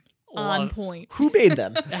sweaters on Love- point. Who made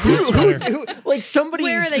them? Like somebody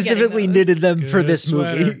Where are they getting specifically those? knitted them for Good this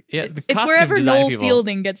sweater. movie. Yeah, the It's costume wherever design Noel people.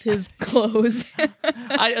 Fielding gets his clothes.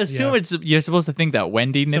 I assume Yeah. you're supposed to think that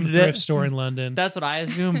Wendy Some knitted thrift it. store in London. That's what I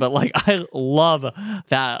assume, but like I love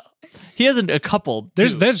that he hasn't a couple.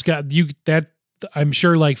 There's too. that's got you that I'm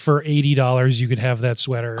sure like for $80 you could have that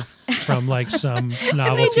sweater from like some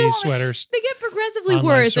novelty don't- sweaters. They get progressively Online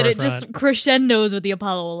worse, and it storefront. just crescendos with the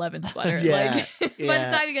Apollo 11 sweater. Yeah, Like by the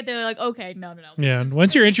yeah. time you get there, they're like, okay, no. Yeah, This and is-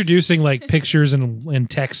 once you're introducing like pictures and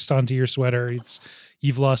text onto your sweater,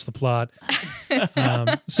 you've lost the plot.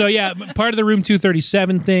 So yeah, part of the room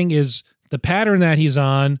 237 thing is the pattern that he's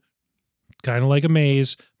on, kind of like a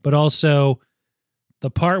maze, but also the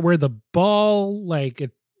part where the ball like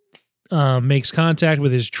it makes contact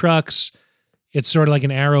with his trucks it's sort of like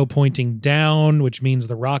an arrow pointing down, which means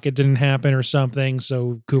the rocket didn't happen or something.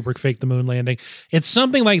 So Kubrick faked the moon landing. It's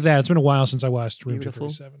something like that. It's been a while since I watched Room Beautiful.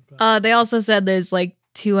 237. But They also said there's like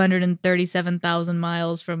 237,000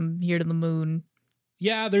 miles from here to the moon,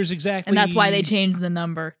 yeah, there's exactly, and that's why they changed the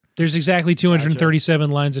number. There's exactly 237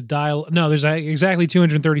 lines of dialogue. No, there's exactly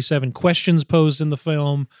 237 questions posed in the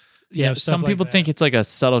film. You Yeah, know, stuff some like people that. think it's like a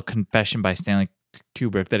subtle confession by Stanley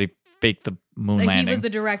Kubrick that he faked the moon Like, he landing. was the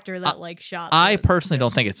director that like shot. I the- personally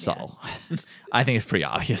don't think it's yeah. subtle. I think it's pretty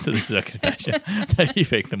obvious that this is a confession that he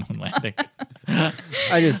faked the moon landing.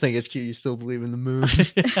 I just think it's cute. You still believe in the moon.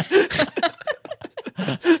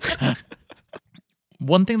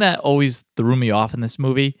 One thing that always threw me off in this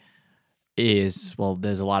movie is, well,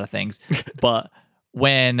 there's a lot of things, but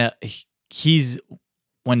when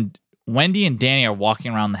Wendy and Danny are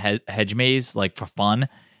walking around the hedge maze like for fun,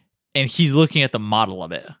 and he's looking at the model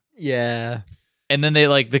of it, Yeah. and then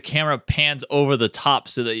they the camera pans over the top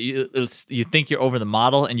so that you think you're over the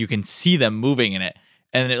model and you can see them moving in it,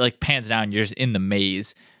 and then it pans down and you're just in the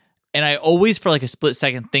maze. And I always for a split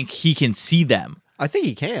second think he can see them. I think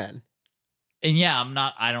he can. And yeah,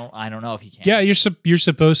 I don't know if he can. Yeah, you're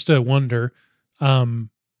supposed to wonder.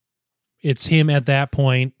 It's him at that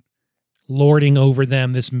point, lording over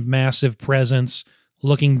them, this massive presence,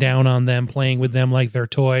 looking down on them, playing with them like they're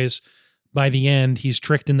toys. By the end, he's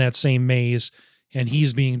tricked in that same maze, and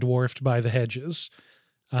he's being dwarfed by the hedges.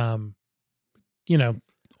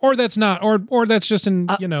 Or that's not, or that's just in,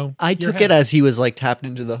 I your took head. it as he was tapped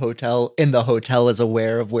into the hotel, and the hotel is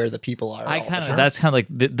aware of where the people are. I all the kind of time. that's kind of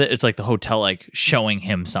like it's like the hotel showing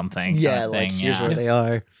him something. Yeah, kind of thing. here's yeah. where they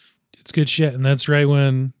are. It's good shit, and that's right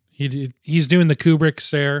when he's doing the Kubrick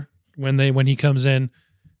stare when he comes in.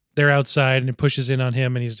 They're outside, and it pushes in on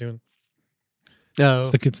him, and he's doing No. it's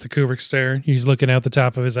the Kubrick stare. He's looking out the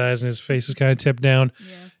top of his eyes, and his face is kind of tipped down.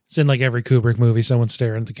 Yeah. It's in every Kubrick movie, someone's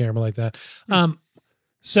staring at the camera like that.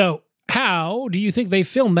 So how do you think they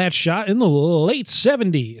filmed that shot in the late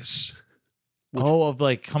 70s? Oh,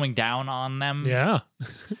 of coming down on them. Yeah,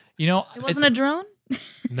 It wasn't a drone.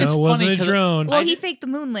 no, It's it wasn't funny a 'cause drone. Well, he faked the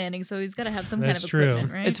moon landing, so he's got to have some kind That's of true.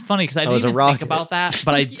 equipment, right? It's funny because I That was didn't a even think rocket. about that,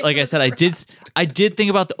 but like I said, I did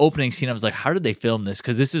think about the opening scene. I was like, how did they film this?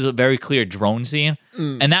 Because this is a very clear drone scene,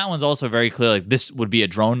 and that one's also very clear. This would be a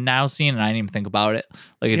drone now scene, and I didn't even think about it.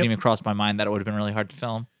 It didn't even cross my mind that it would have been really hard to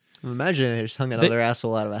film. Imagine they just hung another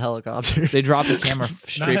asshole out of a helicopter. They dropped the camera Not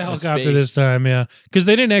straight a from helicopter space. this time, yeah, because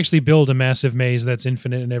they didn't actually build a massive maze that's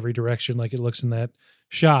infinite in every direction like it looks in that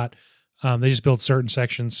shot. They just built certain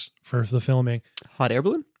sections for the filming. Hot air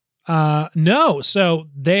balloon? No. So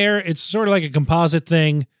it's sort of like a composite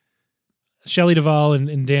thing. Shelley Duvall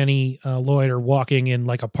and Danny Lloyd are walking in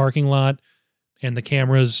a parking lot, and the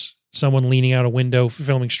camera's someone leaning out a window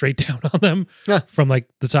filming straight down on them Huh. from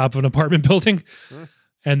the top of an apartment building. Huh.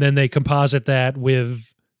 And then they composite that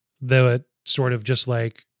with the sort of just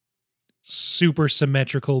super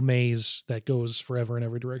symmetrical maze that goes forever in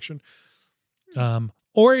every direction.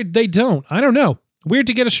 Or they don't. I don't know. Weird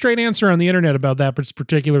to get a straight answer on the internet about that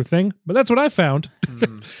particular thing, but that's what I found.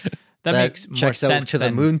 That makes more checks out sense to the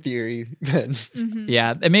than moon theory. Then. Mhm.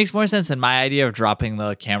 Yeah, it makes more sense than my idea of dropping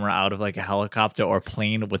the camera out of a helicopter or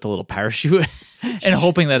plane with a little parachute and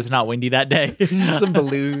hoping that it's not windy that day. Some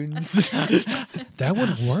balloons. That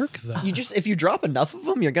would work though. If you drop enough of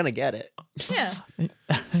them, you're gonna get it. Yeah.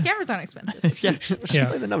 Cameras aren't expensive. Yeah, just Yeah.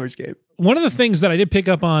 play the numbers game. One of the things that I did pick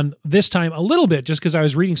up on this time a little bit, just because I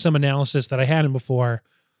was reading some analysis that I hadn't before,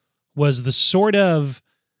 was the sort of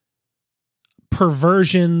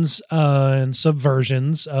perversions and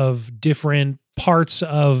subversions of different parts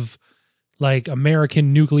of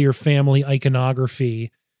American nuclear family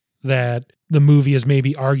iconography that the movie is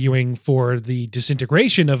maybe arguing for the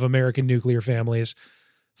disintegration of American nuclear families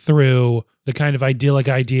through the kind of idyllic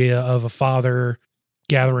idea of a father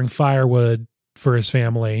gathering firewood for his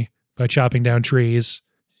family by chopping down trees.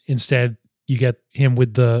 Instead, you get him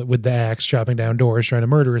with the axe chopping down doors, trying to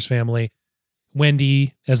murder his family.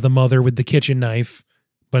 Wendy as the mother with the kitchen knife,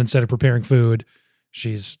 but instead of preparing food,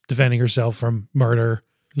 she's defending herself from murder.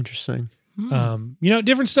 Interesting.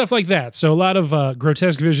 Different stuff like that. So a lot of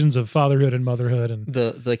grotesque visions of fatherhood and motherhood, and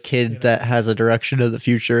The kid that has a direction of the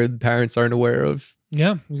future the parents aren't aware of.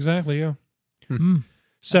 yeah, exactly, yeah. Mm.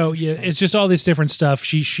 So That's yeah, interesting. it's just all this different stuff.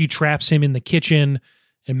 She traps him in the kitchen,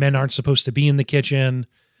 and men aren't supposed to be in the kitchen.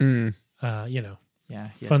 Mm. Yeah,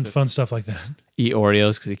 he has Fun to fun stuff like that. eat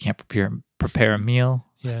Oreos because he can't prepare a meal.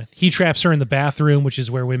 Yeah, he traps her in the bathroom, which is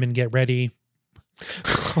where women get ready.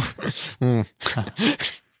 Mm.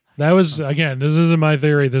 That was, again, this isn't my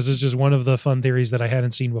theory. This is just one of the fun theories that I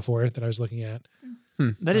hadn't seen before that I was looking at.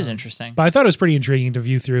 That is interesting. But I thought it was pretty intriguing to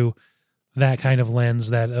view through that kind of lens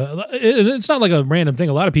that it's not like a random thing.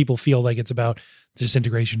 A lot of people feel like it's about the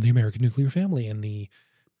disintegration of the American nuclear family in the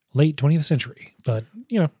late 20th century. But,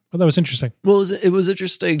 I thought that was interesting. Well, it was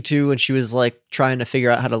interesting too when she was like trying to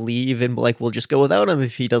figure out how to leave and like, we'll just go without him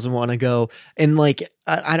if he doesn't want to go. And like,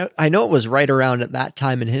 I know it was right around at that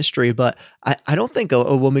time in history, but I don't think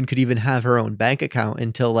a woman could even have her own bank account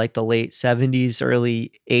until like the late 70s,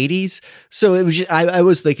 early 80s. So it was just, I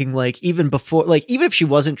was thinking like even before, like even if she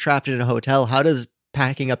wasn't trapped in a hotel, how does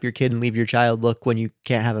packing up your kid and leave your child look when you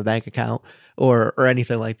can't have a bank account or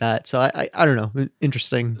anything like that? So I don't know.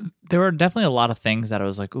 Interesting. There were definitely a lot of things that I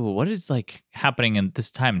was like, ooh, what is like happening in this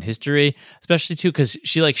time in history? Especially too, because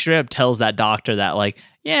she like straight up tells that doctor that like,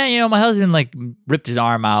 yeah, my husband like ripped his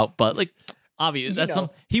arm out, but like obvious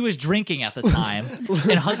he was drinking at the time,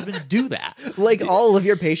 and husbands do that. Like all of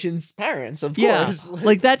your patients' parents, of course.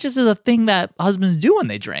 Like that just is a thing that husbands do when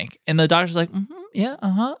they drink. And the doctor's like, yeah,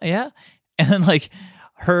 yeah. And then like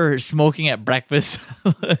her smoking at breakfast.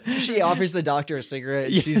 She offers the doctor a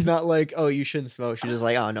cigarette. Yeah. She's not like, oh, you shouldn't smoke. She's just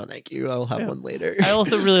like, oh, no, thank you. I'll have one later. I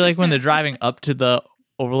also really like when they're driving up to the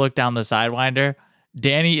overlook down the Sidewinder.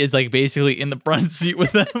 Danny is like basically in the front seat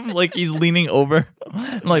with them. Like he's leaning over.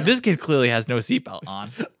 I'm like, this kid clearly has no seatbelt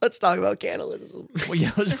on. Let's talk about cannibalism. Well,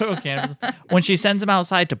 yeah, let's talk about cannibalism. When she sends him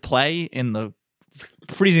outside to play in the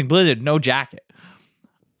freezing blizzard, no jacket.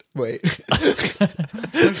 Wait.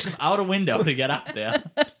 Pushed him out a window to get out there.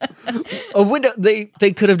 A window. They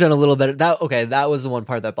could have done a little better. That was the one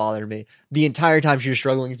part that bothered me. The entire time she was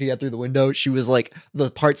struggling to get through the window, she was like,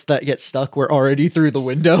 the parts that get stuck were already through the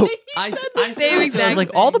window. I same exact I was like,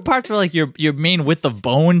 thing. all the parts where like your main width of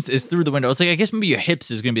bones is through the window. It's like, I guess maybe your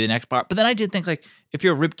hips is going to be the next part. But then I did think like, if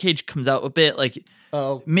your rib cage comes out a bit, like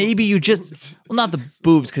maybe you just, well, not the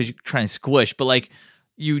boobs because you're trying to squish, but like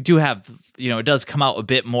you do have, it does come out a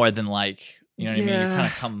bit more than like, you know what I mean? You kind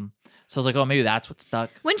of come. So I was like, oh, maybe that's what's stuck.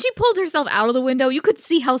 When she pulled herself out of the window, you could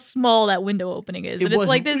see how small that window opening is. It And it's was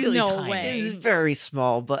like, there's really no tiny. It was way. very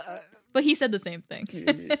small, but But he said the same thing.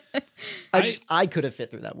 I could have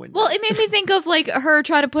fit through that window. Well, it made me think of like her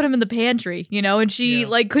trying to put him in the pantry, and she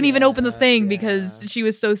like couldn't even open the thing because she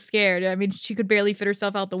was so scared. I mean, she could barely fit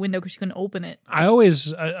herself out the window because she couldn't open it. I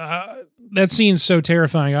always that scene's so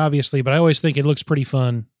terrifying, obviously, but I always think it looks pretty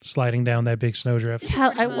fun sliding down that big snowdrift.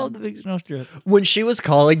 Yeah, I love the big snowdrift. When she was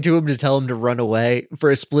calling to him to tell him to run away, for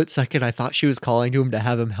a split second, I thought she was calling to him to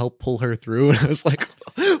have him help pull her through, and I was like,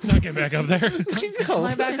 Not get back up there. no,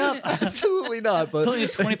 Climb back up. absolutely not. It's But only a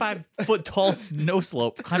 25-foot tall snow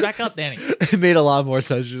slope. Climb back up, Danny. it made a lot more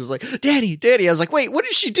sense. She was like, Danny. I was like, wait, what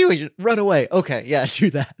is she doing? Run away. Okay, yeah, do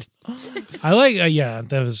that. I like,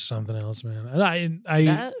 that was something else, man. I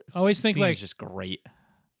That always think scene like, is just great.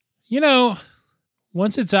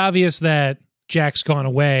 once it's obvious that Jack's gone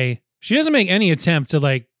away, she doesn't make any attempt to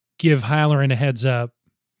like give Halloran a heads up.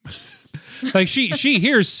 Like she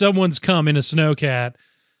hears someone's come in a snowcat,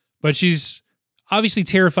 but she's obviously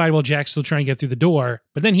terrified while Jack's still trying to get through the door.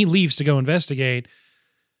 But then he leaves to go investigate,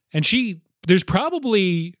 and there's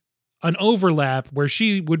probably an overlap where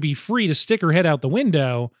she would be free to stick her head out the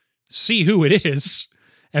window, see who it is,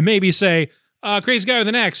 and maybe say, crazy guy with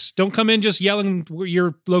an axe, don't come in just yelling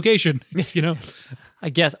your location, I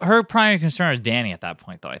guess her primary concern is Danny at that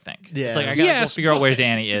point, though, I think. Yeah. It's like, I gotta go figure out where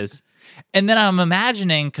Danny is. And then I'm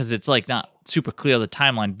imagining, because it's like not super clear the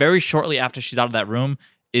timeline, very shortly after she's out of that room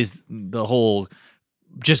is the whole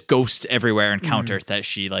just ghost everywhere encounter that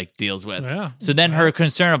she like deals with. Yeah. So then her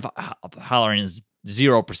concern of Halloran is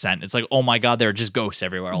 0%. It's like, oh my God, there are just ghosts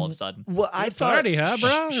everywhere all of a sudden. Well, I thought Party, huh,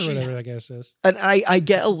 bro? Or she- whatever that guy says. And I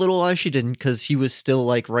get a little why she didn't, because he was still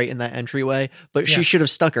like right in that entryway, but Yeah. she should have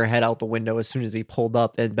stuck her head out the window as soon as he pulled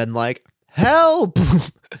up and been like, help.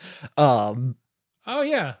 Oh,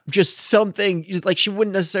 yeah. Just something like she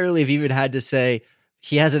wouldn't necessarily have even had to say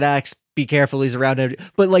he has an axe, be careful, he's around it,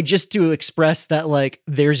 but like just to express that like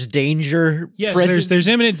there's danger Yes, present. there's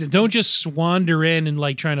imminent. Don't just wander in and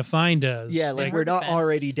like trying to find us. Yeah, like we're not defense.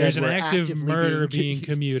 already dead. there's an we're active actively murder being being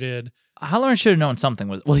commuted. Halloran should have known something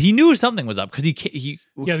was. Well, he knew something was up because he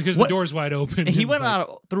Yeah, because what- the door's wide open. he and, went like,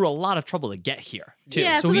 out through a lot of trouble to get here too.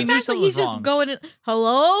 Yeah, so, he the knew fact that something he's was just wrong. going in,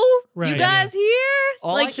 hello? Right, You guys here?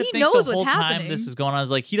 All like I could he think knows the what's whole happening. time this is going on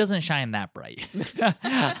is like he doesn't shine that bright.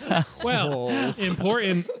 Well, Oh.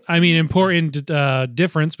 important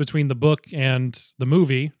difference between the book and the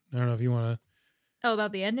movie. I don't know if you want to. Oh,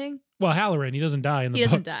 about the ending? Well, Halloran, he doesn't die in the He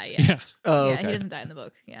book. doesn't die, yeah. Yeah, Oh, Yeah, okay. he doesn't die in the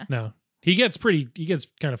book. Yeah. no, he gets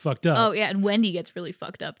kind of fucked up. Oh, yeah, and Wendy gets really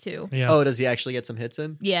fucked up too. yeah. Oh, does he actually get some hits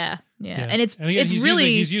in? Yeah. Yeah. And it's again, he's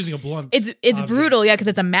really he's using a blunt. it's object. brutal, yeah, because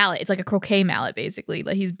it's a mallet. It's like a croquet mallet, basically,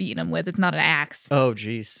 that he's beating him with. It's not an axe. Oh,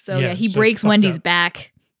 geez. So Yeah, yeah, he so breaks fucked Wendy's up.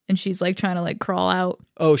 back and she's like trying to like crawl out.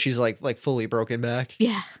 Oh, she's like fully broken back.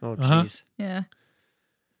 Yeah, Oh, Uh-huh. jeez. yeah,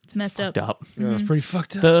 it's messed up. Fucked up. Yeah. It's pretty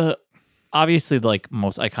fucked up. The obviously like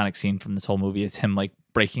most iconic scene from this whole movie is him like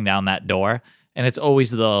breaking down that door, and it's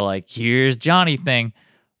always the like here's Johnny thing.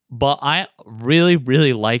 But I really,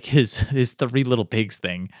 really like his three little pigs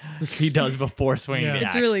thing he does before swinging Yeah. the It's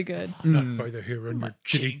axe. really good. Not by the hair on your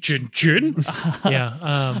chin, chin.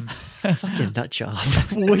 Yeah. Fucking nut job.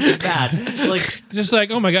 Wicked bad. Like, Just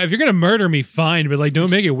like, oh my God, if you're going to murder me, fine, but like, don't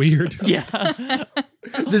make it weird. yeah.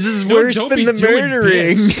 This is Don't- worse don't than be the doing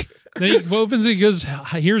murdering. bits. Then he opens and he goes,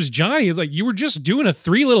 here's Johnny. It's like, you were just doing a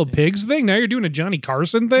three little pigs thing. Now you're doing a Johnny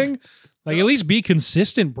Carson thing. Like, at least be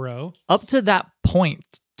consistent, bro. Up to that point,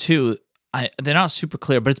 too, they're not super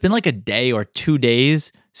clear, but it's been like a day or 2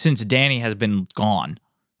 days since Danny has been gone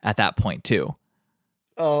at that point, too.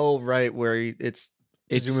 Oh, right, where it's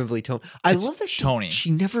presumably Tony. I it's love that Tony.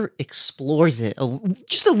 she never explores it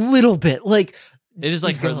just a little bit. Like, It is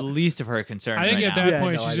like He's her gone. least of her concerns I think right at now. that Yeah,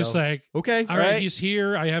 point, no, I she's just know. like, okay, all right, he's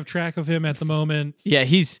here. I have track of him at the moment. Yeah,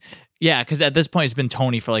 because at this point it's been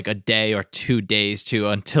Tony for like a day or 2 days too,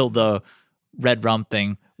 until the red rum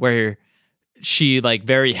thing where she like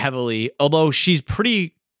very heavily, although she's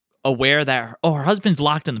pretty aware that her husband's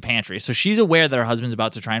locked in the pantry, so she's aware that her husband's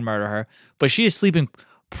about to try and murder her, but she is sleeping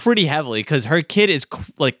pretty heavily because her kid is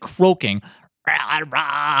like croaking "Rad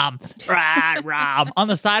rum, rad rum" on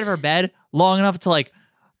the side of her bed long enough to like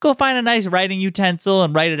go find a nice writing utensil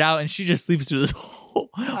and write it out, and she just sleeps through this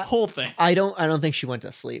whole thing. I don't think she went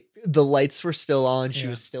to sleep. The lights were still on. She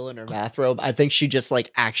Yeah. was still in her bathrobe. I think she just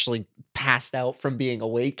like actually passed out from being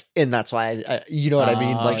awake, and that's why you know what I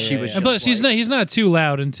mean. Oh, Like she yeah, was. yeah. And Just plus, like, he's not too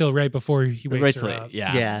loud until right before he wakes Right her to late, up.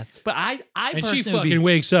 yeah. Yeah. But I And she personally would be- fucking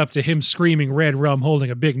wakes up to him screaming red rum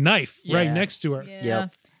holding a big knife right Yeah. next to her. Yeah.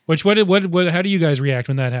 Yep. Which what how do you guys react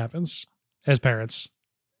when that happens as parents?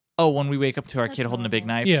 Oh, when we wake up to our That's kid holding a big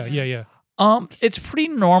normal. knife. Yeah. It's pretty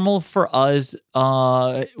normal for us.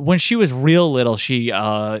 When she was real little, she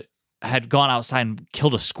had gone outside and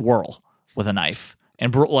killed a squirrel with a knife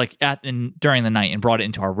and during the night and brought it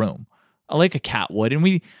into our room, like a cat would. And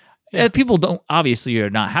we people don't obviously you're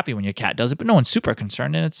not happy when your cat does it, but no one's super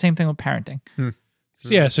concerned. And it's the same thing with parenting.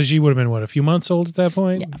 Yeah, so she would have been what, a few months old at that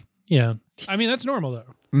point? Yeah. I mean, that's normal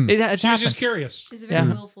though. It She was happens. just curious. She's a very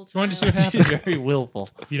Yeah. willful She wanted to see child. what happened. She's very willful.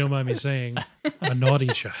 If you don't mind me saying, a naughty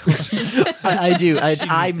child. I do. I needs to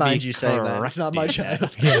mind be you saying that. It's not my child.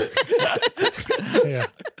 Yeah. Yeah.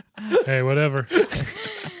 Hey, whatever.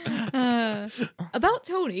 About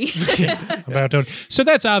Tony. About Tony. So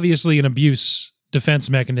that's obviously an abuse defense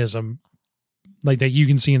mechanism, like that you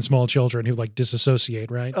can see in small children who like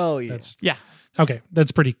disassociate, right? Oh yeah. That's Yeah. okay.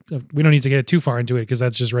 That's pretty. We don't need to get too far into it because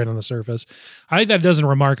that's just right on the surface. I think that doesn't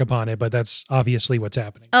remark upon it, but that's obviously what's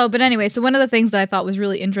happening. Oh, but anyway, so one of the things that I thought was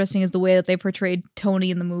really interesting is the way that they portrayed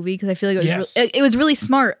Tony in the movie, because I feel like it was Yes. it was really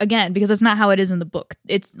smart again, because that's not how it is in the book.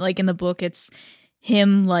 It's like in the book, it's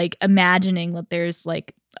him like imagining that there's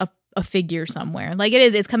like a figure somewhere. Like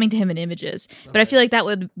it's coming to him in images. But I feel like that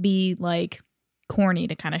would be like corny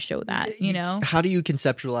to kind of show that, you know? How do you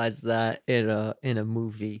conceptualize that in a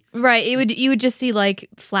movie? Right. You would just see like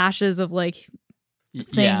flashes of like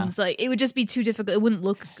Yeah. things. Like it would just be too difficult. It wouldn't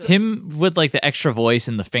look good. Him with like the extra voice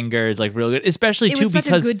and the fingers, like real good, especially it too was such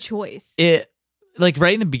because a good choice. it like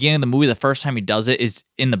right in the beginning of the movie, the first time he does it is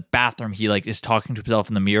in the bathroom. He like is talking to himself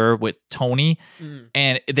in the mirror with Tony,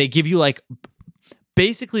 and they give you like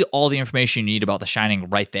basically all the information you need about The Shining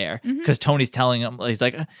right there, because Tony's telling him, he's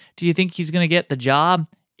like, "Do you think he's gonna get the job?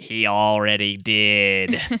 He already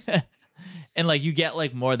did." And like you get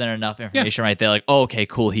like more than enough information right there. Like, oh, okay,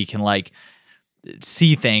 cool. He can like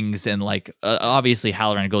see things, and like obviously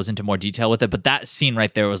Halloran goes into more detail with it, but that scene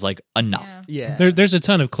right there was like enough. Yeah. Yeah. There's a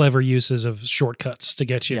ton of clever uses of shortcuts to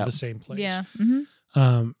get you Yeah. to the same place. Yeah.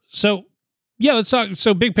 Mhm. So yeah, let's talk.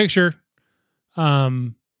 So big picture,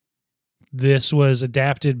 this was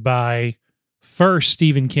adapted by first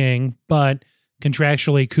Stephen King, but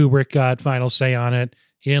contractually Kubrick got final say on it.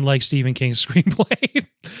 He didn't like Stephen King's screenplay,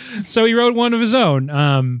 so he wrote one of his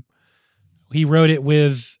own. He wrote it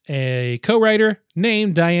with a co-writer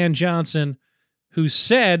named Diane Johnson, who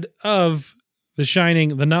said of The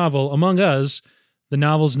Shining, the novel, among us, the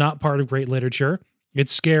novel's not part of great literature.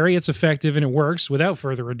 It's scary, it's effective, and it works without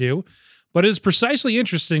further ado. But it is precisely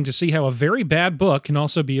interesting to see how a very bad book can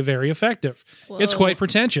also be very effective. It's Whoa. quite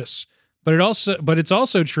pretentious, but it's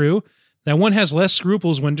also true that one has less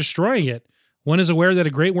scruples when destroying it. One is aware that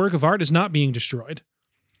a great work of art is not being destroyed.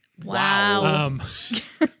 Wow.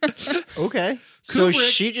 Okay. So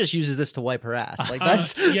Kubrick- she just uses this to wipe her ass. Like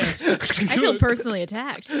that's yes. I feel personally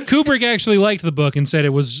attacked. Kubrick actually liked the book and said it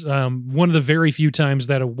was one of the very few times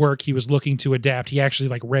that a work he was looking to adapt, he actually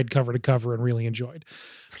like read cover to cover and really enjoyed.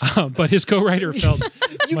 But his co-writer felt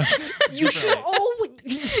you should always.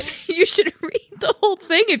 You should read the whole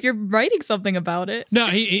thing if you're writing something about it. no,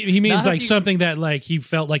 he means Not like if you- something that like he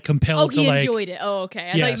felt like compelled Oh, he to like enjoyed it. Oh, okay.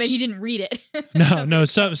 I thought Yes. you meant he didn't read it. no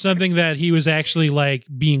something that he was actually like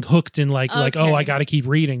being hooked and like Okay. oh I got to keep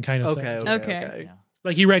reading kind of Okay, thing. okay, Okay. okay.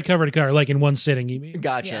 Like he read cover to cover like in one sitting. He means.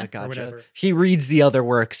 Gotcha, Yeah. Or gotcha. whatever. He reads the other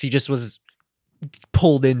works. He just was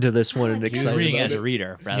pulled into this one and He was excited reading about as a it.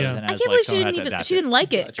 reader rather Yeah. than I as can't like believe someone had to adapt she didn't it.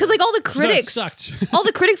 like it because like all the No, it critics, sucked. all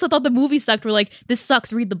the critics that thought the movie sucked were like, "This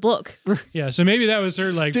sucks. Read the book." Yeah, so maybe that was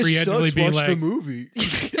her like This preemptively sucks. being Watch like the movie.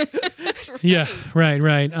 Yeah,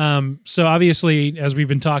 right. So obviously, as we've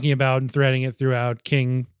been talking about and threading it throughout,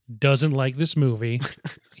 King doesn't like this movie.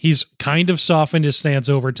 He's kind of softened his stance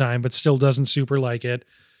over time, but still doesn't super like it.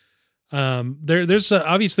 There's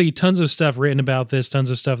obviously tons of stuff written about this, tons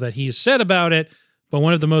of stuff that he's said about it. But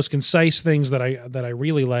one of the most concise things that I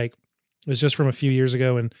really like was just from a few years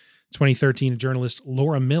ago in 2013. A journalist,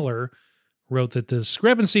 Laura Miller, wrote that the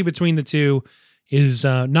discrepancy between the two is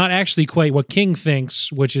not actually quite what King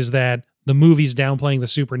thinks, which is that the movie's downplaying the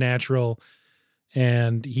supernatural,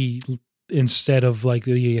 and he, instead of like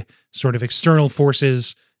the sort of external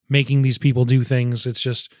forces making these people do things, it's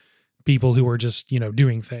just people who are just,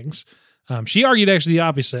 doing things. She argued actually the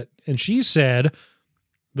opposite, and she said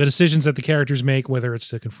the decisions that the characters make, whether it's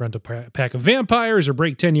to confront a pack of vampires or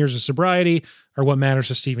break 10 years of sobriety, are what matters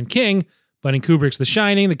to Stephen King. But in Kubrick's The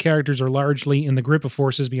Shining, the characters are largely in the grip of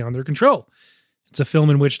forces beyond their control. It's a film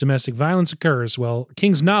in which domestic violence occurs. Well,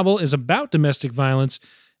 King's novel is about domestic violence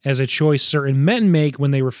as a choice certain men make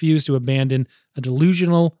when they refuse to abandon a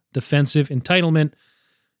delusional, defensive entitlement.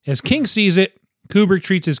 As King sees it, Kubrick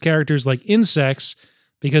treats his characters like insects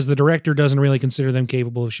because the director doesn't really consider them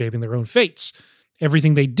capable of shaping their own fates.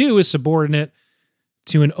 Everything they do is subordinate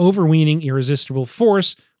to an overweening, irresistible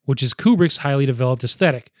force, which is Kubrick's highly developed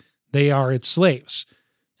aesthetic. They are its slaves.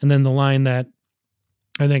 And then the line that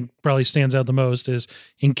I think probably stands out the most is,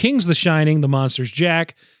 in King's The Shining, the monster's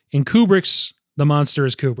Jack. In Kubrick's, the monster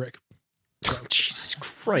is Kubrick. Jesus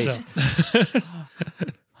Christ. So,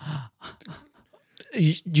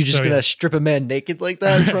 You just So, gonna yeah. strip a man naked like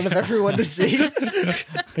that in front of everyone to see?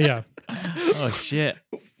 yeah. Oh shit!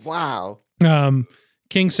 Wow.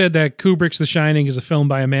 King said that Kubrick's The Shining is a film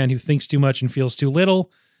by a man who thinks too much and feels too little.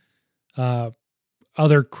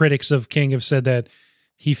 Other critics of King have said that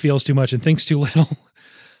he feels too much and thinks too little.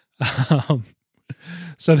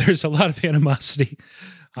 So there's a lot of animosity,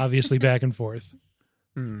 obviously, back and forth.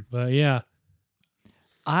 But yeah,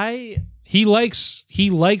 he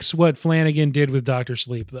likes what Flanagan did with Dr.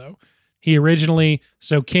 Sleep, though.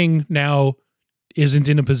 So King now isn't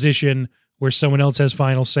in a position where someone else has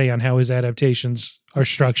final say on how his adaptations are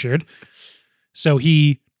structured. So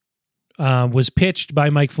he was pitched by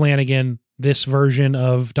Mike Flanagan this version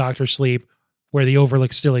of Dr. Sleep where the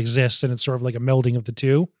Overlook still exists, and it's sort of like a melding of the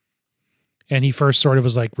two. And he first sort of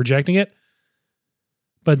was like rejecting it.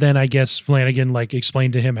 But then I guess Flanagan like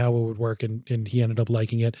explained to him how it would work, and he ended up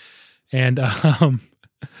liking it. And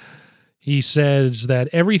he says that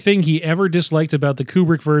everything he ever disliked about the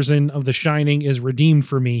Kubrick version of The Shining is redeemed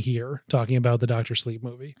for me here, talking about the Dr. Sleep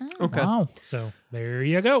movie. Okay. Wow. So there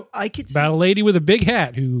you go. I could see, About a lady with a big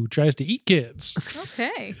hat who tries to eat kids.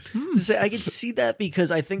 Okay. I could see that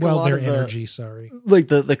because I think a Well, lot their of the energy, sorry. like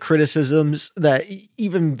the criticisms that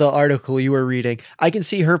even the article you were reading, I can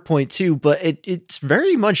see her point too, but it's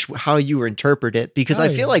very much how you interpret it, because Oh, I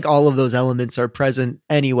feel yeah. like all of those elements are present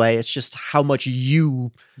anyway. It's just how much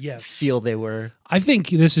you Yes. feel they were. I think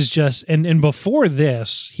this is just, and before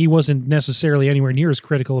this, he wasn't necessarily anywhere near as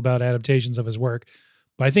critical about adaptations of his work.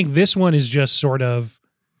 But I think this one is just sort of,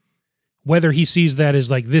 whether he sees that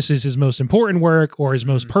as like this is his most important work or his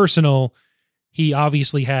most personal, he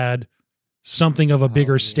obviously had something of a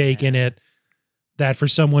bigger stake in it, that for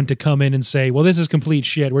someone to come in and say, well, this is complete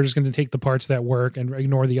shit, we're just going to take the parts that work and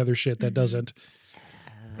ignore the other shit that doesn't.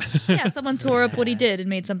 Yeah, someone tore up what he did and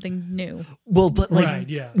made something new. Well, but like Right,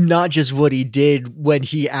 yeah. not just what he did when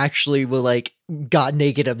he actually got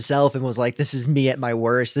naked himself and was like, this is me at my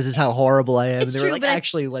worst. This is how horrible I am. It's and they were true, like, but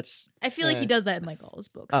actually, let's. I feel like he does that in like all his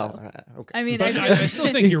books. Oh, though. okay. I mean, But I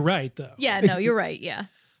still think you're right, though. yeah, no, you're right. Yeah.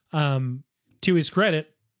 To his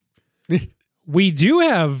credit, we do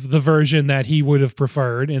have the version that he would have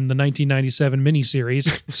preferred in the 1997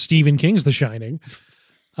 miniseries, Stephen King's The Shining,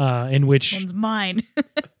 in which, One's mine.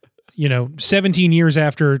 17 years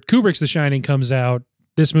after Kubrick's The Shining comes out,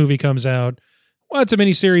 this movie comes out. Well, it's a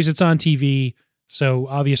miniseries. It's on TV. So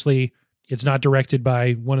obviously it's not directed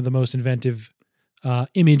by one of the most inventive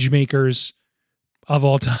image makers of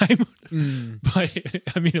all time. But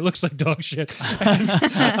I mean, it looks like dog shit.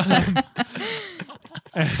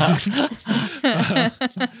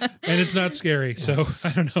 And it's not scary, so I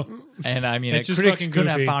don't know. And I mean, It's just critics fucking couldn't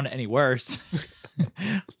have goofy. found it any worse.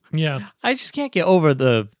 Yeah. I just can't get over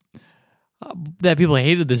the that people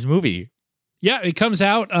hated this movie. Yeah, it comes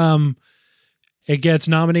out. It gets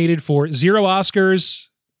nominated for 0 Oscars,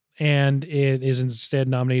 and it is instead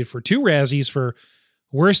nominated for 2 Razzies for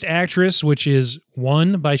Worst Actress, which is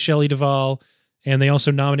won by Shelley Duvall, and they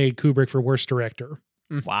also nominated Kubrick for Worst Director.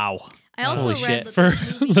 Wow. I also Holy read shit. that For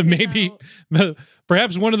this movie came maybe out-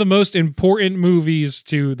 perhaps one of the most important movies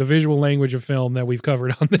to the visual language of film that we've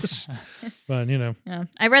covered on this. But, you know. Yeah.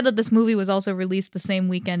 I read that this movie was also released the same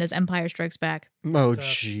weekend as Empire Strikes Back. Oh Stuff.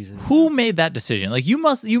 Jesus! Who made that decision? Like you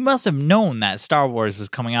must have known that Star Wars was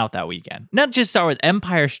coming out that weekend. Not just Star Wars,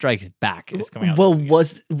 Empire Strikes Back is coming out. Well, that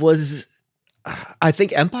weekend. was I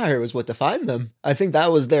think Empire was what defined them. I think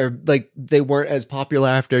that was their they weren't as popular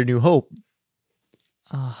after New Hope.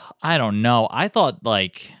 I don't know. I thought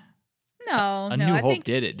like No, A no, New I Hope think,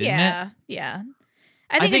 did it, didn't yeah, it? Yeah,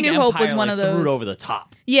 I think A New Hope was Empire, one like, of threw those. it over the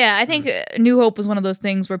top. Yeah, I think New Hope was one of those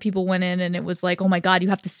things where people went in and it was like, oh my God, you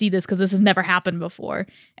have to see this because this has never happened before.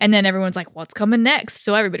 And then everyone's like, what's coming next?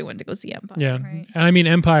 So everybody went to go see Empire. Yeah. Right. And I mean,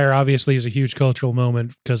 Empire obviously is a huge cultural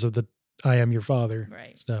moment because of the I Am Your Father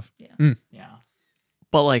Right. stuff. Yeah.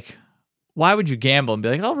 But like, why would you gamble and be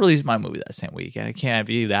like, I'll release my movie that same weekend? It can't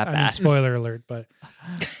be that I mean, bad. spoiler alert, but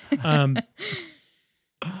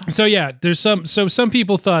so yeah, there's some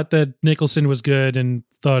people thought that Nicholson was good and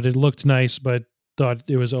thought it looked nice, but thought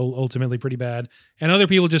it was ultimately pretty bad, and other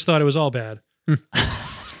people just thought it was all bad.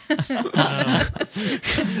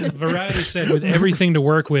 Variety said, with everything to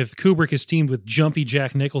work with, Kubrick is teamed with Jumpy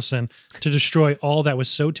Jack Nicholson to destroy all that was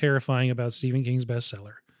so terrifying about Stephen King's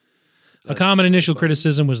bestseller. A common initial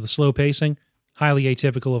criticism was the slow pacing, highly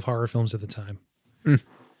atypical of horror films at the time.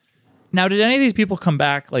 Now, did any of these people come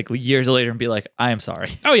back like years later and be like, I am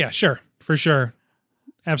sorry? Oh yeah, sure, for sure,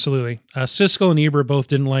 absolutely. Siskel and Ebert both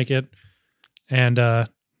didn't like it, and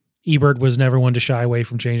Ebert was never one to shy away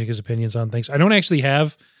from changing his opinions on things. I don't actually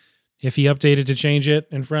have if he updated to change it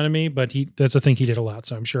in front of me, but that's a thing he did a lot,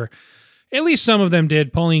 so I'm sure at least some of them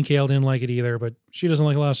did. Pauline Kael didn't like it either, but she doesn't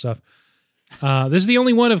like a lot of stuff. This is the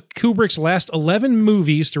only one of Kubrick's last 11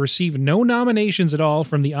 movies to receive no nominations at all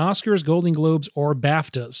from the Oscars, Golden Globes, or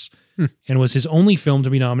BAFTAs, and was his only film to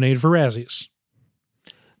be nominated for Razzies.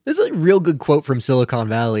 There's a real good quote from Silicon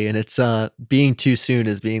Valley, and it's being too soon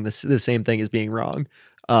is being the same thing as being wrong.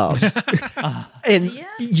 And Yeah.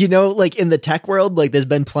 you know, like in the tech world, like there's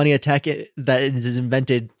been plenty of tech that is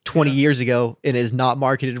invented 20 years ago and is not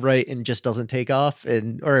marketed right and just doesn't take off,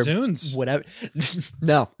 and or Zunes. whatever.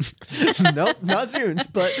 No, no, not Zunes,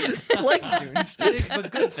 but like Zunes.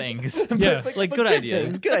 But good things. Yeah. Like good ideas.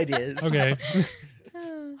 things, good ideas. Okay,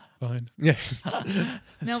 fine. Yes.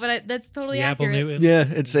 No, but that's totally The Apple accurate. Newton. Yeah,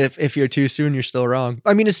 it's if you're too soon, you're still wrong.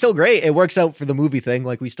 I mean, it's still great. It works out for the movie thing.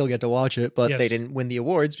 Like we still get to watch it, but Yes. they didn't win the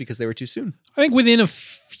awards because they were too soon. I think within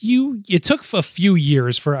it took a few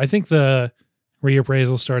years for, I think the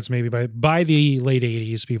reappraisal starts maybe by the late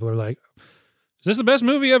 80s. People are like, is this the best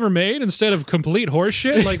movie ever made instead of complete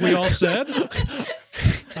horseshit like we all said?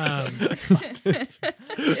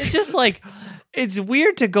 It's just like, it's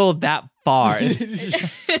weird to go that far.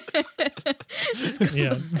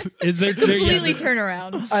 Yeah. They're- Completely yeah, turn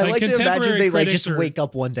around. I Like like to imagine contemporary they like critics just are- wake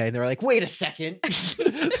up one day and they're like, wait a second.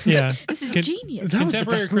 yeah. This is Con- genius. That was the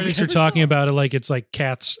Contemporary best movie critics I are ever talking saw. about it like it's like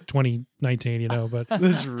Cats 2019, you know, but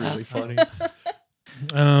That's really funny.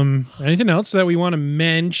 anything else that we want to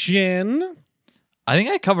mention? I think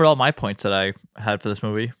I covered all my points that I had for this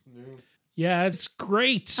movie. Yeah, it's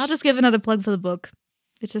great. I'll just give another plug for the book.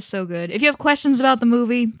 It's just so good. If you have questions about the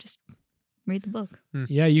movie, just read the book.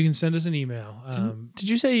 Yeah, you can send us an email. Did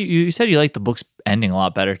you say you said you liked the book's ending a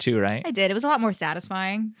lot better too, right? I did. It was a lot more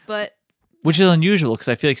satisfying, but Which is unusual because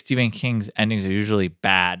I feel like Stephen King's endings are usually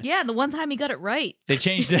bad. yeah, the one time he got it right. They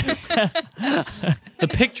changed it. The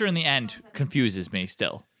picture in the end confuses me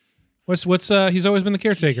still. what's he's always been the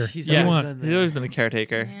caretaker. He's What do you always want? been He's always been the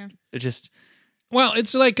caretaker. Yeah. It just Well,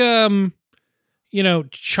 it's like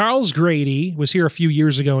Charles Grady was here a few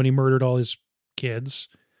years ago and he murdered all his kids,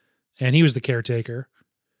 and he was the caretaker.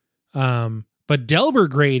 But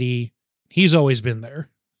Delbert Grady, he's always been there.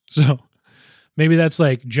 So maybe that's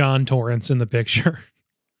like John Torrance in the picture.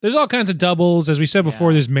 There's all kinds of doubles, as we said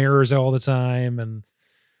before. Yeah. There's mirrors all the time, and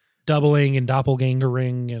doubling and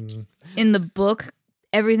doppelgangering, and In the book,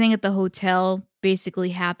 everything at the hotel basically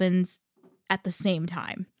happens at the same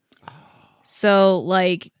time. So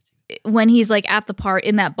like when he's like at the part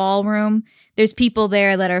in that ballroom, there's people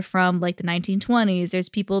there that are from like the 1920s. There's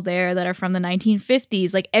people there that are from the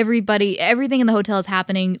 1950s. Like everything in the hotel is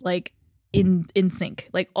happening like in sync,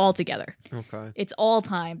 like all together. Okay. It's all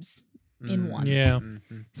times in one. Yeah.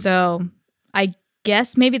 So I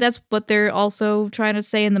guess maybe that's what they're also trying to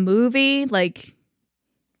say in the movie. Like,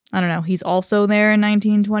 I don't know. He's also there in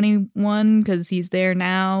 1921 because he's there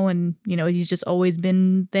now, and you know he's just always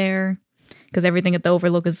been there because everything at the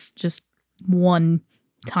Overlook is just one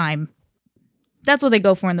time. That's what they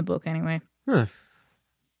go for in the book, anyway. Huh.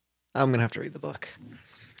 I'm gonna have to read the book.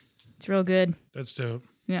 It's real good. That's dope.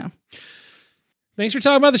 Yeah. Thanks for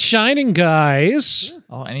talking about The Shining, guys.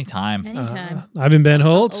 Oh, anytime. Anytime. I've been Ben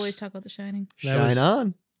Holtz. Always talk about The Shining. That Shine was-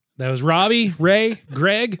 on. That was Robbie, Ray,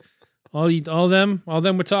 Greg, all them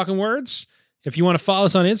were talking words. If you want to follow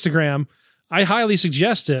us on Instagram, I highly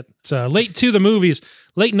suggest it. It's late to the movies,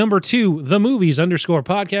 late number 2, the movies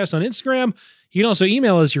 _podcast on Instagram. You can also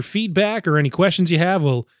email us your feedback or any questions you have.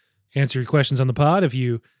 We'll answer your questions on the pod. If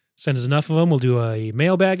you send us enough of them, we'll do a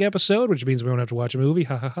mailbag episode, which means we won't have to watch a movie.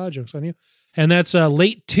 Ha ha ha, jokes on you. And that's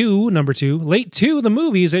late to the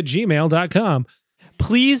movies @gmail.com.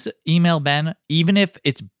 Please email Ben, even if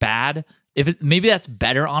it's bad. Maybe that's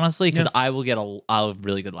better, honestly, because I will get a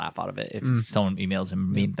really good laugh out of it if someone emails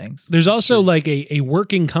him mean things. There's also like a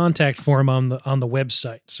working contact form on the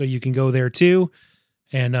website, so you can go there too,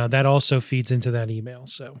 and that also feeds into that email.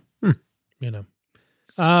 So, you know,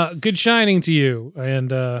 good shining to you,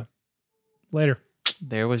 and later.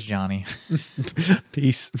 There was Johnny.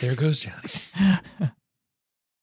 Peace. There goes Johnny.